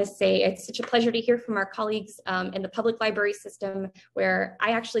also want to say it's such a pleasure to hear from our colleagues in the public library system, where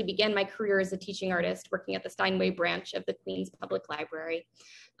I actually began my career as a teaching artist working at the Steinway branch of the Queens Public Library.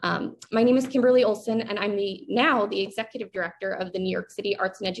 My name is Kimberly Olson, and I'm now the Executive Director of the New York City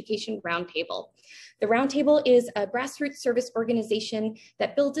Arts and Education Roundtable. The Roundtable is a grassroots service organization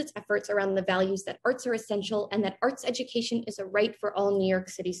that builds its efforts around the values that arts are essential and that arts education is a right for all New York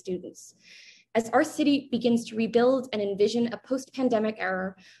City students. As our city begins to rebuild and envision a post-pandemic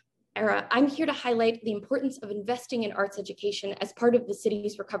era era, I'm here to highlight the importance of investing in arts education as part of the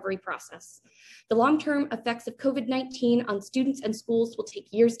city's recovery process. The long-term effects of COVID-19 on students and schools will take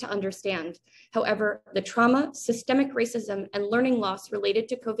years to understand. However, the trauma, systemic racism, and learning loss related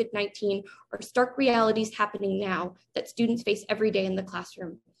to COVID-19 are stark realities happening now that students face every day in the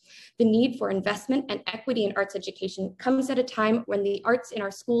classroom. The need for investment and equity in arts education comes at a time when the arts in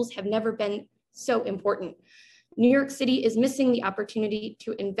our schools have never been so important. New York City is missing the opportunity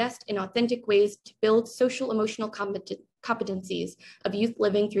to invest in authentic ways to build social emotional competencies of youth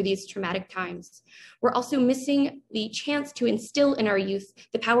living through these traumatic times. We're also missing the chance to instill in our youth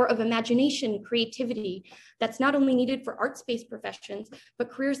the power of imagination, creativity that's not only needed for arts-based professions,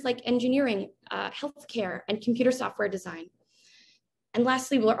 but careers like engineering, healthcare, and computer software design. And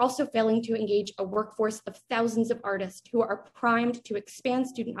lastly, we're also failing to engage a workforce of thousands of artists who are primed to expand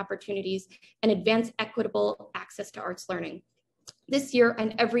student opportunities and advance equitable access to arts learning. This year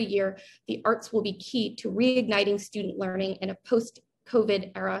and every year, the arts will be key to reigniting student learning in a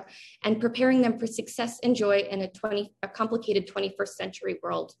post-COVID era and preparing them for success and joy in a complicated 21st century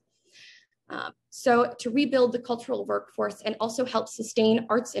world. So to rebuild the cultural workforce and also help sustain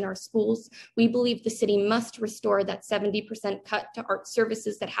arts in our schools, we believe the city must restore that 70% cut to art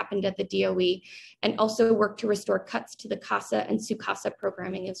services that happened at the DOE and also work to restore cuts to the CASA and SUCASA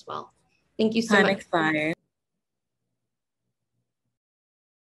programming as well. Thank you so much. Time expired.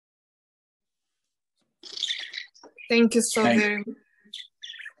 Thank you so very much.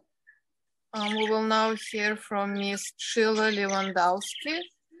 We will now hear from Ms. Sheila Lewandowski,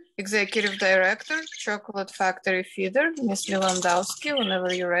 Executive Director, Chocolate Factory Feeder. Ms. Lewandowski,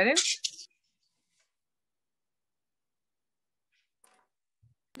 whenever you're ready.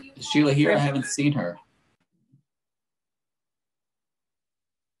 Is Sheila here? I haven't seen her.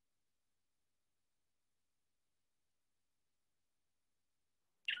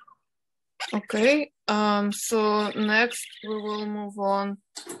 Okay, so next we will move on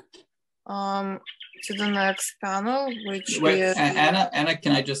to the next panel, which is... Anna,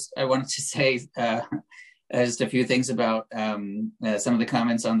 I wanted to say just a few things about some of the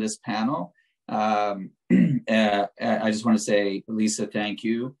comments on this panel. I just want to say, Lisa, thank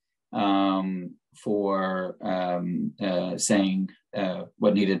you for saying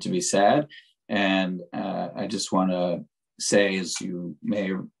what needed to be said. And I just want to say, as you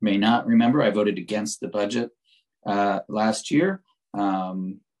may or may not remember, I voted against the budget last year.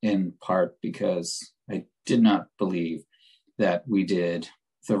 In part because I did not believe that we did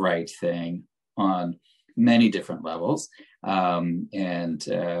the right thing on many different levels. And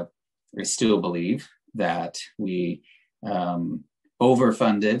I still believe that we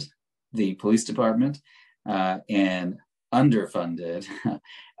overfunded the police department and underfunded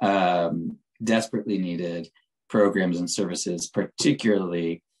desperately needed programs and services,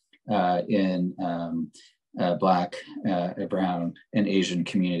 particularly in Black, Brown, and Asian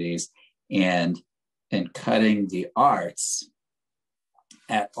communities, and cutting the arts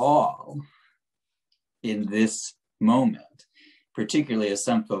at all in this moment, particularly as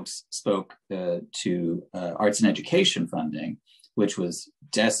some folks spoke to arts and education funding, which was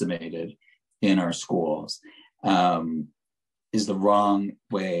decimated in our schools, is the wrong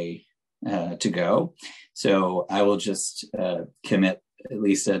way to go. So I will just commit,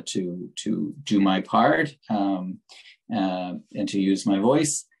 Lisa, to do my part and to use my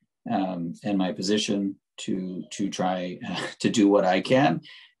voice and my position to try to do what I can,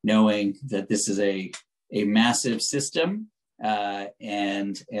 knowing that this is a massive system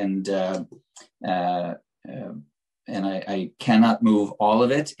and I cannot move all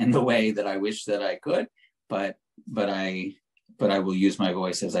of it in the way that I wish that I could, but I will use my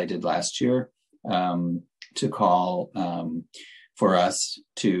voice as I did last year to call for us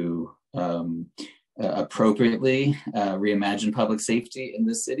to appropriately reimagine public safety in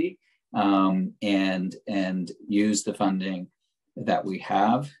this city and use the funding that we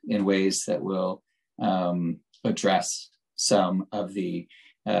have in ways that will address some of the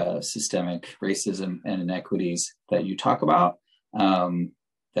systemic racism and inequities that you talk about,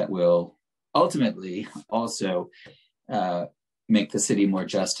 that will ultimately also make the city more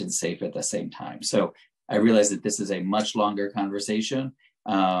just and safe at the same time. So I realize that this is a much longer conversation,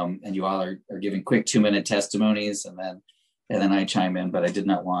 and you all are giving quick 2-minute testimonies, and then I chime in, but I did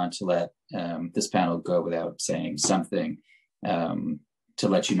not want to let this panel go without saying something to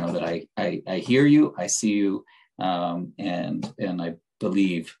let you know that I hear you, I see you, and I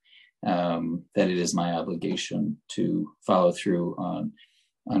believe that it is my obligation to follow through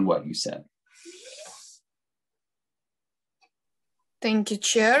on what you said. Thank you,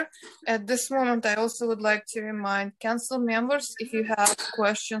 Chair. At this moment, I also would like to remind council members, if you have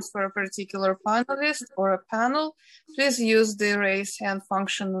questions for a particular panelist or a panel, please use the raise hand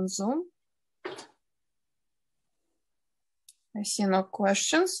function on Zoom. I see no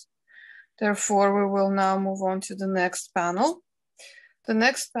questions. Therefore, we will now move on to the next panel. The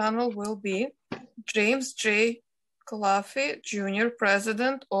next panel will be James J. CULAFFAIRS, Jr.,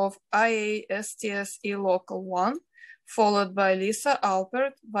 President of IASTSE Local 1, followed by Lisa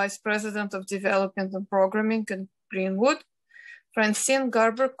Alpert, Vice President of Development and Programming in Greenwood, Francine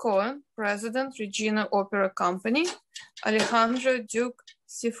Garber-Cohen, President, Regina Opera Company, Alejandro Duque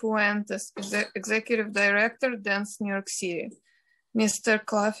Cifuentes, Executive Director, Dance New York City. Mr.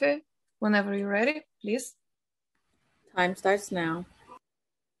 CULAFFAIRS, whenever you're ready, please. Time starts now.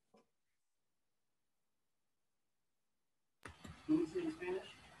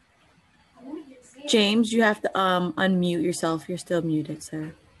 James, you have to unmute yourself. You're still muted,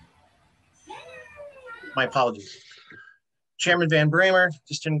 sir. My apologies. Chairman Van Bramer,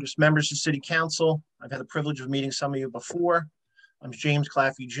 distinguished members of City Council, I've had the privilege of meeting some of you before. I'm James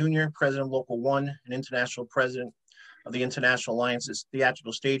CULAFFAIRS Jr., President of Local 1 and International President of the International Alliance's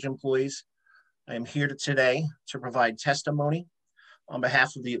Theatrical Stage Employees. I am here today to provide testimony on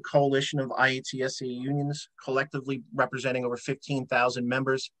behalf of the coalition of IATSE unions, collectively representing over 15,000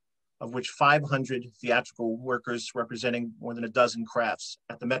 members, of which 500 theatrical workers representing more than a dozen crafts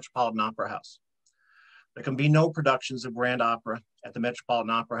at the Metropolitan Opera House. There can be no productions of grand opera at the Metropolitan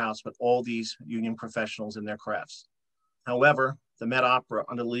Opera House with all these union professionals in their crafts. However, the Met Opera,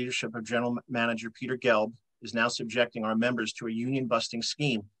 under the leadership of General Manager Peter Gelb, is now subjecting our members to a union busting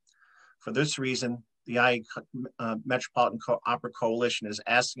scheme. For this reason, the Metropolitan Opera Coalition is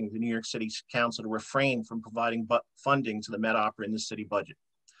asking the New York City Council to refrain from providing funding to the Met Opera in the city budget.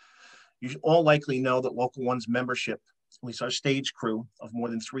 You all likely know that Local 1's membership, at least our stage crew of more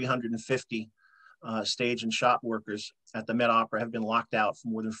than 350 stage and shop workers at the Met Opera, have been locked out for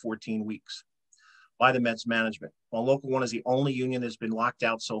more than 14 weeks by the Met's management. While Local 1 is the only union that's been locked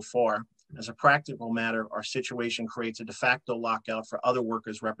out so far, as a practical matter, our situation creates a de facto lockout for other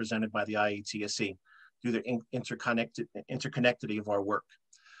workers represented by the IATSE due to the interconnectivity of our work.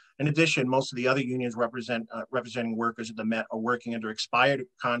 In addition, most of the other unions representing workers at the Met are working under expired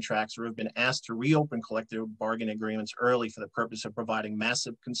contracts or have been asked to reopen collective bargaining agreements early for the purpose of providing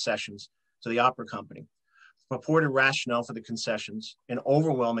massive concessions to the opera company. The purported rationale for the concessions, an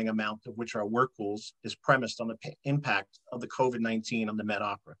overwhelming amount of which are work rules, is premised on the impact of the COVID-19 on the Met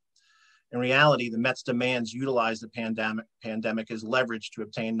Opera. In reality, the Met's demands utilize the pandemic as leverage to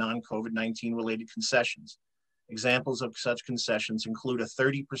obtain non-COVID-19 related concessions. Examples of such concessions include a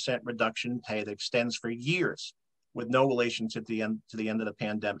 30% reduction in pay that extends for years with no relation to the end of the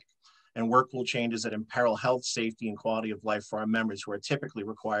pandemic, and work rule changes that imperil health, safety, and quality of life for our members who are typically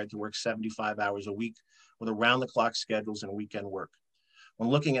required to work 75 hours a week with around-the-clock schedules and weekend work. When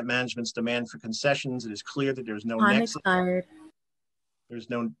looking at management's demand for concessions, it is clear that there's no nexus. There's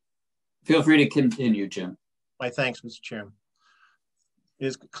no. Feel free to continue, Jim. My thanks, Mr. Chairman. It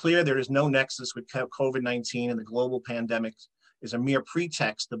is clear there is no nexus with COVID-19 and the global pandemic is a mere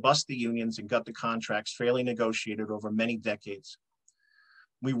pretext to bust the unions and gut the contracts fairly negotiated over many decades.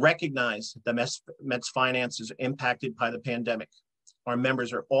 We recognize that the Met's finances are impacted by the pandemic. Our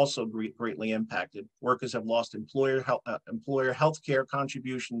members are also greatly impacted. Workers have lost employer health care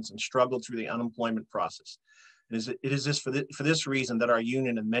contributions and struggled through the unemployment process. It is for this reason that our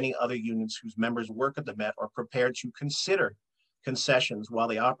union and many other unions whose members work at the Met are prepared to consider concessions while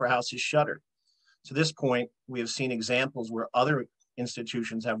the Opera House is shuttered. To this point, we have seen examples where other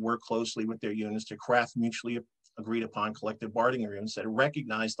institutions have worked closely with their unions to craft mutually agreed upon collective bargaining agreements that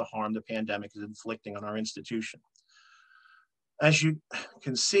recognize the harm the pandemic is inflicting on our institution. As you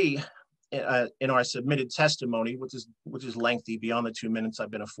can see in our submitted testimony, which is lengthy beyond the 2 minutes I've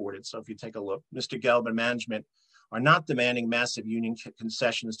been afforded. So if you take a look, Mr. Gelb and management are not demanding massive union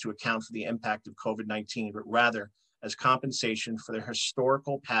concessions to account for the impact of COVID-19, but rather as compensation for their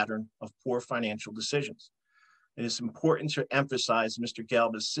historical pattern of poor financial decisions. It is important to emphasize Mr.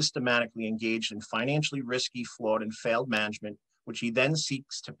 Gelb is systematically engaged in financially risky, flawed, and failed management, which he then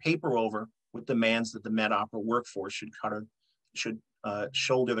seeks to paper over with demands that the Met Opera workforce should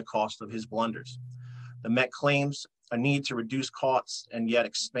shoulder the cost of his blunders. The Met claims a need to reduce costs and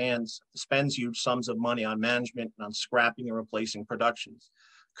yet spends huge sums of money on management and on scrapping and replacing productions,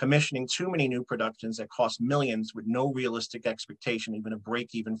 commissioning too many new productions that cost millions with no realistic expectation, even a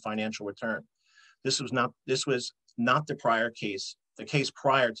break-even financial return. This was not the case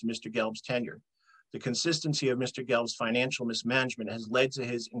prior to Mr. Gelb's tenure. The consistency of Mr. Gelb's financial mismanagement has led to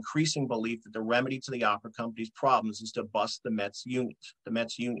his increasing belief that the remedy to the opera company's problems is to bust the Mets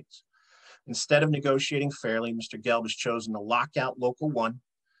unions. Instead of negotiating fairly, Mr. Gelb has chosen to lock out Local 1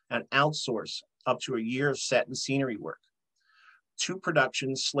 and outsource up to a year of set and scenery work. 2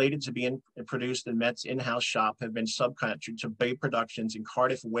 productions slated to be produced in Met's in-house shop have been subcontracted to Bay Productions in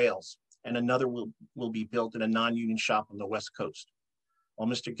Cardiff, Wales, and another will be built in a non-union shop on the West Coast. While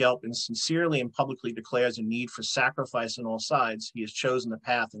Mr. Gelb sincerely and publicly declares a need for sacrifice on all sides, he has chosen the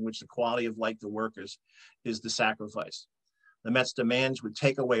path in which the quality of life of the workers is the sacrifice. The Mets' demands would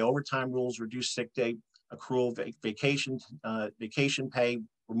take away overtime rules, reduce sick day accrual, vacation pay,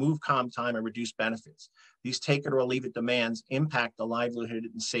 remove comp time, and reduce benefits. These take it or leave it demands impact the livelihood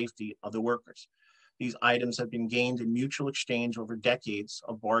and safety of the workers. These items have been gained in mutual exchange over decades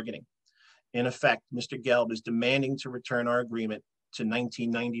of bargaining. In effect, Mr. Gelb is demanding to return our agreement to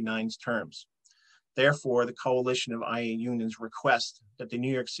 1999's terms. Therefore, the coalition of IA unions request that the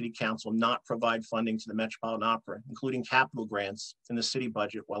New York City Council not provide funding to the Metropolitan Opera, including capital grants in the city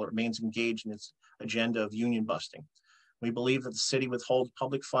budget, while it remains engaged in its agenda of union busting. We believe that the city withholds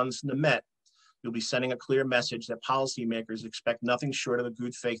public funds from the Met. You'll be sending a clear message that policymakers expect nothing short of a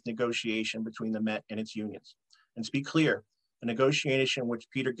good faith negotiation between the Met and its unions. And to be clear, the negotiation in which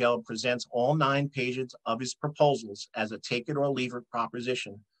Peter Gelb presents all 9 pages of his proposals as a take it or leave it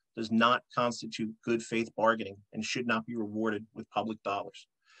proposition does not constitute good faith bargaining and should not be rewarded with public dollars.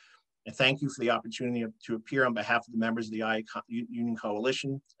 I thank you for the opportunity to appear on behalf of the members of the IA Union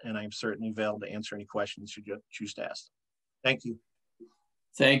Coalition, and I am certainly available to answer any questions should you choose to ask. Thank you.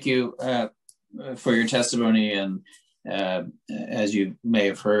 Thank you for your testimony. And as you may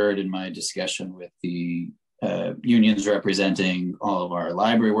have heard in my discussion with the unions representing all of our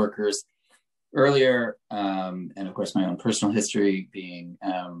library workers earlier, and of course my own personal history being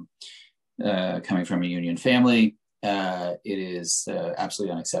coming from a union family, it is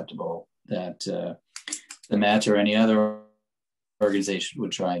absolutely unacceptable that the Met or any other organization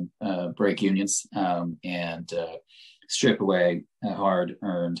would try and break unions and strip away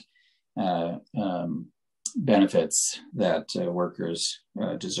hard-earned benefits that workers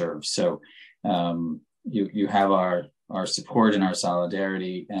deserve. So you have our support and our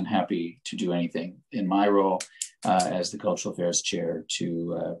solidarity, and happy to do anything in my role as the Cultural Affairs Chair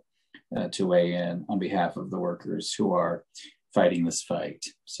to weigh in on behalf of the workers who are fighting this fight.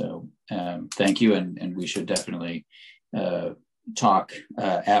 So thank you, and we should definitely talk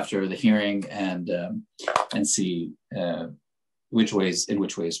after the hearing and see in which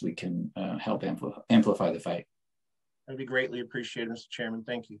ways we can help amplify the fight. That'd be greatly appreciated, Mr. Chairman.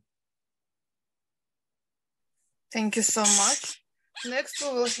 Thank you. Thank you so much. Next, we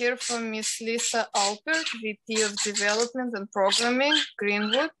will hear from Ms. Lisa Alpert, VP of Development and Programming,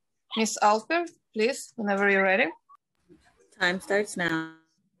 Greenwood. Ms. Alpert, please, whenever you're ready. Time starts now.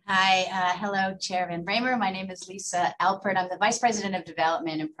 Hi, hello, Chair Van Bramer. My name is Lisa Alpert. I'm the Vice President of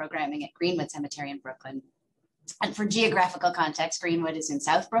Development and Programming at Greenwood Cemetery in Brooklyn. And for geographical context, Greenwood is in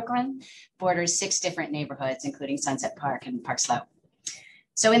South Brooklyn, borders 6 different neighborhoods, including Sunset Park and Park Slope.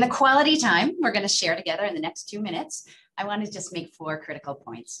 So in the quality time we're going to share together in the next 2 minutes, I want to just make 4 critical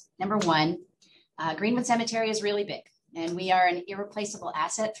points. Number 1, Greenwood Cemetery is really big, and we are an irreplaceable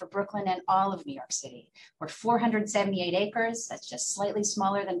asset for Brooklyn and all of New York City. We're 478 acres. That's just slightly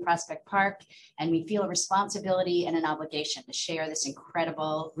smaller than Prospect Park, and we feel a responsibility and an obligation to share this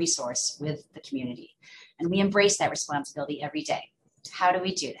incredible resource with the community. And we embrace that responsibility every day. How do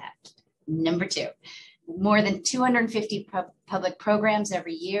we do that? Number 2, more than 250 public programs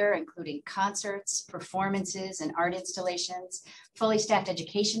every year, including concerts, performances, and art installations. Fully staffed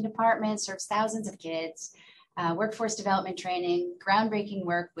education department serves thousands of kids. Workforce development training, groundbreaking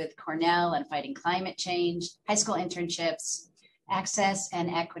work with Cornell on fighting climate change, high school internships. Access and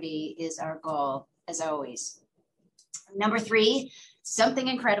equity is our goal, as always. Number 3, something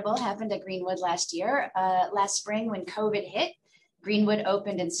incredible happened at Greenwood last year. Last spring, when COVID hit, Greenwood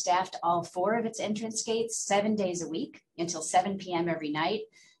opened and staffed all 4 of its entrance gates 7 days a week until 7 p.m. every night.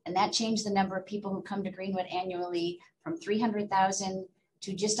 And that changed the number of people who come to Greenwood annually from 300,000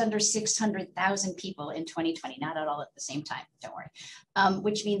 to just under 600,000 people in 2020, not at all at the same time, don't worry.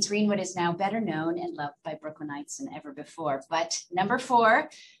 Which means Greenwood is now better known and loved by Brooklynites than ever before. But number 4,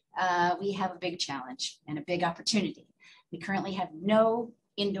 we have a big challenge and a big opportunity. We currently have no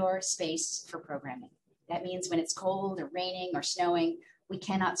indoor space for programming. That means when it's cold or raining or snowing, we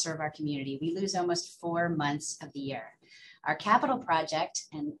cannot serve our community. We lose almost 4 months of the year. Our capital project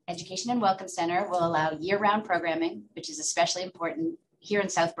and Education and Welcome Center will allow year-round programming, which is especially important here in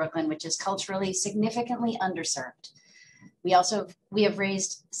South Brooklyn, which is culturally significantly underserved. We have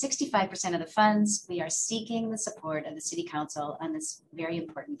raised 65% of the funds. We are seeking the support of the City Council on this very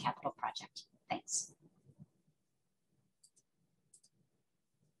important capital project. Thanks.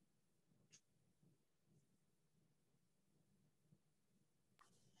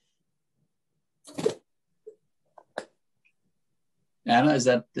 Anna, is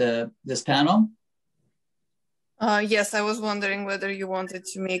that this panel? Yes, I was wondering whether you wanted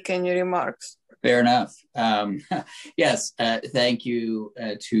to make any remarks. Fair enough. Yes, thank you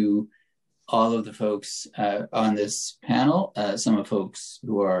to all of the folks on this panel, some of the folks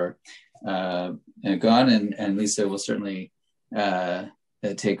who are gone, and Lisa will certainly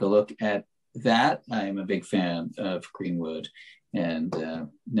take a look at that. I am a big fan of Greenwood and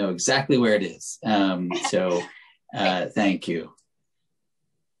know exactly where it is. So thank you.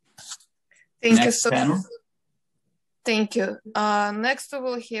 Thank you so much. Thank you. Next, we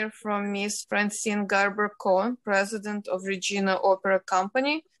will hear from Ms. Francine Garber-Cohen, President of Regina Opera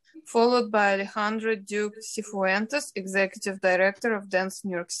Company, followed by Alejandra Duke Cifuentes, Executive Director of Dance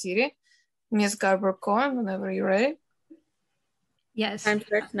New York City. Ms. Garber-Cohen, whenever you're ready. Yes. Time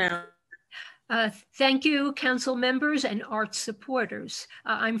starts now. Thank you, council members and art supporters.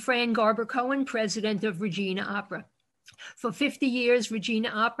 I'm Fran Garber-Cohen, President of Regina Opera. For 50 years, Regina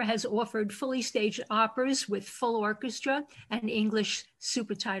Opera has offered fully staged operas with full orchestra and English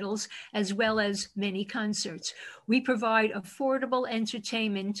super titles, as well as many concerts. We provide affordable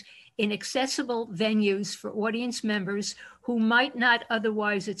entertainment in accessible venues for audience members who might not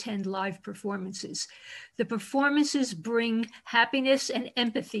otherwise attend live performances. The performances bring happiness and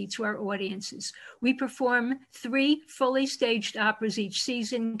empathy to our audiences. We perform 3 fully staged operas each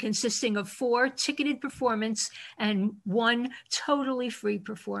season, consisting of 4 ticketed performances and 1 totally free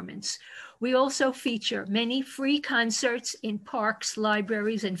performance. We also feature many free concerts in parks,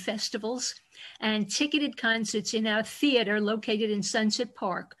 libraries, and festivals, and ticketed concerts in our theater located in Sunset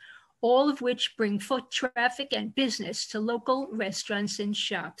Park, all of which bring foot traffic and business to local restaurants and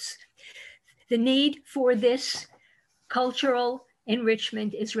shops. The need for this cultural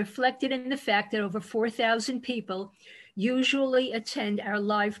enrichment is reflected in the fact that over 4,000 people usually attend our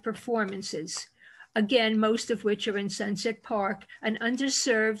live performances. Again, most of which are in Sunset Park, an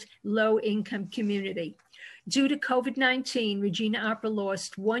underserved, low-income community. Due to COVID-19, Regina Opera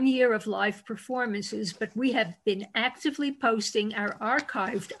lost 1 year of live performances, but we have been actively posting our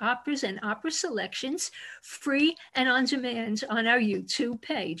archived operas and opera selections, free and on demand, on our YouTube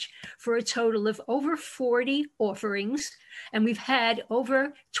page for a total of over 40 offerings, and we've had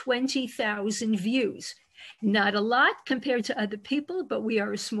over 20,000 views. Not a lot compared to other people, but we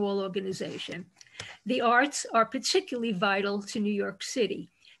are a small organization. The arts are particularly vital to New York City.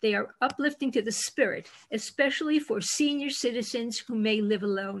 They are uplifting to the spirit, especially for senior citizens who may live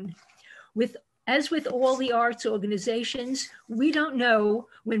alone. As with all the arts organizations, we don't know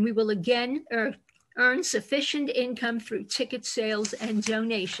when we will again earn sufficient income through ticket sales and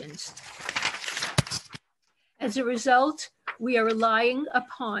donations. As a result, we are relying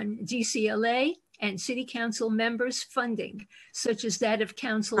upon DCLA and City Council members' funding, such as that of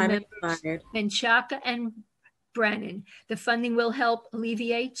Council members Menchaca and Brannon. The funding will help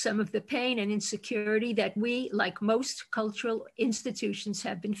alleviate some of the pain and insecurity that we, like most cultural institutions,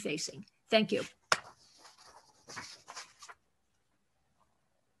 have been facing. Thank you.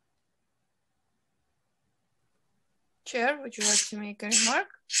 Chair, would you like to make a remark?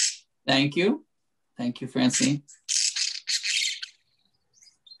 Thank you. Thank you, Francine.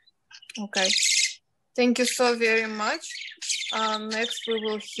 Okay. Thank you so very much. Next, we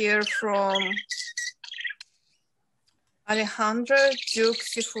will hear from Alejandra Duke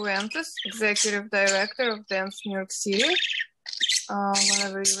Cifuentes, Executive Director of Dance New York City.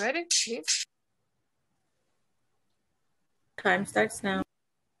 Whenever you're ready, please. Time starts now.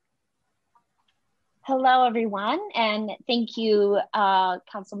 Hello, everyone, and thank you,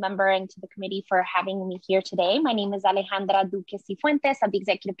 Council Member, and to the committee for having me here today. My name is Alejandra Duque Cifuentes. I'm the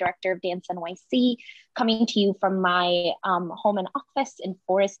Executive Director of Dance NYC, coming to you from my home and office in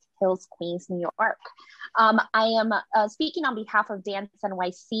Forest Hills, Queens, New York. I am speaking on behalf of Dance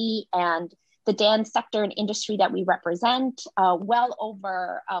NYC and the dance sector and industry that we represent, well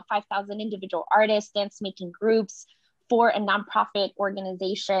over 5,000 individual artists, dance-making groups, 4 nonprofit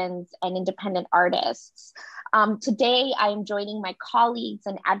organizations and independent artists. Today, I am joining my colleagues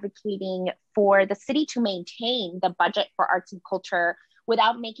in advocating for the city to maintain the budget for arts and culture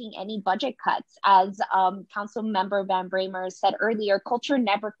without making any budget cuts. As Council Member Van Bramer said earlier, culture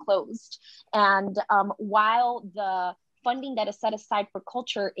never closed. And while the funding that is set aside for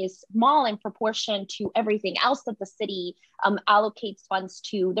culture is small in proportion to everything else that the city allocates funds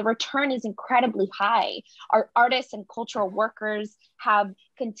to, the return is incredibly high. Our artists and cultural workers have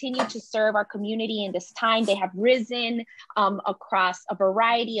continued to serve our community in this time. They have risen across a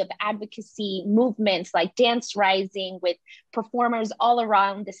variety of advocacy movements like Dance Rising, with performers all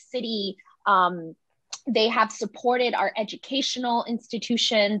around the city. They have supported our educational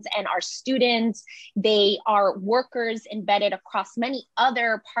institutions and our students. They are workers embedded across many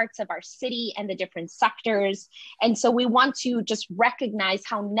other parts of our city and the different sectors. And so we want to just recognize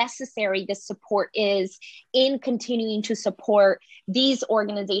how necessary this support is in continuing to support these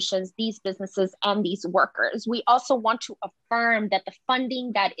organizations, these businesses, and these workers. We also want to affirm that the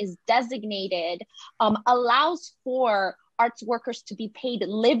funding that is designated allows for arts workers to be paid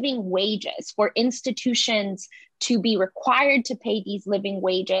living wages, for institutions to be required to pay these living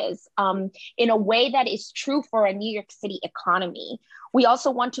wages in a way that is true for a New York City economy. We also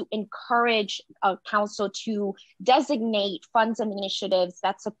want to encourage council to designate funds and initiatives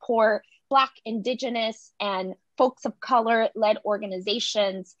that support Black, Indigenous, and folks of color-led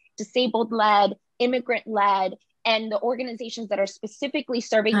organizations, disabled-led, immigrant-led, and the organizations that are specifically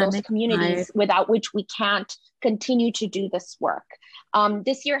serving those communities without which we can't continue to do this work.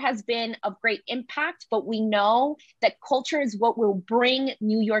 This year has been of great impact, but we know that culture is what will bring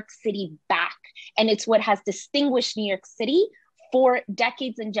New York City back. And it's what has distinguished New York City for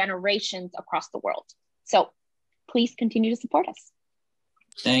decades and generations across the world. So please continue to support us.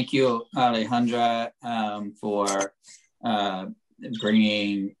 Thank you, Alejandra, for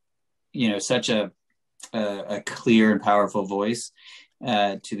bringing, such a clear and powerful voice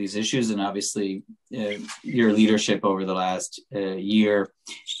to these issues, and obviously your leadership over the last year,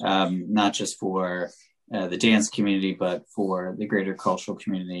 not just for the dance community, but for the greater cultural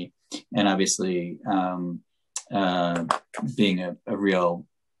community, and obviously being a real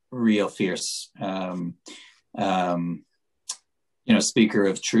fierce speaker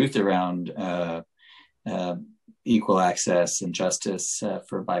of truth around equal access and justice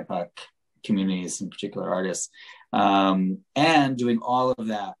for BIPOC communities, in particular artists, and doing all of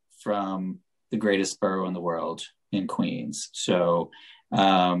that from the greatest borough in the world, in Queens. So,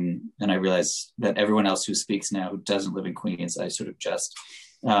 and I realize that everyone else who speaks now who doesn't live in Queens, I sort of just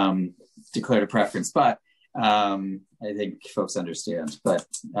declared a preference, but I think folks understand. But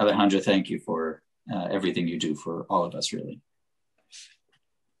Alejandra, thank you for everything you do for all of us, really.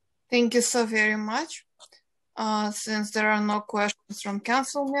 Thank you so very much. Since there are no questions from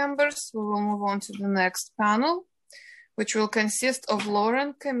council members, we will move on to the next panel, which will consist of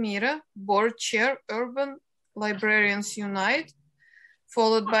Lauren Kamira, Board Chair, Urban Librarians Unite,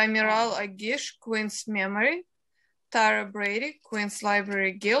 followed by Miral Agish, Queen's Memory, Tara Brady, Queen's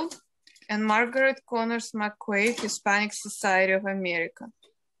Library Guild, and Margaret Connors McQuaid, Hispanic Society of America.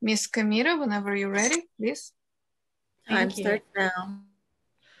 Ms. Kamira, whenever you're ready, please. Time starts now.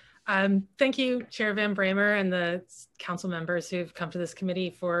 Thank you, Chair Van Bramer and the council members who've come to this committee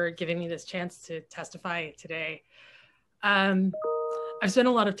for giving me this chance to testify today. I've spent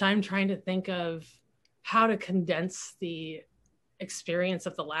a lot of time trying to think of how to condense the experience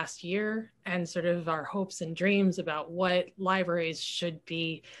of the last year and sort of our hopes and dreams about what libraries should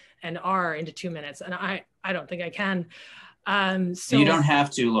be and are into 2 minutes. And I don't think I can. So you don't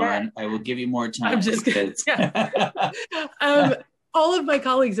have to, Lauren. I will give you more time. I'm just all of my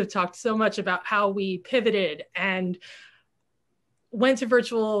colleagues have talked so much about how we pivoted and went to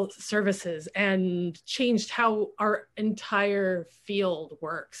virtual services and changed how our entire field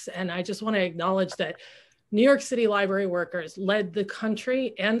works. And I just want to acknowledge that New York City library workers led the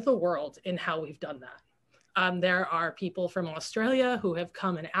country and the world in how we've done that. There are people from Australia who have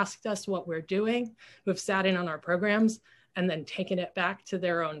come and asked us what we're doing, who have sat in on our programs and then taken it back to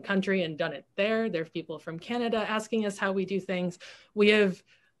their own country and done it there. There are people from Canada asking us how we do things. We have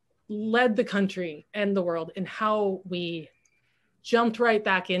led the country and the world in how we jumped right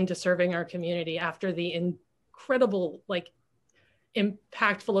back into serving our community after the incredible,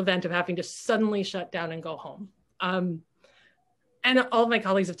 impactful event of having to suddenly shut down and go home. And all of my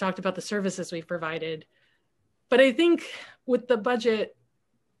colleagues have talked about the services we've provided. But I think with the budget,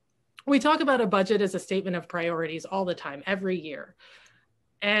 we talk about a budget as a statement of priorities all the time, every year.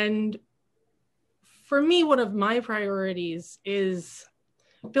 And for me, one of my priorities is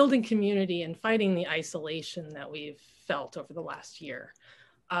building community and fighting the isolation that we've felt over the last year.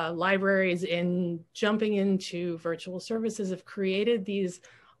 Libraries, in jumping into virtual services, have created these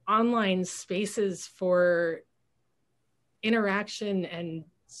online spaces for interaction and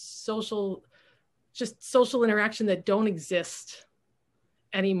social interaction that don't exist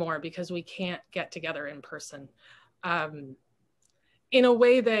anymore because we can't get together in person. in a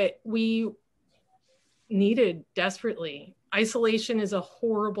way that we needed desperately. Isolation is a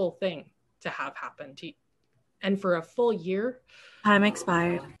horrible thing to have happen to you. And for a full year, time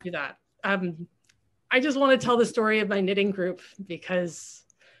expired. Do that. I just want to tell the story of my knitting group, because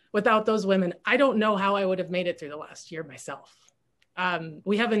without those women, I don't know how I would have made it through the last year myself.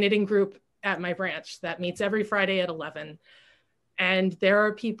 We have a knitting group at my branch that meets every Friday at 11. And there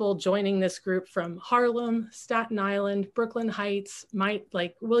are people joining this group from Harlem, Staten Island, Brooklyn Heights,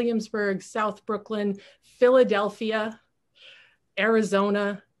 like Williamsburg, South Brooklyn, Philadelphia,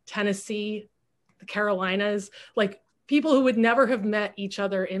 Arizona, Tennessee, the Carolinas. Like, people who would never have met each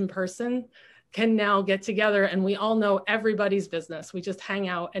other in person can now get together, and we all know everybody's business. We just hang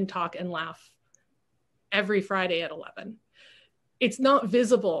out and talk and laugh every Friday at 11. It's not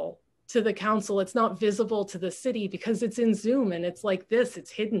visible to the council. It's not visible to the city because it's in Zoom and it's like this,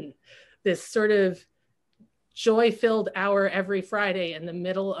 it's hidden. This sort of joy-filled hour every Friday in the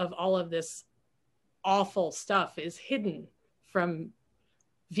middle of all of this awful stuff is hidden from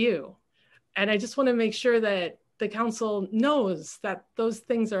view. And I just want to make sure that the council knows that those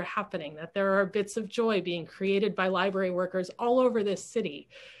things are happening, that there are bits of joy being created by library workers all over this city.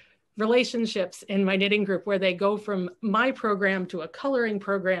 Relationships in my knitting group where they go from my program to a coloring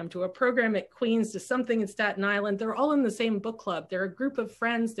program to a program at Queens to something in Staten Island. They're all in the same book club. They're a group of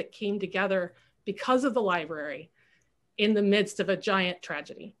friends that came together because of the library in the midst of a giant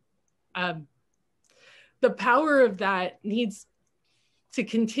tragedy. The power of that needs to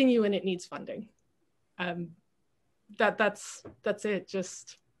continue, and it needs funding. That's it.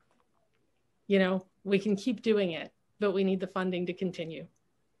 Just, you know, we can keep doing it, but we need the funding to continue.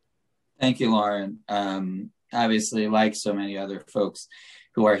 Thank you, Lauren. Obviously, like so many other folks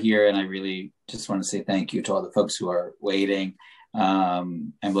who are here, and I really just want to say thank you to all the folks who are waiting.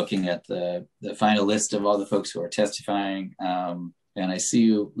 I'm looking at the final list of all the folks who are testifying, and I see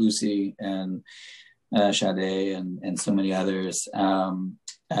you, Lucy, and Sade, and so many others.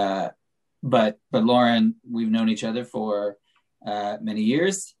 But Lauren, we've known each other for many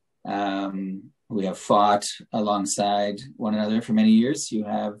years. We have fought alongside one another for many years. You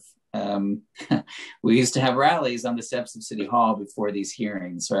have. We used to have rallies on the steps of City Hall before these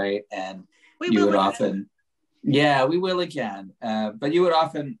hearings, right? And you would often, yeah, we will again. But you would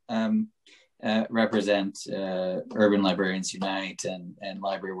often represent Urban Librarians Unite and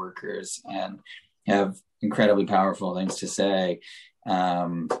library workers, and have incredibly powerful things to say.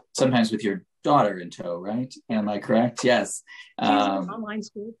 Sometimes with your daughter in tow, right? Am I correct? Yes. She's in online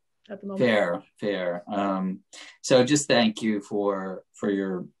school at the moment. Fair. So just thank you for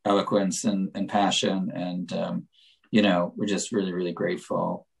your eloquence and passion, and you know, we're just really, really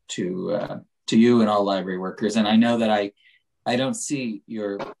grateful to you and all library workers. And I know that I don't see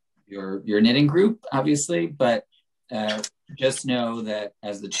your knitting group, obviously, but just know that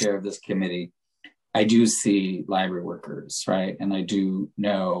as the chair of this committee, I do see library workers, right? And I do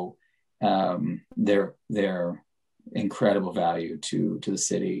know their incredible value to the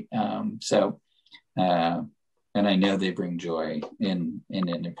city. And I know they bring joy in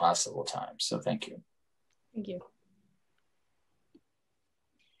an impossible time. So thank you. Thank you.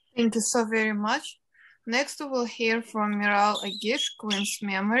 Thank you so very much. Next, we will hear from Miral Agish, Queen's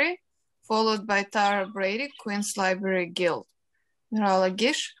Memory, followed by Tara Brady, Queen's Library Guild. Miral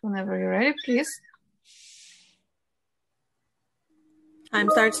Agish, whenever you're ready, please. Time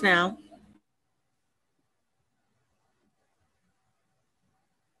starts now.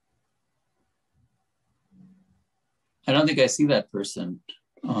 I don't think I see that person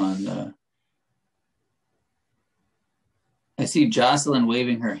on. I see Jocelyn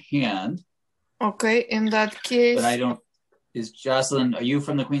waving her hand. Okay, in that case. But I don't. Is Jocelyn? Are you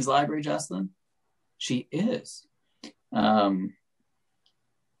from the Queen's Library, Jocelyn? She is.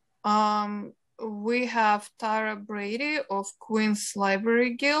 We have Tara Brady of Queen's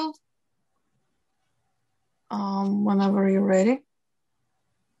Library Guild. Whenever you're ready.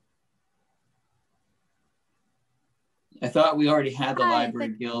 I thought we already had the library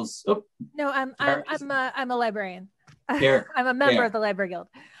guilds. Oh, no, I'm a librarian. Fair. I'm a member of the Library Guild.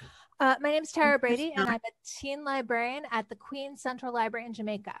 My name is Tara Brady, and I'm a teen librarian at the Queens Central Library in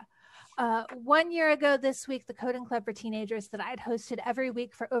Jamaica. 1 year ago this week, the Coding Club for Teenagers that I'd hosted every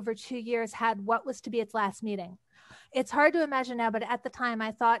week for over 2 years had what was to be its last meeting. It's hard to imagine now, but at the time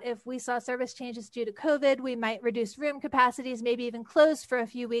I thought if we saw service changes due to COVID, we might reduce room capacities, maybe even close for a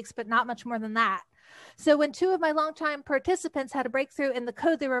few weeks, but not much more than that. So when 2 of my longtime participants had a breakthrough in the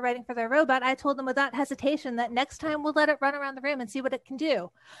code they were writing for their robot, I told them without hesitation that next time we'll let it run around the room and see what it can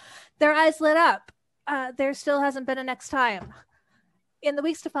do. Their eyes lit up. There still hasn't been a next time. In the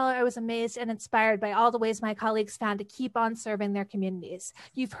weeks to follow, I was amazed and inspired by all the ways my colleagues found to keep on serving their communities.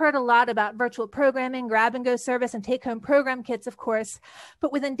 You've heard a lot about virtual programming, grab-and-go service, and take-home program kits, of course,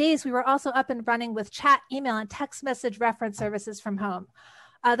 but within days, we were also up and running with chat, email, and text message reference services from home.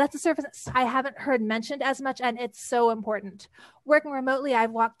 That's a service I haven't heard mentioned as much, and it's so important. Working remotely,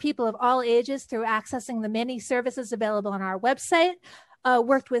 I've walked people of all ages through accessing the many services available on our website,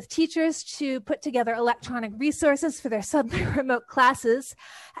 worked with teachers to put together electronic resources for their suddenly remote classes,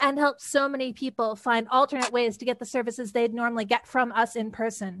 and helped so many people find alternate ways to get the services they'd normally get from us in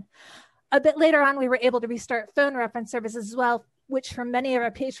person. A bit later on, we were able to restart phone reference services as well, which for many of our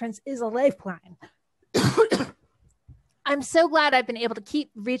patrons is a lifeline. I'm so glad I've been able to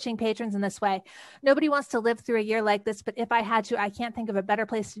keep reaching patrons in this way. Nobody wants to live through a year like this, but if I had to, I can't think of a better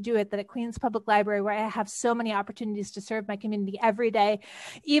place to do it than at Queens Public Library, where I have so many opportunities to serve my community every day,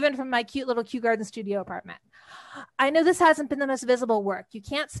 even from my cute little Kew Garden studio apartment. I know this hasn't been the most visible work. You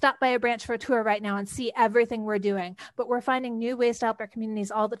can't stop by a branch for a tour right now and see everything we're doing, but we're finding new ways to help our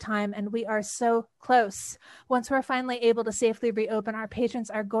communities all the time, and we are so close. Once we're finally able to safely reopen, our patrons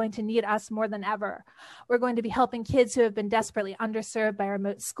are going to need us more than ever. We're going to be helping kids who have been desperately underserved by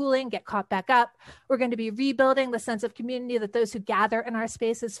remote schooling get caught back up. We're going to be rebuilding the sense of community that those who gather in our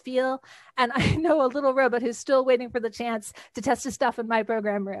spaces feel. And I know a little robot who's still waiting for the chance to test his stuff in my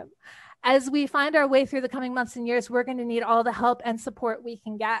program room. As we find our way through the coming months and years, we're going to need all the help and support we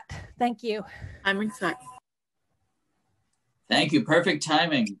can get. Thank you. I'm excited. Thank you. Perfect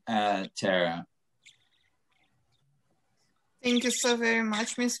timing, Tara. Thank you so very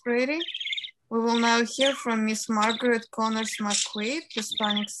much, Ms. Brady. We will now hear from Ms. Margaret Connors McQuaid,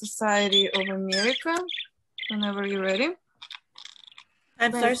 Hispanic Society of America. Whenever you're ready.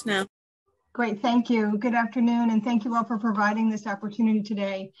 Time starts now. Great, thank you. Good afternoon, and thank you all for providing this opportunity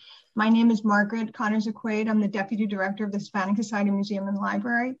today. My name is Margaret Connors McQuaid. I'm the Deputy Director of the Hispanic Society Museum and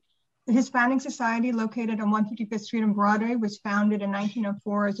Library. The Hispanic Society, located on 155th Street and Broadway, was founded in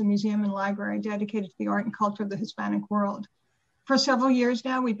 1904 as a museum and library dedicated to the art and culture of the Hispanic world. For several years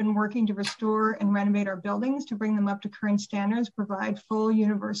now, we've been working to restore and renovate our buildings to bring them up to current standards, provide full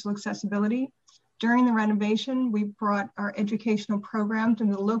universal accessibility. During the renovation, we brought our educational programs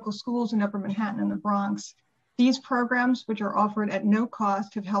into the local schools in Upper Manhattan and the Bronx. These programs, which are offered at no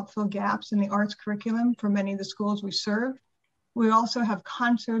cost, have helped fill gaps in the arts curriculum for many of the schools we serve. We also have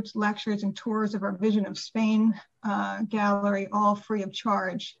concerts, lectures, and tours of our Vision of Spain gallery, all free of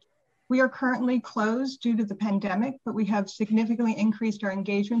charge. We are currently closed due to the pandemic, but we have significantly increased our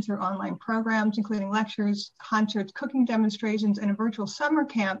engagement through online programs, including lectures, concerts, cooking demonstrations, and a virtual summer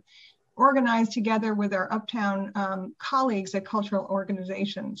camp organized together with our Uptown colleagues at cultural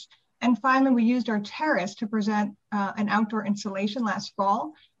organizations. And finally, we used our terrace to present an outdoor installation last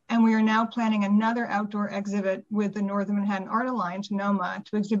fall, and we are now planning another outdoor exhibit with the Northern Manhattan Art Alliance, NOMA,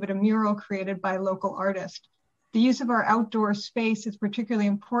 to exhibit a mural created by a local artist. The use of our outdoor space is particularly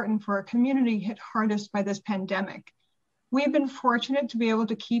important for a community hit hardest by this pandemic. We've been fortunate to be able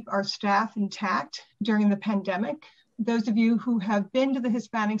to keep our staff intact during the pandemic. Those of you who have been to the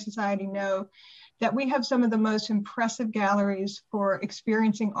Hispanic Society know that we have some of the most impressive galleries for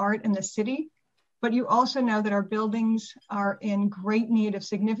experiencing art in the city, but you also know that our buildings are in great need of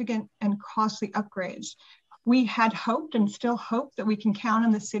significant and costly upgrades. We had hoped and still hope that we can count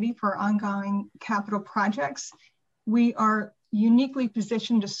on the city for ongoing capital projects. We are uniquely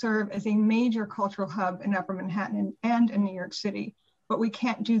positioned to serve as a major cultural hub in Upper Manhattan and in New York City, but we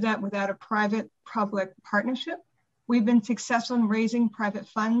can't do that without a private-public partnership. We've been successful in raising private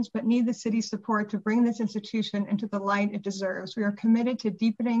funds, but need the city's support to bring this institution into the light it deserves. We are committed to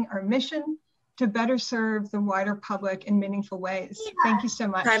deepening our mission to better serve the wider public in meaningful ways. Thank you so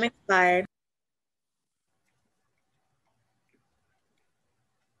much. Time expired.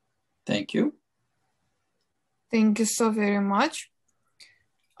 Thank you. Thank you so very much.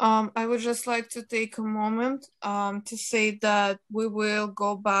 I would just like to take a moment to say that we will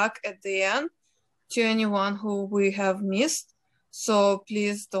go back at the end to anyone who we have missed. So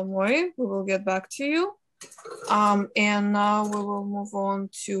please don't worry, we will get back to you. And now we will move on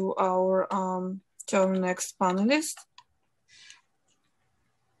to our next panelist.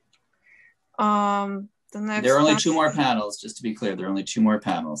 There are only two more panels, just to be clear, there are only two more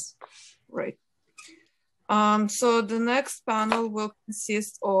panels. Right. So the next panel will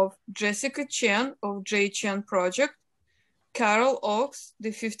consist of Jessica Chen of J. Chen Project, Carol Oaks, the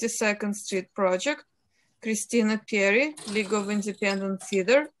 52nd Street Project, Christina Perry, League of Independent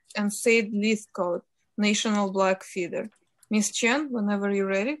Theater, and Said Lithcott, National Black Theater. Ms. Chen, whenever you're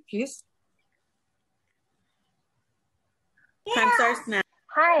ready, please. Time starts now.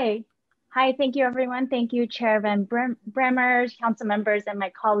 Hi. Hi, thank you everyone. Thank you Chair Van Bremer, council members, and my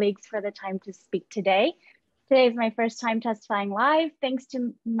colleagues for the time to speak today. Today is my first time testifying live. Thanks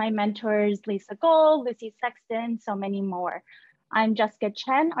to my mentors, Lisa Gold, Lucy Sexton, so many more. I'm Jessica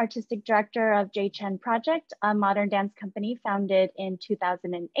Chen, Artistic Director of J Chen Project, a modern dance company founded in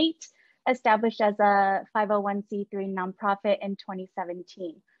 2008, established as a 501c3 nonprofit in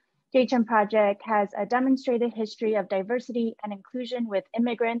 2017. J Chen Project has a demonstrated history of diversity and inclusion with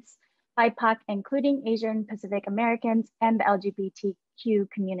immigrants, BIPOC, including Asian Pacific Americans, and the LGBTQ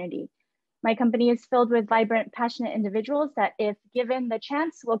community. My company is filled with vibrant, passionate individuals that, if given the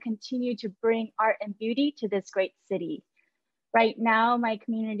chance, will continue to bring art and beauty to this great city. Right now, my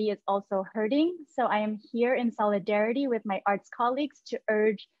community is also hurting, so I am here in solidarity with my arts colleagues to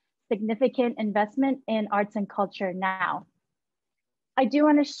urge significant investment in arts and culture now. I do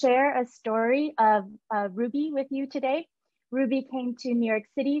want to share a story of Ruby with you today. Ruby came to New York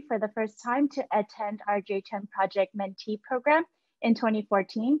City for the first time to attend our J10 Project Mentee program in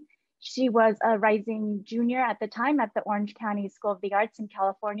 2014. She was a rising junior at the time at the Orange County School of the Arts in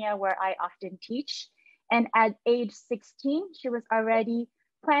California, where I often teach. And at age 16, she was already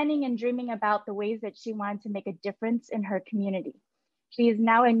planning and dreaming about the ways that she wanted to make a difference in her community. She is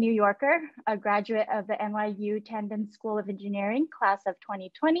now a New Yorker, a graduate of the NYU Tandon School of Engineering, class of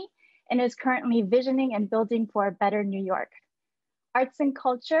 2020, and is currently visioning and building for a better New York. Arts and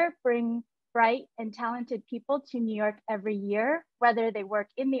culture bring bright and talented people to New York every year, whether they work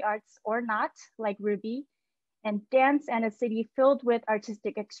in the arts or not, like Ruby. And dance and a city filled with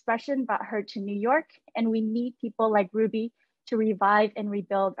artistic expression brought her to New York, and we need people like Ruby to revive and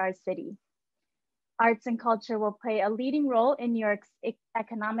rebuild our city. Arts and culture will play a leading role in New York's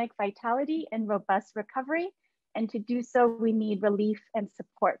economic vitality and robust recovery, and to do so, we need relief and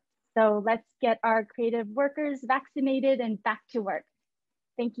support. So let's get our creative workers vaccinated and back to work.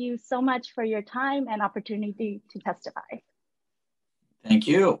 Thank you so much for your time and opportunity to testify. Thank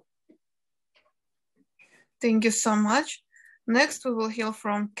you. Thank you so much. Next, we will hear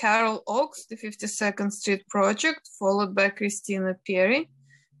from Carol Oakes, the 52nd Street Project, followed by Christina Perry.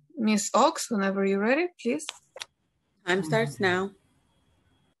 Miss Oakes, whenever you're ready, please. Time starts now.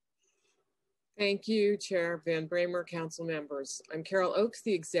 Thank you, Chair Van Bramer, council members. I'm Carol Oakes,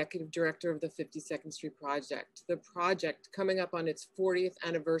 the Executive Director of the 52nd Street Project. The project, coming up on its 40th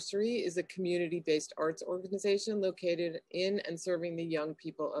anniversary, is a community-based arts organization located in and serving the young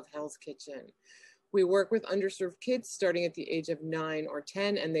people of Hell's Kitchen. We work with underserved kids starting at the age of 9 or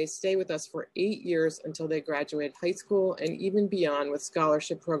 10, and they stay with us for 8 years until they graduate high school and even beyond with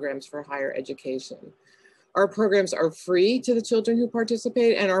scholarship programs for higher education. Our programs are free to the children who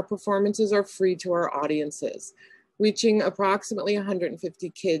participate, and our performances are free to our audiences. Reaching approximately 150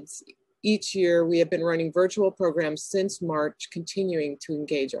 kids each year, we have been running virtual programs since March, continuing to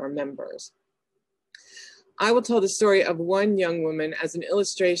engage our members. I will tell the story of one young woman as an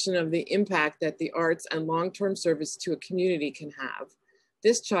illustration of the impact that the arts and long-term service to a community can have.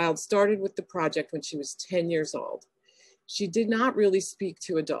 This child started with the project when she was 10 years old. She did not really speak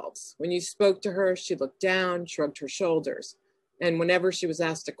to adults. When you spoke to her, she looked down, shrugged her shoulders. And whenever she was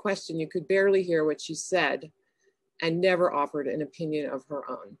asked a question, you could barely hear what she said and never offered an opinion of her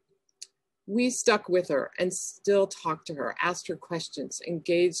own. We stuck with her and still talked to her, asked her questions,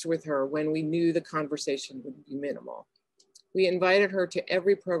 engaged with her when we knew the conversation would be minimal. We invited her to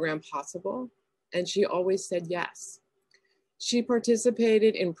every program possible, and she always said yes. She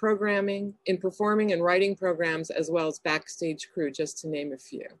participated in programming, in performing and writing programs, as well as backstage crew, just to name a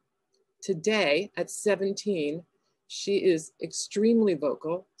few. Today, at 17, she is extremely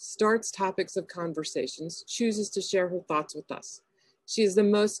vocal, starts topics of conversations, chooses to share her thoughts with us. She is the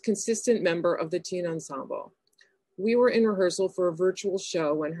most consistent member of the teen ensemble. We were in rehearsal for a virtual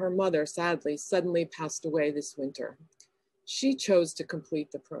show when her mother, sadly, suddenly passed away this winter. She chose to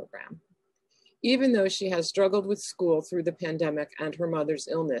complete the program. Even though she has struggled with school through the pandemic and her mother's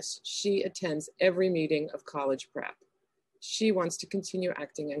illness, she attends every meeting of college prep. She wants to continue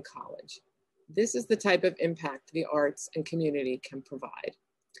acting in college. This is the type of impact the arts and community can provide.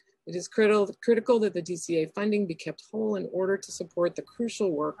 It is critical that the DCA funding be kept whole in order to support the crucial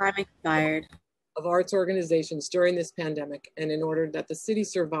work of arts organizations during this pandemic, and in order that the city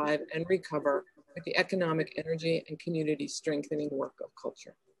survive and recover with the economic energy and community strengthening work of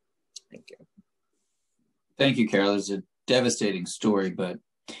culture. Thank you. Thank you, Carol. It's a devastating story, but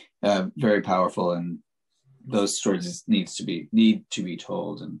very powerful, and those stories need to be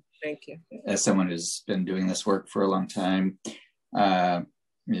told. And thank you. As someone who's been doing this work for a long time,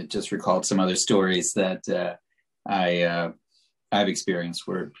 it just recalled some other stories that I've experienced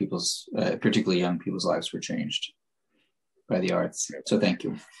where people's, particularly young people's lives were changed by the arts. So thank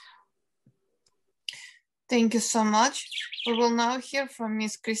you. Thank you so much. We will now hear from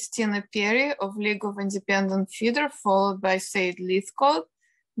Ms. Christina Perry of League of Independent Theatre, followed by Said Lithcott.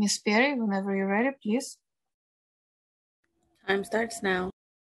 Ms. Perry, whenever you're ready, please. Time starts now.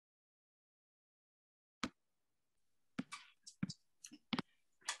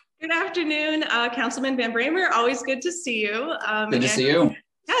 Good afternoon, Councilman Van Bramer. Always good to see you. Good to see you.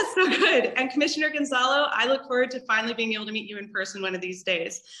 Yes, so good. And Commissioner Gonzalo, I look forward to finally being able to meet you in person one of these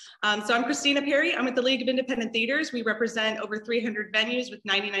days. So I'm Christina Perry. I'm with the League of Independent Theaters. We represent over 300 venues with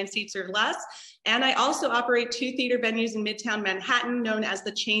 99 seats or less. And I also operate 2 theater venues in Midtown Manhattan known as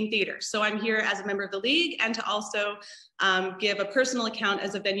the Chain Theater. So I'm here as a member of the League and to also give a personal account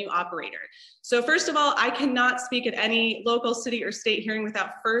as a venue operator. So first of all, I cannot speak at any local, city, or state hearing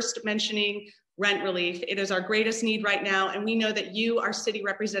without first mentioning rent relief. It is our greatest need right now, and we know that you, our city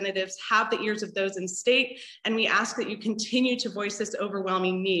representatives, have the ears of those in state, and we ask that you continue to voice this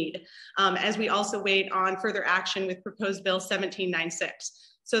overwhelming need as we also wait on further action with proposed bill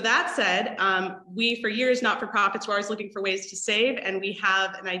 1796. So that said, we for years, not-for-profits, were always looking for ways to save, and we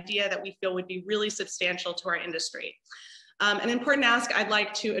have an idea that we feel would be really substantial to our industry. An important ask I'd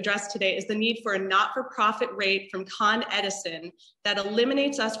like to address today is the need for a not-for-profit rate from Con Edison that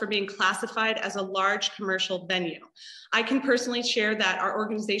eliminates us from being classified as a large commercial venue. I can personally share that our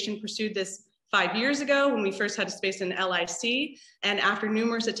organization pursued this 5 years ago when we first had a space in LIC, and after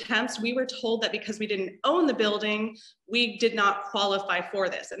numerous attempts, we were told that because we didn't own the building, we did not qualify for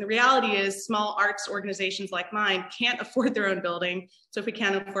this. And the reality is small arts organizations like mine can't afford their own building. So if we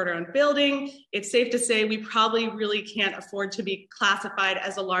can't afford our own building, it's safe to say we probably really can't afford to be classified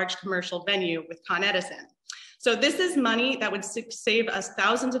as a large commercial venue with Con Edison. So this is money that would save us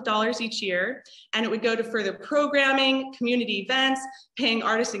thousands of dollars each year, and it would go to further programming, community events, paying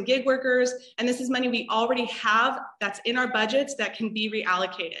artists and gig workers, and this is money we already have that's in our budgets that can be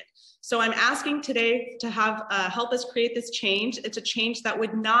reallocated. So I'm asking today to have help us create this change. It's a change that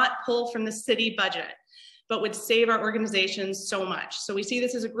would not pull from the city budget, but would save our organizations so much. So we see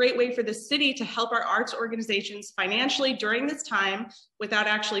this as a great way for the city to help our arts organizations financially during this time without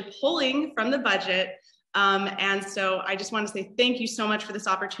actually pulling from the budget. And so I just want to say thank you so much for this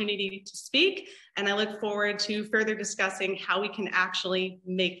opportunity to speak, and I look forward to further discussing how we can actually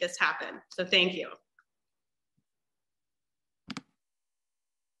make this happen. So thank you.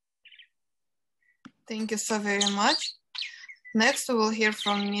 Thank you so very much. Next, we will hear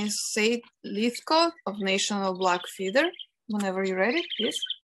from Ms. Said Lithcott of National Black Theater. Whenever you're ready, please.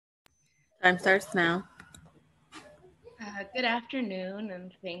 Time starts now. Good afternoon,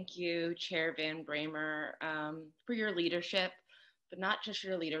 and thank you, Chair Van Bramer, for your leadership, but not just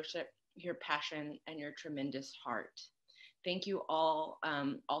your leadership, your passion and your tremendous heart. Thank you all,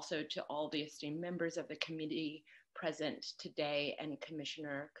 also to all the esteemed members of the committee present today and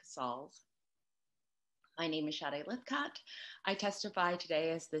Commissioner Casals. My name is Shade Lithcott. I testify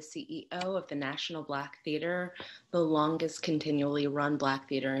today as the CEO of the National Black Theater, the longest continually run Black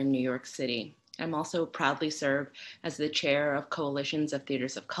theater in New York City. I'm also proudly serve as the chair of Coalitions of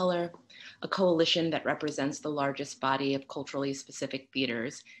Theaters of Color, a coalition that represents the largest body of culturally specific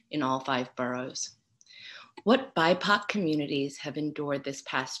theaters in all 5 boroughs. What BIPOC communities have endured this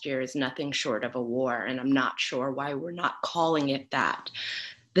past year is nothing short of a war, and I'm not sure why we're not calling it that.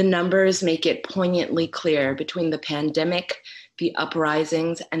 The numbers make it poignantly clear between the pandemic, the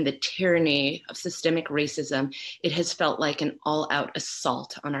uprisings, and the tyranny of systemic racism, it has felt like an all-out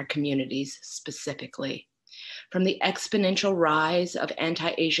assault on our communities specifically. From the exponential rise of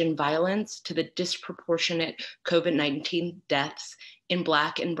anti-Asian violence to the disproportionate COVID-19 deaths in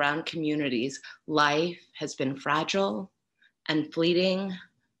Black and Brown communities, life has been fragile and fleeting,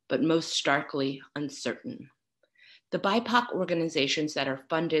 but most starkly uncertain. The BIPOC organizations that are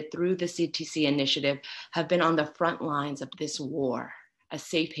funded through the CTC initiative have been on the front lines of this war as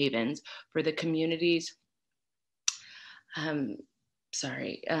safe havens for the communities, for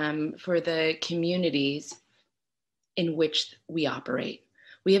the communities in which we operate.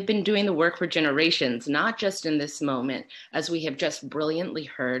 We have been doing the work for generations, not just in this moment, as we have just brilliantly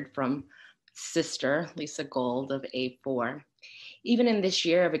heard from Sister Lisa Gold of A4. Even in this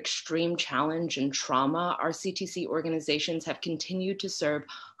year of extreme challenge and trauma, our CTC organizations have continued to serve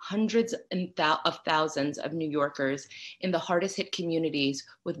hundreds of thousands of New Yorkers in the hardest hit communities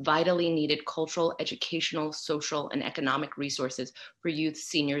with vitally needed cultural, educational, social, and economic resources for youth,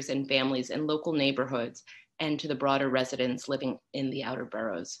 seniors, and families in local neighborhoods and to the broader residents living in the outer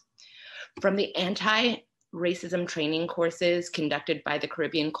boroughs. From the anti-racism training courses conducted by the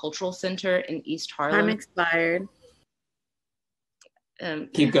Caribbean Cultural Center in East Harlem. Time expired.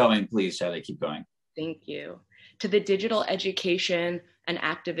 Keep going, please, Shelley, keep going. Thank you. To the digital education and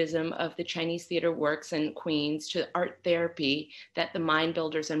activism of the Chinese Theater Works in Queens to art therapy that the Mind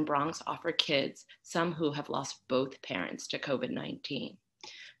Builders in Bronx offer kids, some who have lost both parents to COVID-19.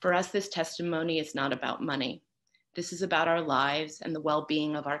 For us, this testimony is not about money. This is about our lives and the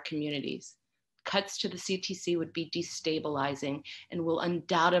well-being of our communities. Cuts to the CTC would be destabilizing and will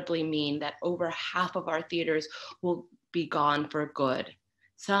undoubtedly mean that over half of our theaters will be gone for good.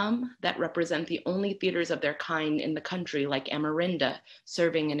 Some that represent the only theaters of their kind in the country, like Amarinda,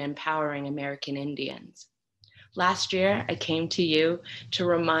 serving and empowering American Indians. Last year, I came to you to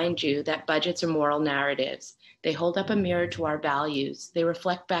remind you that budgets are moral narratives. They hold up a mirror to our values. They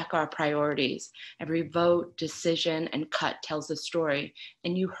reflect back our priorities. Every vote, decision, and cut tells a story,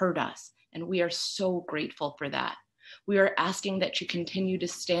 and you heard us. And we are so grateful for that. We are asking that you continue to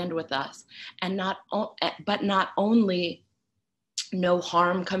stand with us and not only no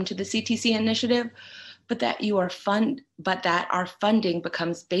harm come to the CTC initiative, but that our funding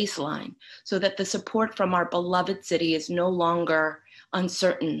becomes baseline so that the support from our beloved city is no longer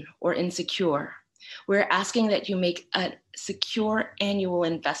uncertain or insecure. We're asking that you make a secure annual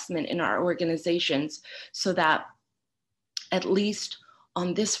investment in our organizations so that at least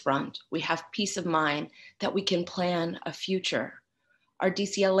on this front, we have peace of mind that we can plan a future. Our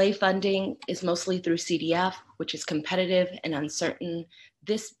DCLA funding is mostly through CDF, which is competitive and uncertain.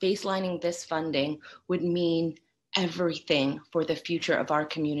 Baselining this funding would mean everything for the future of our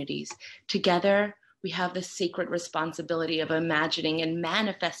communities. Together, we have the sacred responsibility of imagining and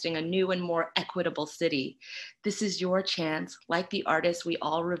manifesting a new and more equitable city. This is your chance, like the artists we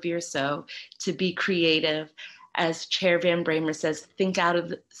all revere so, to be creative. As Chair Van Bramer says, think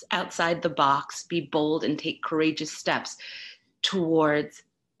outside the box, be bold, and take courageous steps towards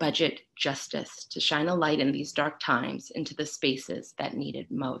budget justice to shine a light in these dark times into the spaces that need it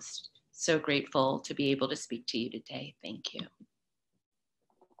most. So grateful to be able to speak to you today. Thank you.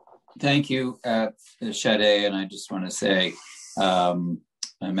 Thank you, Sade. And I just want to say, a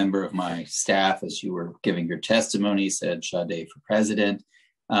member of my staff, as you were giving your testimony, said Sade for president.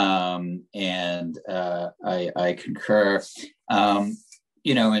 And I concur.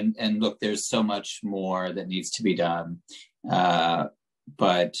 You know, and look, there's so much more that needs to be done.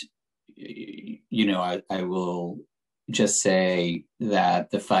 But, you know, I will just say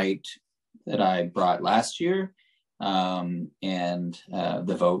that the fight that I brought last year and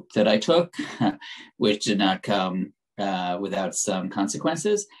the vote that I took, which did not come without some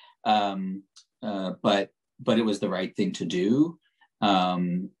consequences, but it was the right thing to do.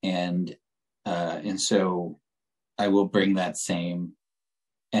 And so I will bring that same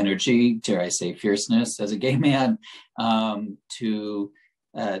energy, dare I say fierceness, as a gay man, to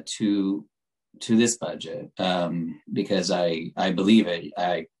this budget, because I believe it.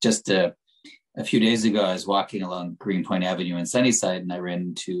 I just a few days ago, I was walking along Greenpoint Avenue in Sunnyside, and I ran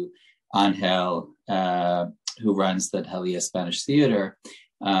into Angel, who runs the Talia Spanish Theater,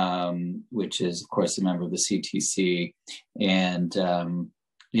 which is, of course, a member of the CTC, and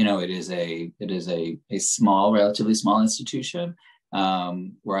you know, it is a small, relatively small institution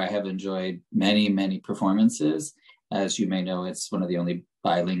where I have enjoyed many performances. As you may know, it's one of the only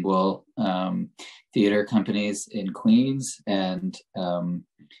bilingual theater companies in Queens, and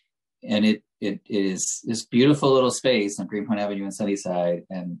it is this beautiful little space on Greenpoint Avenue in Sunnyside,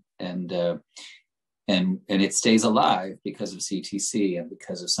 and it stays alive because of CTC and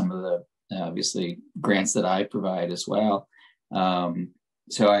because of some of the obviously grants that I provide as well.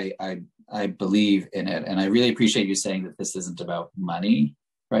 So I believe in it, and I really appreciate you saying that this isn't about money,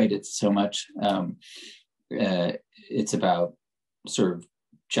 right? It's so much. It's about sort of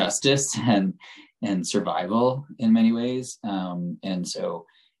justice and survival in many ways. And so,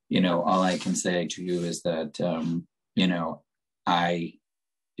 you know, all I can say to you is that, you know, I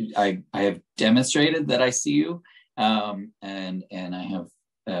have demonstrated that I see you, and I have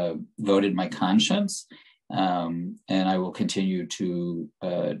voted my conscience, and I will continue to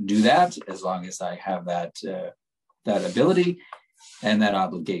do that as long as I have that ability and that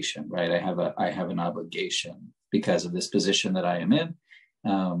obligation, right? I have an obligation because of this position that I am in,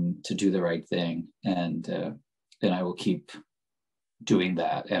 to do the right thing, and I will keep doing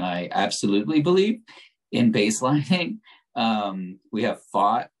that. And I absolutely believe in baselining. We have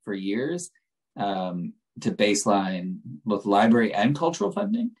fought for years to baseline both library and cultural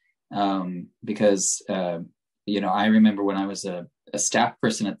funding, because you know, I remember when I was a staff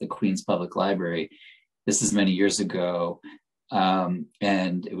person at the Queens Public Library. This is many years ago.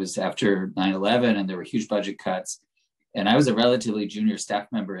 And it was after 9/11, and there were huge budget cuts. And I was a relatively junior staff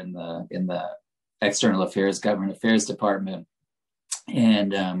member in the External Affairs, Government Affairs Department,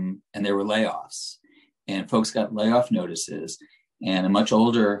 and there were layoffs, and folks got layoff notices. and a much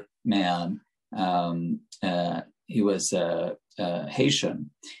older man, he was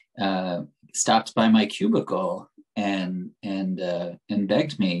Haitian, stopped by my cubicle and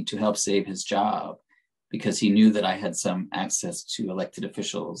begged me to help save his job, because he knew that I had some access to elected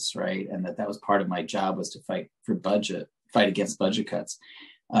officials, right? And that was part of my job, was to fight against budget cuts.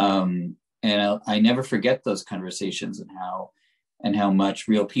 And I never forget those conversations, and how much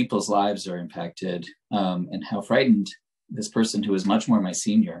real people's lives are impacted, and how frightened this person, who was much more my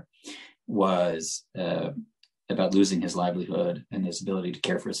senior, was about losing his livelihood and his ability to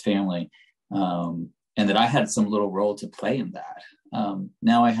care for his family. And that I had some little role to play in that.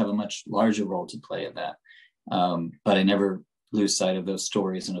 Now I have a much larger role to play in that. But I never lose sight of those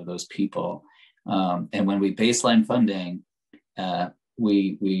stories and of those people. And when we baseline funding,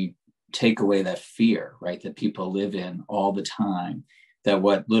 we take away that fear, right, that people live in all the time, that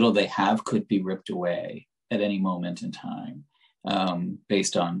what little they have could be ripped away at any moment in time,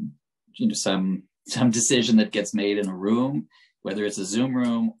 based on some decision that gets made in a room, whether it's a Zoom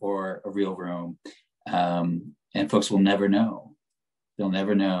room or a real room. And folks will never know. They'll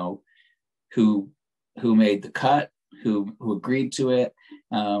never know who made the cut, who agreed to it.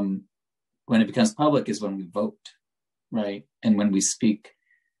 When it becomes public is when we vote, right? And when we speak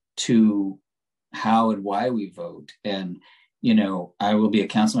to how and why we vote. And, I will be a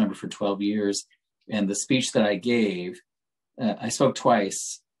council member for 12 years. And the speech that I gave, I spoke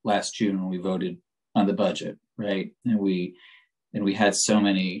twice last June when we voted on the budget, right? And we had so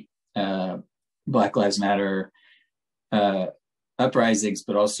many Black Lives Matter uprisings,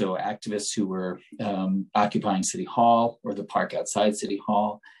 but also activists who were occupying City Hall or the park outside City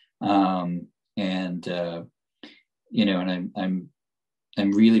Hall. And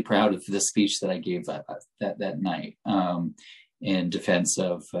I'm really proud of the speech that I gave that night in defense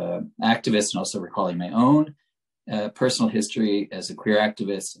of activists, and also recalling my own personal history as a queer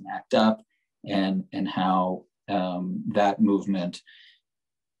activist and ACT UP, and how that movement,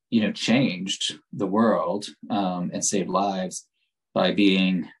 changed the world and saved lives by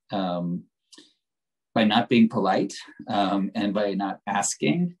not being polite, and by not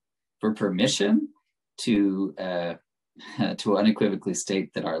asking for permission to unequivocally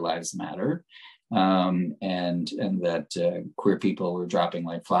state that our lives matter, and that queer people were dropping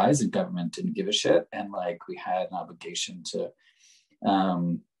like flies and government didn't give a shit, and like we had an obligation to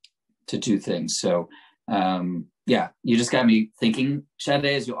do things. So yeah, you just got me thinking, Sade,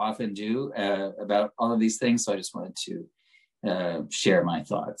 as you often do, about all of these things. So I just wanted to share my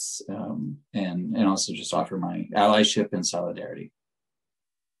thoughts, and also just offer my allyship and solidarity.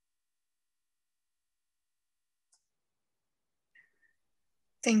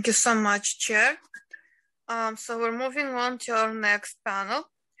 Thank you so much, Chair. So we're moving on to our next panel.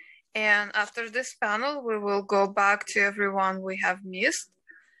 And after this panel, we will go back to everyone we have missed.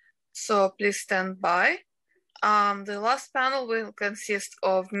 So please stand by. The last panel will consist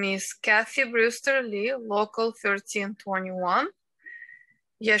of Ms. Kathy Brewster-Lee, Local 1321,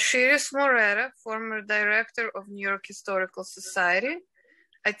 Yashiris Morera, former Director of New York Historical Society,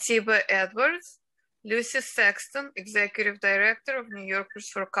 Atiba Edwards, Lucy Sexton, Executive Director of New Yorkers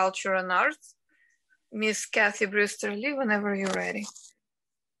for Culture and Arts. Ms. Kathy Brewster-Lee, whenever you're ready.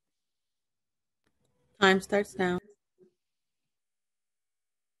 Time starts now.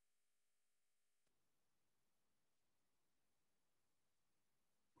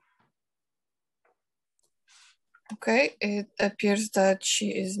 Okay, it appears that she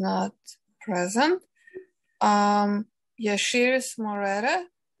is not present. Yashiris Morera,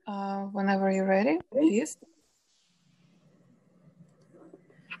 whenever you're ready, please.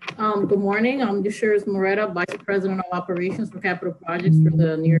 Good morning. I'm Yashiris Moreta, Vice President of Operations for Capital Projects for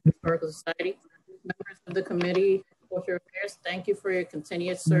the New York Historical Society. Members of the Committee on Cultural Affairs, thank you for your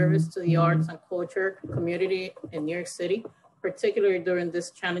continued service to the arts and culture community in New York City, particularly during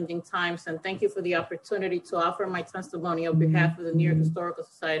this challenging times. And thank you for the opportunity to offer my testimony on behalf of the New York Historical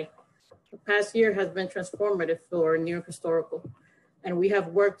Society. The past year has been transformative for New York Historical, and we have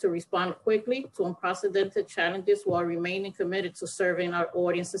worked to respond quickly to unprecedented challenges while remaining committed to serving our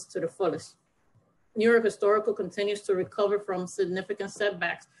audiences to the fullest. New York Historical continues to recover from significant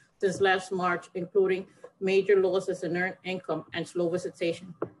setbacks since last March, including major losses in earned income and slow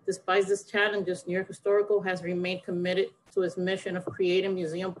visitation. Despite these challenges, New York Historical has remained committed to its mission of creating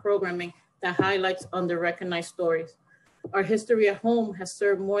museum programming that highlights under-recognized stories. Our History at Home has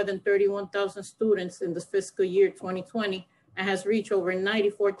served more than 31,000 students in the fiscal year 2020 and has reached over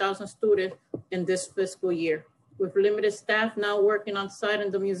 94,000 students in this fiscal year. With limited staff now working on site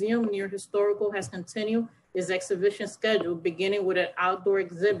in the museum, New York Historical has continued its exhibition schedule, beginning with an outdoor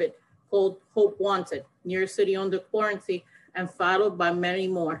exhibit called Hope Wanted, New York City Under Quarantine, and followed by many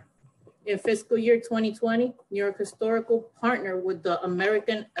more. In fiscal year 2020, New York Historical partnered with the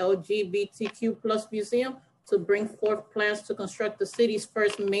American LGBTQ+ Museum to bring forth plans to construct the city's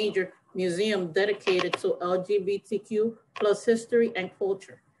first major museum dedicated to LGBTQ+ history and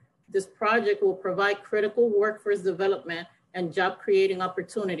culture. This project will provide critical workforce development and job creating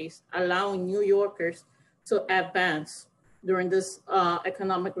opportunities, allowing New Yorkers to advance during this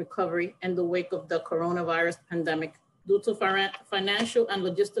economic recovery in the wake of the coronavirus pandemic. Due to financial and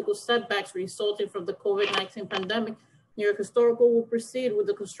logistical setbacks resulting from the COVID-19 pandemic, New York Historical will proceed with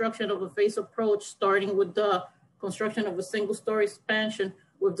the construction of a phased approach, starting with the construction of a single-story expansion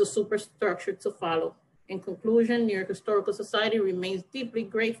with the superstructure to follow. In conclusion, New York Historical Society remains deeply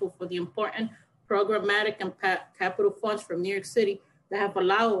grateful for the important programmatic and capital funds from New York City that have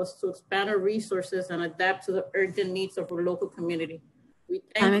allowed us to expand our resources and adapt to the urgent needs of our local community. We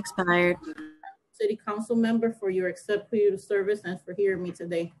thank expired. City Council member for your exceptional service and for hearing me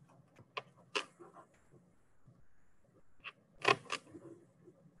today.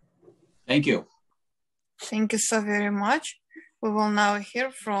 Thank you. Thank you so very much. We will now hear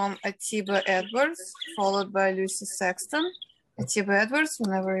from Atiba Edwards, followed by Lucy Sexton. Atiba Edwards,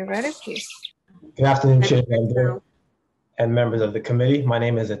 whenever you're ready, please. Good afternoon, Chair and members of the committee. My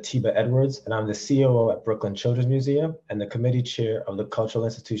name is Atiba Edwards, and I'm the COO at Brooklyn Children's Museum and the committee chair of the Cultural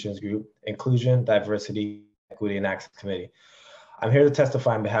Institutions Group, Inclusion, Diversity, Equity, and Access Committee. I'm here to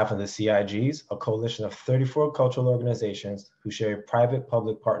testify on behalf of the CIGs, a coalition of 34 cultural organizations who share a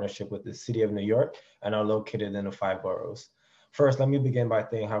private-public partnership with the City of New York and are located in the 5 boroughs. First, let me begin by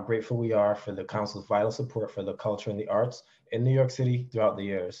saying how grateful we are for the Council's vital support for the culture and the arts in New York City throughout the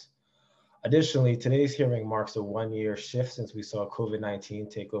years. Additionally, today's hearing marks a 1-year shift since we saw COVID-19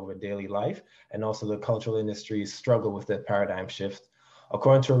 take over daily life and also the cultural industry's struggle with the paradigm shift.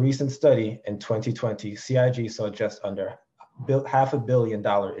 According to a recent study in 2020, CIG saw just under $500 million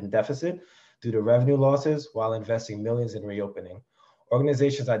in deficit due to revenue losses while investing millions in reopening.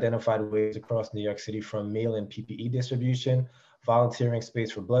 Organizations identified ways across New York City from meal and PPE distribution, volunteering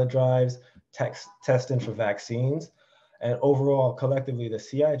space for blood drives, testing for vaccines, and overall, collectively, the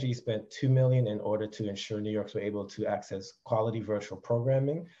CIG spent $2 million in order to ensure New Yorkers were able to access quality virtual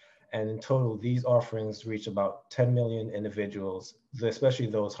programming. And in total, these offerings reach about 10 million individuals, especially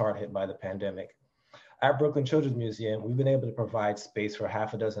those hard hit by the pandemic. At Brooklyn Children's Museum, we've been able to provide space for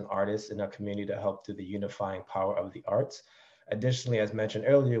 6 artists in our community to help through the unifying power of the arts. Additionally, as mentioned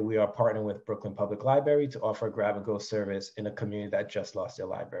earlier, we are partnering with Brooklyn Public Library to offer a grab-and-go service in a community that just lost their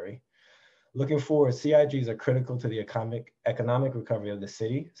library. Looking forward, CIGs are critical to the economic recovery of the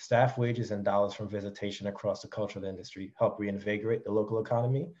city. Staff wages and dollars from visitation across the cultural industry help reinvigorate the local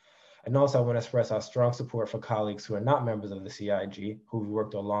economy. And also, I want to express our strong support for colleagues who are not members of the CIG, who we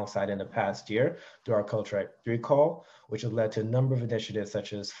worked alongside in the past year through our Culture at 3 call, which has led to a number of initiatives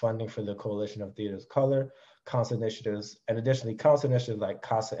such as funding for the Coalition of Theaters of Color, council initiatives, and additionally, council initiatives like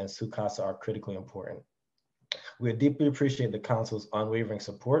CASA and SUCASA are critically important. We deeply appreciate the council's unwavering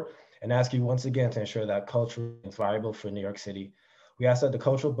support and ask you once again to ensure that culture is viable for New York City. We ask that the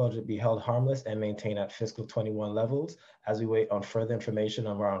cultural budget be held harmless and maintained at fiscal 21 levels as we wait on further information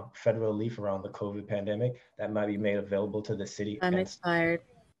around federal relief around the COVID pandemic that might be made available to the city. I'm expired.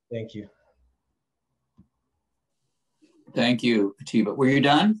 Thank you. Thank you, Atiba. Were you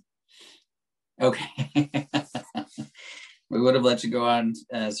done? Okay. We would have let you go on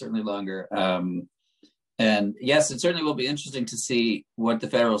certainly longer. And yes, it certainly will be interesting to see what the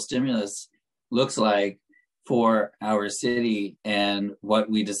federal stimulus looks like for our city and what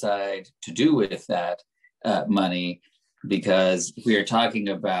we decide to do with that money, because we are talking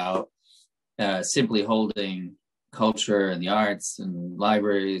about simply holding culture and the arts and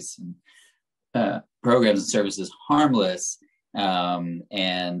libraries and programs and services harmless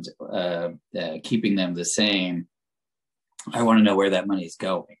and keeping them the same. I want to know where that money is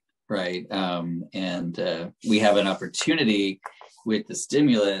going. Right. And we have an opportunity with the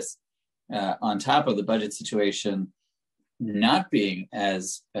stimulus on top of the budget situation not being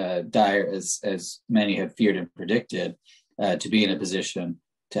as dire as many have feared and predicted, to be in a position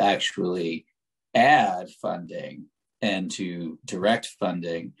to actually add funding and to direct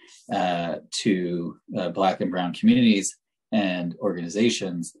funding to Black and Brown communities and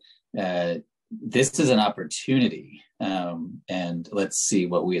organizations. This is an opportunity, and let's see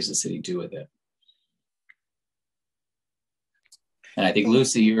what we as a city do with it. And I think,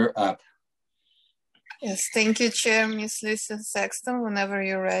 Lucy, you're up. Yes, thank you, Chair, Ms. Lucy Sexton, whenever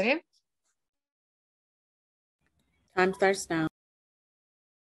you're ready. Time starts now.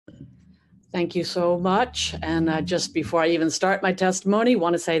 Thank you so much. And just before I even start my testimony, I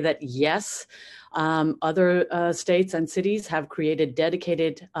want to say that yes, Other states and cities have created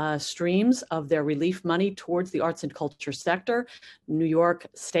dedicated streams of their relief money towards the arts and culture sector. New York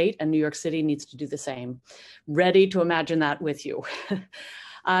State and New York City needs to do the same. Ready to imagine that with you.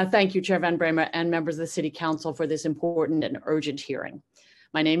 Thank you, Chair Van Bramer and members of the City Council for this important and urgent hearing.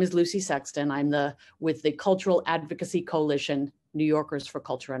 My name is Lucy Sexton. I'm with the Cultural Advocacy Coalition, New Yorkers for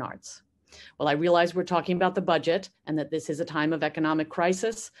Culture and Arts. Well, I realize we're talking about the budget and that this is a time of economic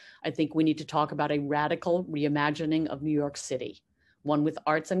crisis. I think we need to talk about a radical reimagining of New York City, one with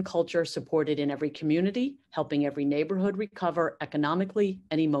arts and culture supported in every community, helping every neighborhood recover economically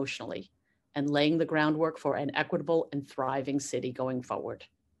and emotionally, and laying the groundwork for an equitable and thriving city going forward.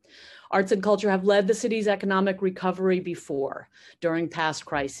 Arts and culture have led the city's economic recovery before, during past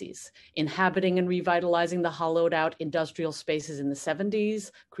crises, inhabiting and revitalizing the hollowed out industrial spaces in the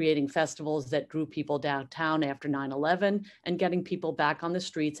 70s, creating festivals that drew people downtown after 9/11, and getting people back on the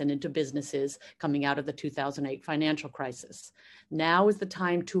streets and into businesses coming out of the 2008 financial crisis. Now is the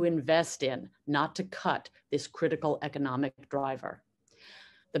time to invest in, not to cut, this critical economic driver.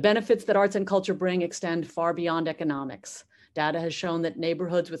 The benefits that arts and culture bring extend far beyond economics. Data has shown that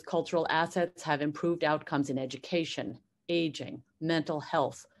neighborhoods with cultural assets have improved outcomes in education, aging, mental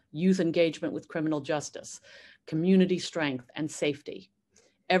health, youth engagement with criminal justice, community strength, and safety.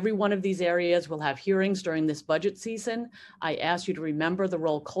 Every one of these areas will have hearings during this budget season. I ask you to remember the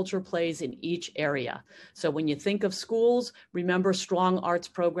role culture plays in each area. So when you think of schools, remember strong arts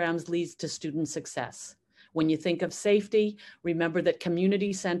programs leads to student success. When you think of safety, remember that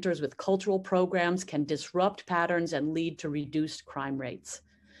community centers with cultural programs can disrupt patterns and lead to reduced crime rates.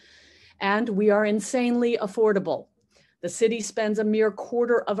 And we are insanely affordable. The city spends a mere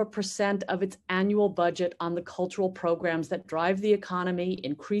 0.25% of its annual budget on the cultural programs that drive the economy,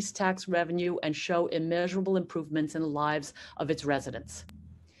 increase tax revenue, and show immeasurable improvements in the lives of its residents.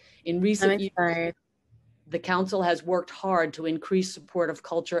 In recent years, the council has worked hard to increase support of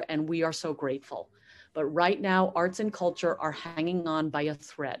culture, and we are so grateful. But right now, arts and culture are hanging on by a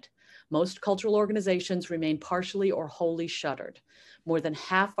thread. Most cultural organizations remain partially or wholly shuttered. More than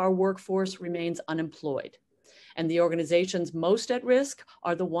half our workforce remains unemployed. And the organizations most at risk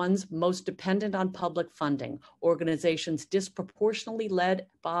are the ones most dependent on public funding, organizations disproportionately led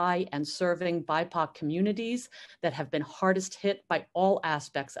by and serving BIPOC communities that have been hardest hit by all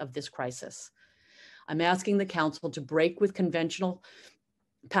aspects of this crisis. I'm asking the council to break with conventional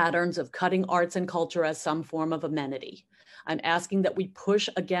patterns of cutting arts and culture as some form of amenity. I'm asking that we push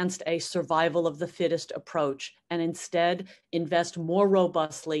against a survival of the fittest approach and instead invest more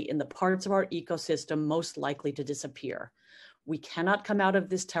robustly in the parts of our ecosystem most likely to disappear. We cannot come out of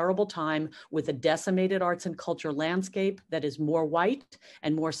this terrible time with a decimated arts and culture landscape that is more white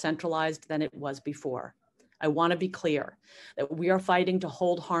and more centralized than it was before. I want to be clear that we are fighting to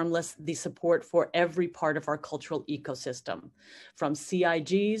hold harmless the support for every part of our cultural ecosystem, from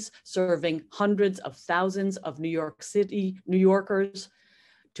CIGs serving hundreds of thousands of New Yorkers,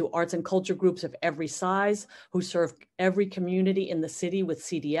 to arts and culture groups of every size who serve every community in the city with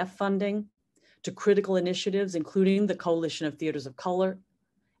CDF funding, to critical initiatives, including the Coalition of Theaters of Color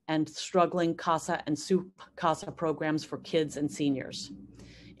and struggling CASA and SUP CASA programs for kids and seniors.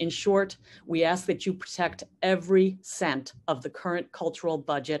 In short, we ask that you protect every cent of the current cultural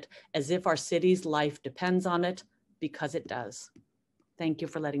budget as if our city's life depends on it, because it does. Thank you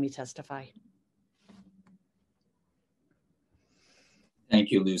for letting me testify.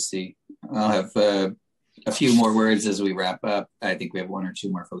 Thank you, Lucy. I'll have a few more words as we wrap up. I think we have one or two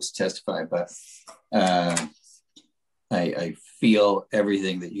more folks to testify, but I feel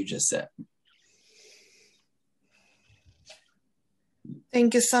everything that you just said.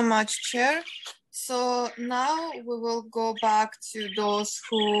 Thank you so much, Chair. So now we will go back to those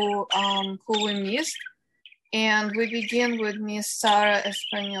who we missed. And we begin with Ms. Sarah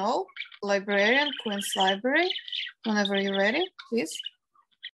Espanol, librarian, Queens Library. Whenever you're ready, please.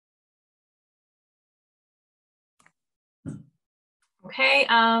 Okay,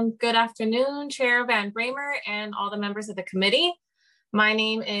 good afternoon, Chair Van Bramer and all the members of the committee. My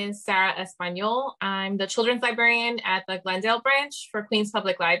name is Sarah Espanol. I'm the children's librarian at the Glendale branch for Queens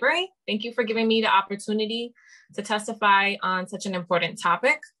Public Library. Thank you for giving me the opportunity to testify on such an important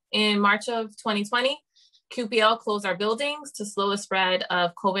topic. In March of 2020, QPL closed our buildings to slow the spread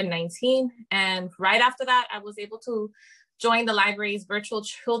of COVID-19. And right after that, I was able to join the library's virtual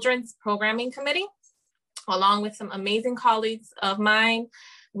children's programming committee, along with some amazing colleagues of mine.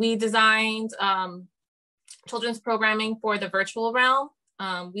 We designed children's programming for the virtual realm.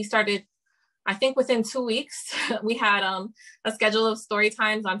 We started, I think within 2 weeks, we had a schedule of story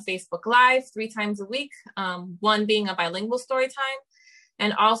times on Facebook Live 3 times a week, one being a bilingual story time.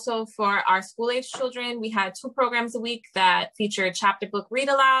 And also for our school-age children, we had 2 programs a week that featured chapter book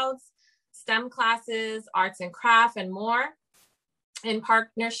read-alouds, STEM classes, arts and craft, and more. In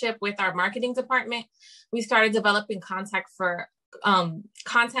partnership with our marketing department, we started developing content for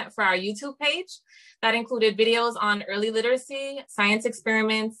our YouTube page that included videos on early literacy, science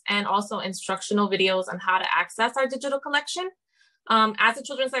experiments, and also instructional videos on how to access our digital collection. As a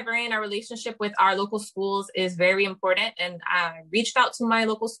children's librarian, our relationship with our local schools is very important, and I reached out to my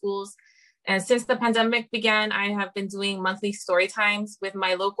local schools. And since the pandemic began, I have been doing monthly story times with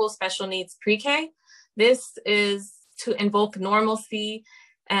my local special needs pre-K. This is to invoke normalcy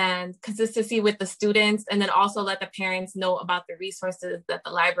and consistency with the students, and then also let the parents know about the resources that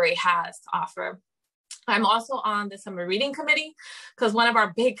the library has to offer. I'm also on the summer reading committee because one of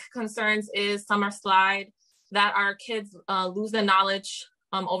our big concerns is summer slide, that our kids lose the knowledge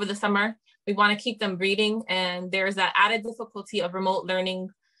over the summer. We want to keep them reading, and there's that added difficulty of remote learning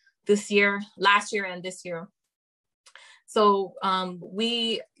last year and this year. So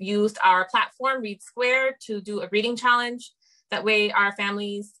we used our platform, Read Square, to do a reading challenge. That way our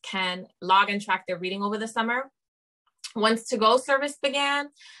families can log and track their reading over the summer. Once To-Go service began,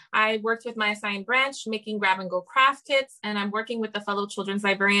 I worked with my assigned branch making grab-and-go craft kits, and I'm working with a fellow children's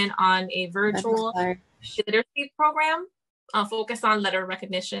librarian on a virtual literacy program focused on letter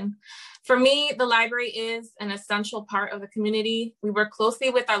recognition. For me, the library is an essential part of the community. We work closely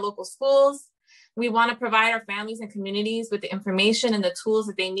with our local schools. We want to provide our families and communities with the information and the tools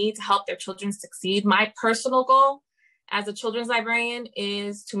that they need to help their children succeed. My personal goal as a children's librarian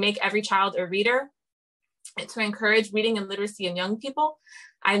is to make every child a reader and to encourage reading and literacy in young people.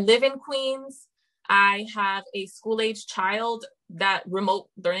 I live in Queens. I have a school-age child that remote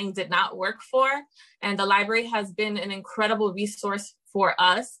learning did not work for, and the library has been an incredible resource for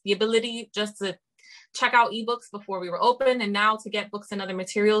us. The ability just to check out ebooks before we were open, and now to get books and other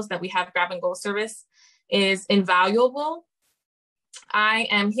materials that we have grab and go service is invaluable. I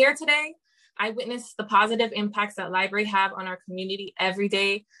am here today. I witness the positive impacts that library have on our community every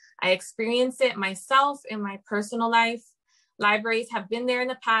day. I experience it myself in my personal life. Libraries have been there in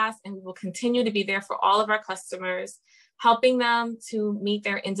the past and we will continue to be there for all of our customers, helping them to meet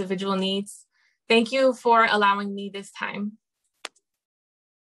their individual needs. Thank you for allowing me this time.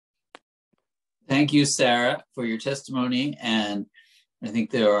 Thank you, Sarah, for your testimony. And I think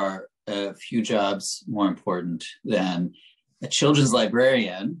there are a few jobs more important than a children's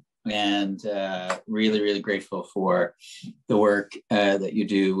librarian, and really, really grateful for the work that you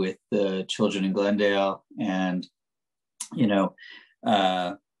do with the children in Glendale. And, you know,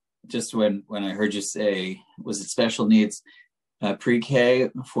 just when I heard you say, was it special needs pre-K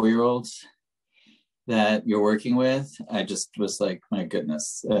 4-year-olds that you're working with? I just was like, my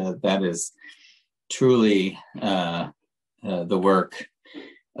goodness, that is truly the work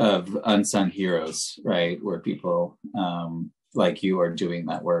of unsung heroes, right? Where people like you are doing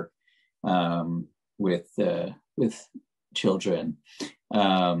that work with children.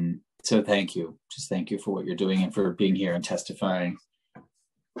 So thank you. Just thank you for what you're doing and for being here and testifying.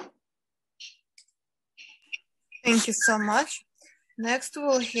 Thank you so much. Next,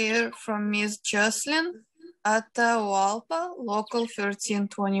 we'll hear from Ms. Jocelyn Atahualpa, Local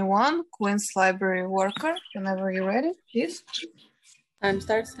 1321, Queens Library Worker. Whenever you're ready, please. Time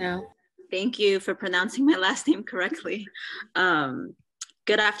starts now. Thank you for pronouncing my last name correctly.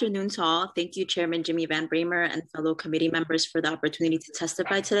 Good afternoon to all. Thank you, Chairman Jimmy Van Bramer and fellow committee members for the opportunity to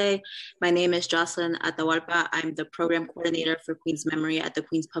testify today. My name is Jocelyn Atahualpa. I'm the program coordinator for Queens Memory at the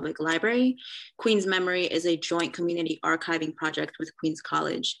Queens Public Library. Queens Memory is a joint community archiving project with Queens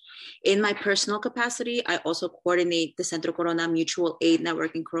College. In my personal capacity, I also coordinate the Centro Corona Mutual Aid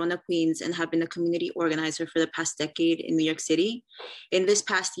Network in Corona, Queens, and have been a community organizer for the past decade in New York City. In this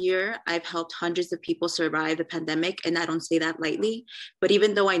past year, I've helped hundreds of people survive the pandemic, and I don't say that lightly, but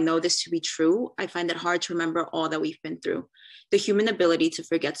even though I know this to be true, I find it hard to remember all that we've been through. The human ability to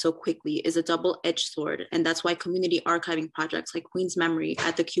forget so quickly is a double-edged sword, and that's why community archiving projects like Queens Memory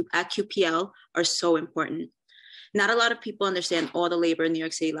at QPL are so important. Not a lot of people understand all the labor New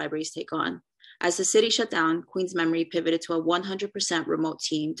York City libraries take on. As the city shut down, Queens Memory pivoted to a 100% remote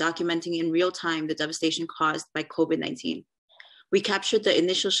team, documenting in real time the devastation caused by COVID-19. We captured the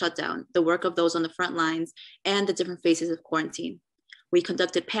initial shutdown, the work of those on the front lines, and the different phases of quarantine. We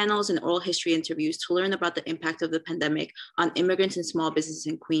conducted panels and oral history interviews to learn about the impact of the pandemic on immigrants and small businesses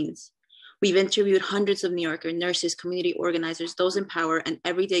in Queens. We've interviewed hundreds of New Yorker nurses, community organizers, those in power, and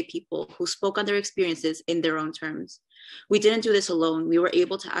everyday people who spoke on their experiences in their own terms. We didn't do this alone. We were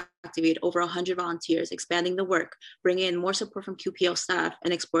able to activate over 100 volunteers, expanding the work, bringing in more support from QPL staff,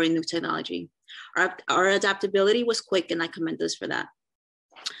 and exploring new technology. Our adaptability was quick, and I commend us for that.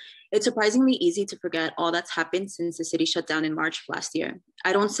 It's surprisingly easy to forget all that's happened since the city shut down in March of last year.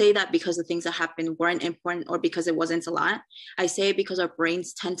 I don't say that because the things that happened weren't important or because it wasn't a lot. I say it because our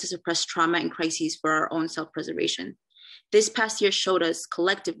brains tend to suppress trauma and crises for our own self-preservation. This past year showed us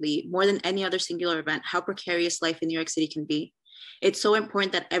collectively, more than any other singular event, how precarious life in New York City can be. It's so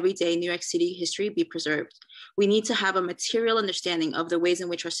important that every day New York City history be preserved. We need to have a material understanding of the ways in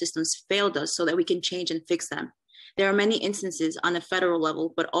which our systems failed us so that we can change and fix them. There are many instances on a federal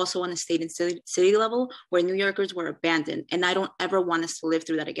level, but also on a state and city level where New Yorkers were abandoned, and I don't ever want us to live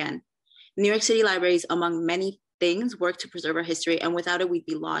through that again. New York City libraries, among many things, work to preserve our history, and without it, we'd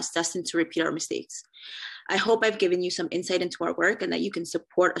be lost, destined to repeat our mistakes. I hope I've given you some insight into our work and that you can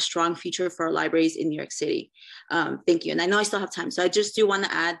support a strong future for our libraries in New York City. Thank you. And I know I still have time, so I just do want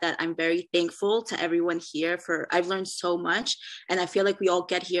to add that I'm very thankful to everyone here I've learned so much, and I feel like we all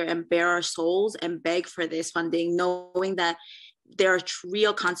get here and bare our souls and beg for this funding, knowing that there are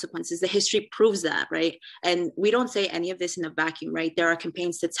real consequences. The history proves that, right? And we don't say any of this in a vacuum, right? There are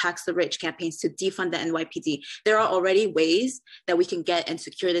campaigns to tax the rich, campaigns to defund the NYPD. There are already ways that we can get and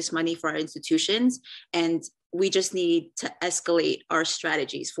secure this money for our institutions, and we just need to escalate our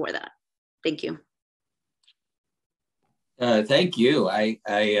strategies for that. Thank you. Thank you.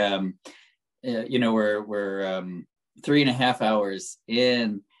 You know, we're 3.5 hours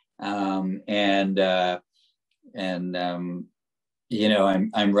in, you know,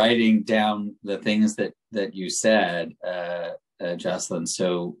 I'm writing down the things that you said, Jocelyn.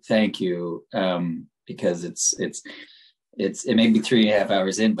 So thank you, because it may be 3.5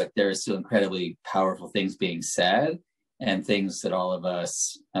 hours in, but there are still incredibly powerful things being said and things that all of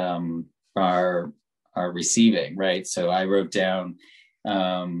us are receiving, right? So I wrote down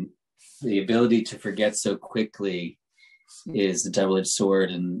the ability to forget so quickly is a double-edged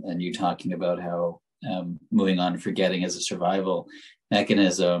sword, and you talking about how moving on and forgetting as a survival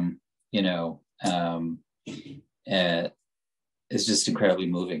mechanism, you know, is just incredibly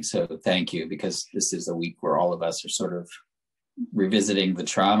moving. So thank you, because this is a week where all of us are sort of revisiting the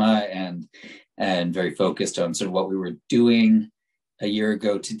trauma and very focused on sort of what we were doing a year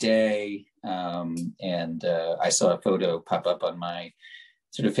ago today. I saw a photo pop up on my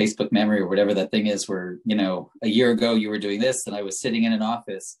sort of Facebook memory or whatever that thing is, where, you know, a year ago you were doing this and I was sitting in an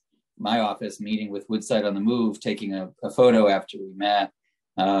office, my office, meeting with Woodside on the Move, taking a photo after we met.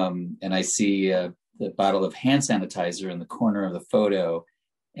 And I see the bottle of hand sanitizer in the corner of the photo.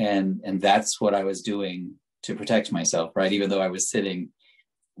 And that's what I was doing to protect myself, right? Even though I was sitting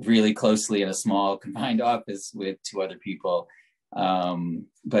really closely in a small confined office with 2 other people.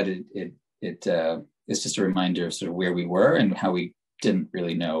 But it's just a reminder of sort of where we were and how we didn't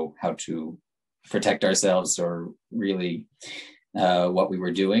really know how to protect ourselves or really what we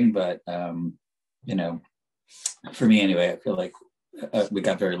were doing. But, you know, for me anyway, I feel like we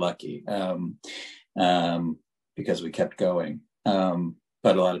got very lucky because we kept going.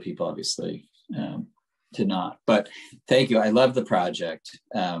 But a lot of people obviously did not. But thank you. I love the project.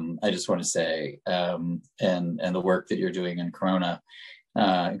 I just want to say, and the work that you're doing in Corona,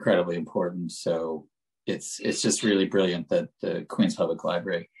 incredibly important. So it's just really brilliant that the Queens Public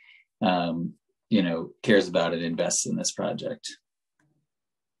Library, you know, cares about and invests in this project.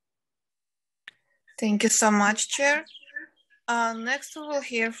 Thank you so much, Chair. Next, we will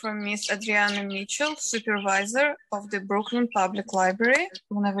hear from Ms. Adriana Mitchell, Supervisor of the Brooklyn Public Library.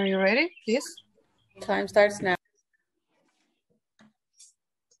 Whenever you're ready, please. Time starts now.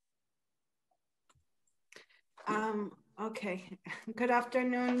 Okay, good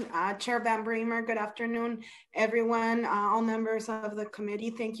afternoon, Chair Van Bramer. Good afternoon, everyone, all members of the committee.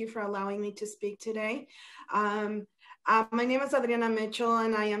 Thank you for allowing me to speak today. My name is Adriana Mitchell,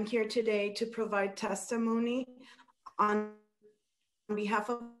 and I am here today to provide testimony on behalf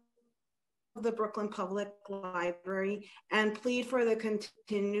of the Brooklyn Public Library and plead for the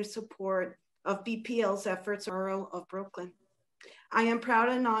continued support of BPL's efforts in the borough of Brooklyn. I am proud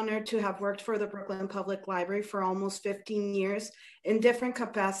and honored to have worked for the Brooklyn Public Library for almost 15 years in different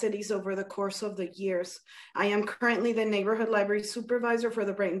capacities over the course of the years. I am currently the neighborhood library supervisor for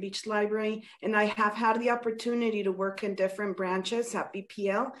the Brighton Beach Library, and I have had the opportunity to work in different branches at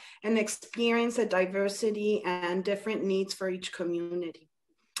BPL and experience the diversity and different needs for each community.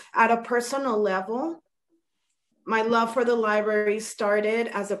 At a personal level, my love for the library started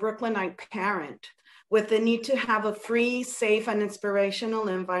as a Brooklynite parent, with the need to have a free, safe, and inspirational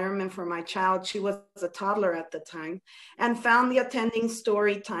environment for my child. She was a toddler at the time, and found the attending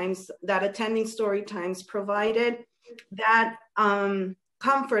story times provided that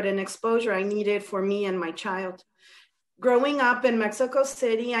comfort and exposure I needed for me and my child. Growing up in Mexico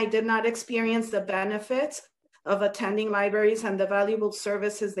City, I did not experience the benefits of attending libraries and the valuable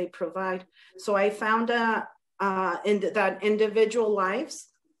services they provide. So I found that individual lives,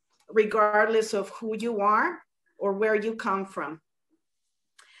 regardless of who you are or where you come from.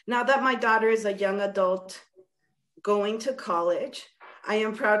 Now that my daughter is a young adult going to college, I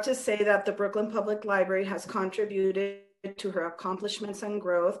am proud to say that the Brooklyn Public Library has contributed to her accomplishments and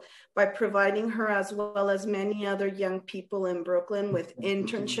growth by providing her, as well as many other young people in Brooklyn, with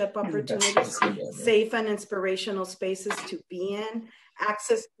internship opportunities, safe and inspirational spaces to be in,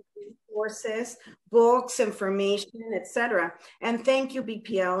 access to resources, books, information, etc. And thank you,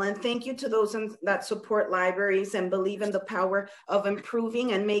 BPL, and thank you to those that support libraries and believe in the power of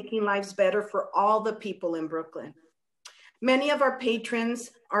improving and making lives better for all the people in Brooklyn. Many of our patrons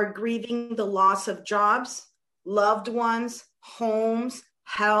are grieving the loss of jobs, loved ones, homes,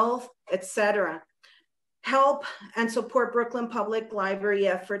 health, etc. Help and support Brooklyn Public Library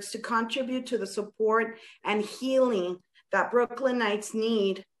efforts to contribute to the support and healing that Brooklynites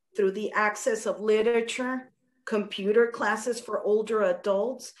need through the access of literature, computer classes for older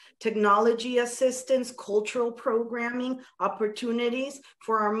adults, technology assistance, cultural programming, opportunities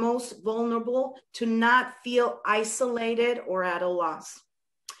for our most vulnerable to not feel isolated or at a loss.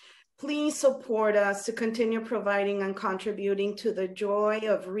 Please support us to continue providing and contributing to the joy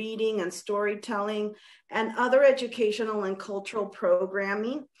of reading and storytelling and other educational and cultural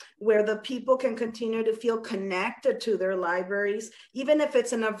programming where the people can continue to feel connected to their libraries, even if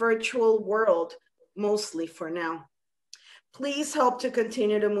it's in a virtual world, mostly for now. Please help to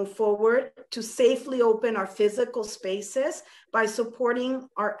continue to move forward to safely open our physical spaces by supporting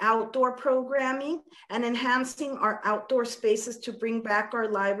our outdoor programming and enhancing our outdoor spaces to bring back our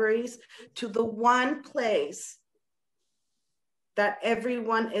libraries to the one place that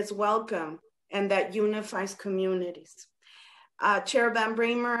everyone is welcome and that unifies communities. Chair Van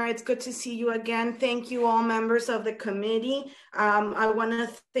Bramer, it's good to see you again. Thank you all members of the committee. I wanna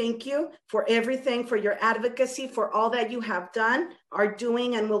thank you for everything, for your advocacy, for all that you have done, are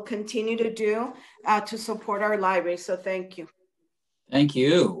doing, and will continue to do to support our library, so thank you. Thank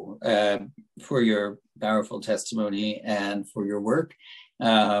you for your powerful testimony and for your work.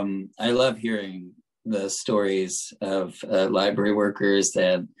 I love hearing the stories of library workers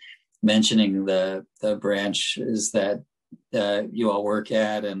and mentioning the branches that you all work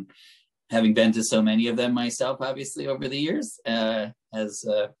at, and having been to so many of them myself, obviously, over the years as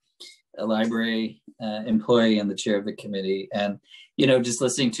a library employee and the chair of the committee. And, you know, just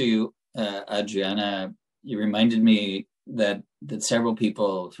listening to you, Adriana, you reminded me that several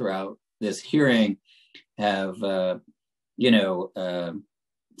people throughout this hearing have,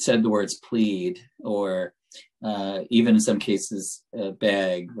 said the words plead, or even in some cases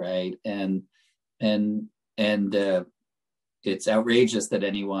beg, right? And it's outrageous that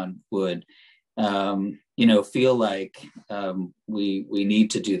anyone would, feel like we need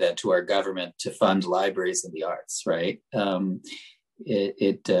to do that to our government to fund libraries and the arts, right?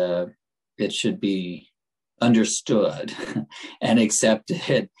 It should be understood and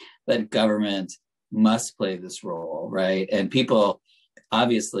accepted that government must play this role, right? And people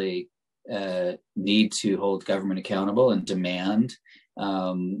obviously need to hold government accountable and demand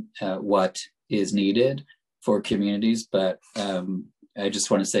what is needed for communities. But I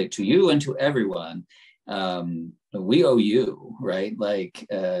just want to say to you and to everyone, we owe you, right? Like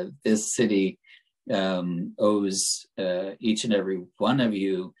this city owes each and every one of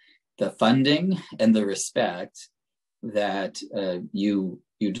you the funding and the respect that you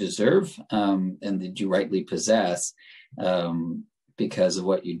deserve and that you rightly possess because of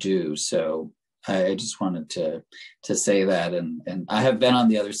what you do. So I just wanted to say that, and I have been on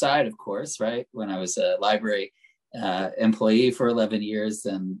the other side, of course, right? When I was a library employee for 11 years,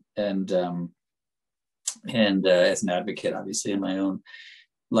 and as an advocate, obviously, in my own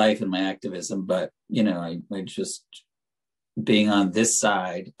life and my activism. But I just being on this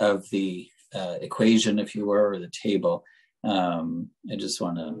side of the equation, if you were, or the table, I just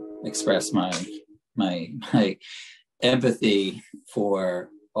want to express my empathy for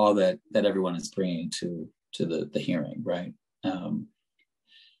all that everyone is bringing to the hearing, right?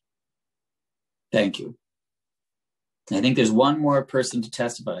 Thank you. I think there's one more person to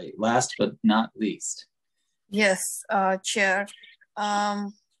testify, last but not least. Yes, Chair.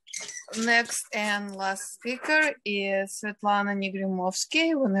 Next and last speaker is Svetlana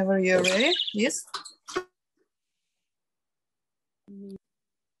Negrimovsky. Whenever you're ready, please.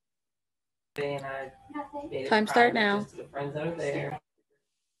 Time start now.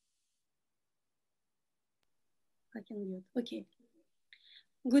 Okay.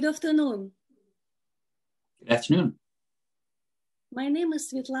 Good afternoon. Good afternoon. My name is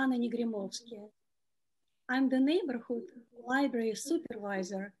Svetlana Negrimovsky. I'm the neighborhood library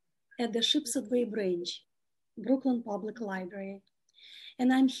supervisor at the Shipsett Bay branch, Brooklyn Public Library.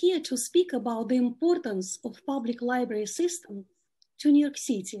 And I'm here to speak about the importance of public library system to New York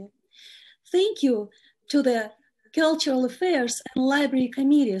City. Thank you to the Cultural Affairs and Library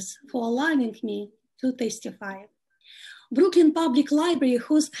Committees for allowing me to testify. Brooklyn Public Library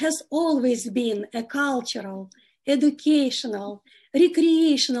has always been a cultural, educational,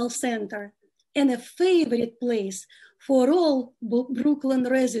 recreational center and a favorite place for all Brooklyn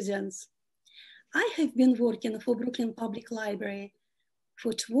residents. I have been working for Brooklyn Public Library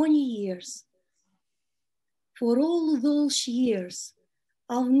for 20 years. For all those years,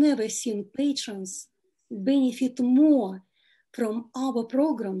 I've never seen patrons benefit more from our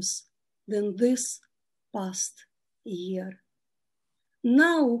programs than this past year.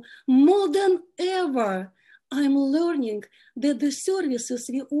 Now, more than ever, I'm learning that the services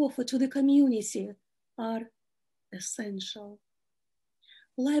we offer to the community are essential.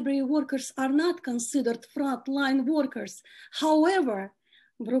 Library workers are not considered frontline workers. However,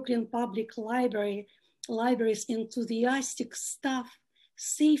 Brooklyn Public Library's enthusiastic staff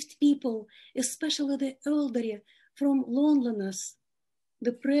saved people, especially the elderly, from loneliness,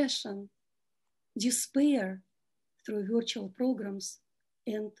 depression, despair through virtual programs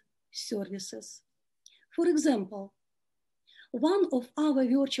and services. For example, one of our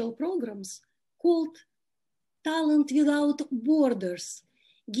virtual programs called Talent Without Borders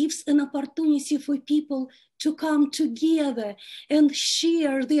gives an opportunity for people to come together and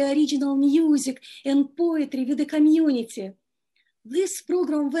share their original music and poetry with the community. This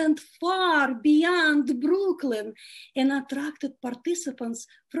program went far beyond Brooklyn and attracted participants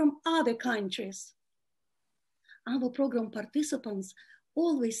from other countries. Our program participants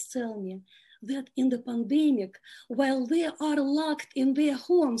always tell me that in the pandemic, while they are locked in their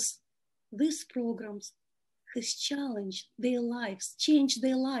homes, these programs has challenged their lives, changed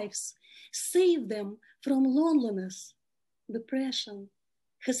their lives, saved them from loneliness, depression,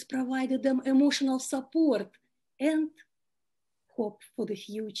 has provided them emotional support and hope for the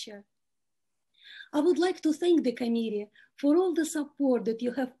future. I would like to thank the committee for all the support that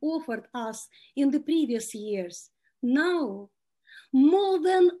you have offered us in the previous years. Now, more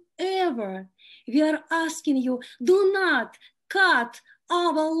than ever, we are asking you, do not cut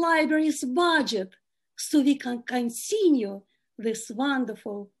our library's budget so we can continue this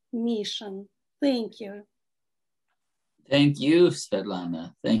wonderful mission. Thank you. Thank you,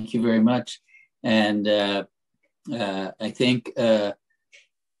 Svetlana. Thank you very much. And I think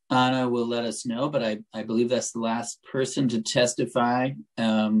Anna will let us know, but I believe that's the last person to testify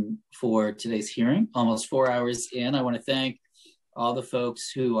for today's hearing. Almost 4 hours in. I want to thank all the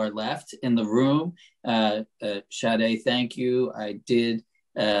folks who are left in the room. Sade, thank you.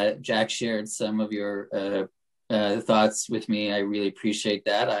 Jack shared some of your thoughts with me. I really appreciate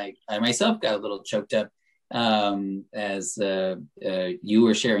that. I myself got a little choked up as you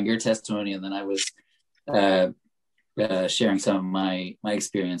were sharing your testimony, and then I was sharing some of my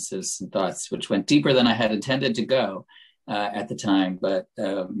experiences and thoughts, which went deeper than I had intended to go at the time, but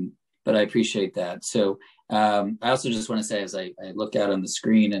I appreciate that. So I also just want to say, as I look out on the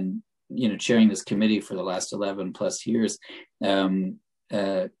screen and, chairing this committee for the last 11 plus years,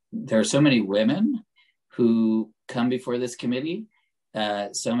 there are so many women who come before this committee,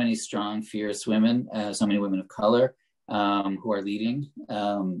 so many strong, fierce women, so many women of color who are leading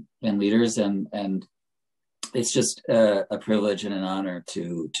and leaders, and it's just a privilege and an honor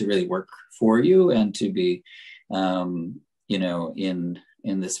to really work for you and to be,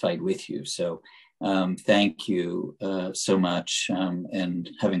 in this fight with you. So thank you so much. And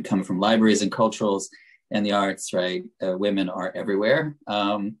having come from libraries and culturals and the arts, right, women are everywhere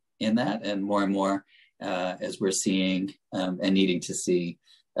in that, and more as we're seeing and needing to see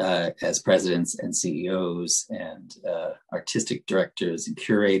as presidents and CEOs and artistic directors and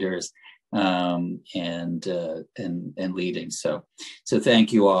curators and leading. So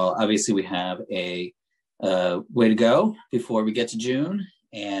thank you all. Obviously, we have a way to go before we get to June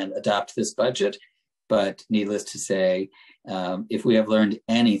and adopt this budget. But needless to say, if we have learned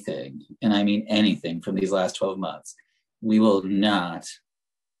anything, and I mean anything from these last 12 months, we will not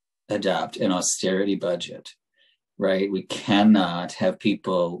adopt an austerity budget, right? We cannot have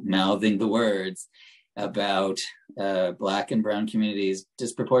people mouthing the words about Black and brown communities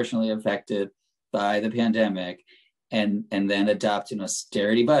disproportionately affected by the pandemic and then adopt an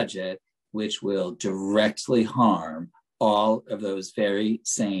austerity budget, which will directly harm all of those very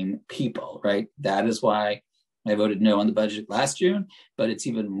same people, right? That is why I voted no on the budget last June, but it's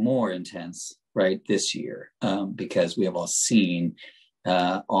even more intense, right, this year, because we have all seen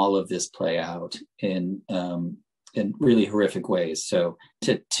all of this play out in really horrific ways. So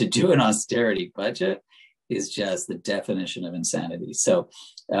to do an austerity budget is just the definition of insanity. So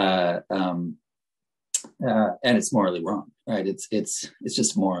and it's morally wrong, right? It's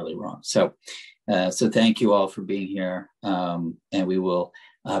just morally wrong. So so thank you all for being here, and we will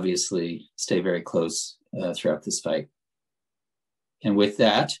obviously stay very close throughout this fight. And with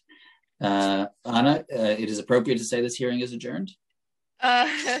that, Anna, it is appropriate to say this hearing is adjourned.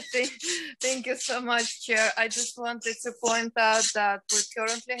 Thank you so much, Chair. I just wanted to point out that we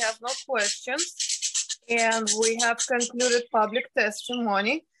currently have no questions and we have concluded public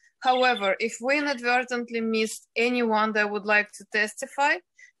testimony. However, if we inadvertently missed anyone that would like to testify,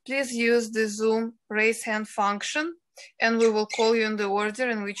 please use the Zoom raise hand function and we will call you in the order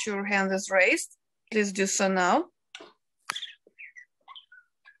in which your hand is raised. Please do so now.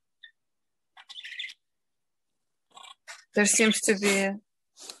 There seems to be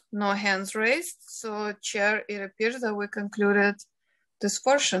no hands raised. So, Chair, it appears that we concluded this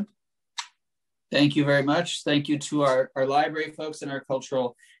portion. Thank you very much. Thank you to our library folks and our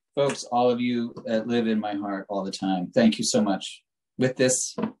cultural folks, all of you that live in my heart all the time. Thank you so much. With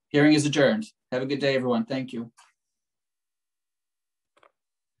this, hearing is adjourned. Have a good day, everyone. Thank you.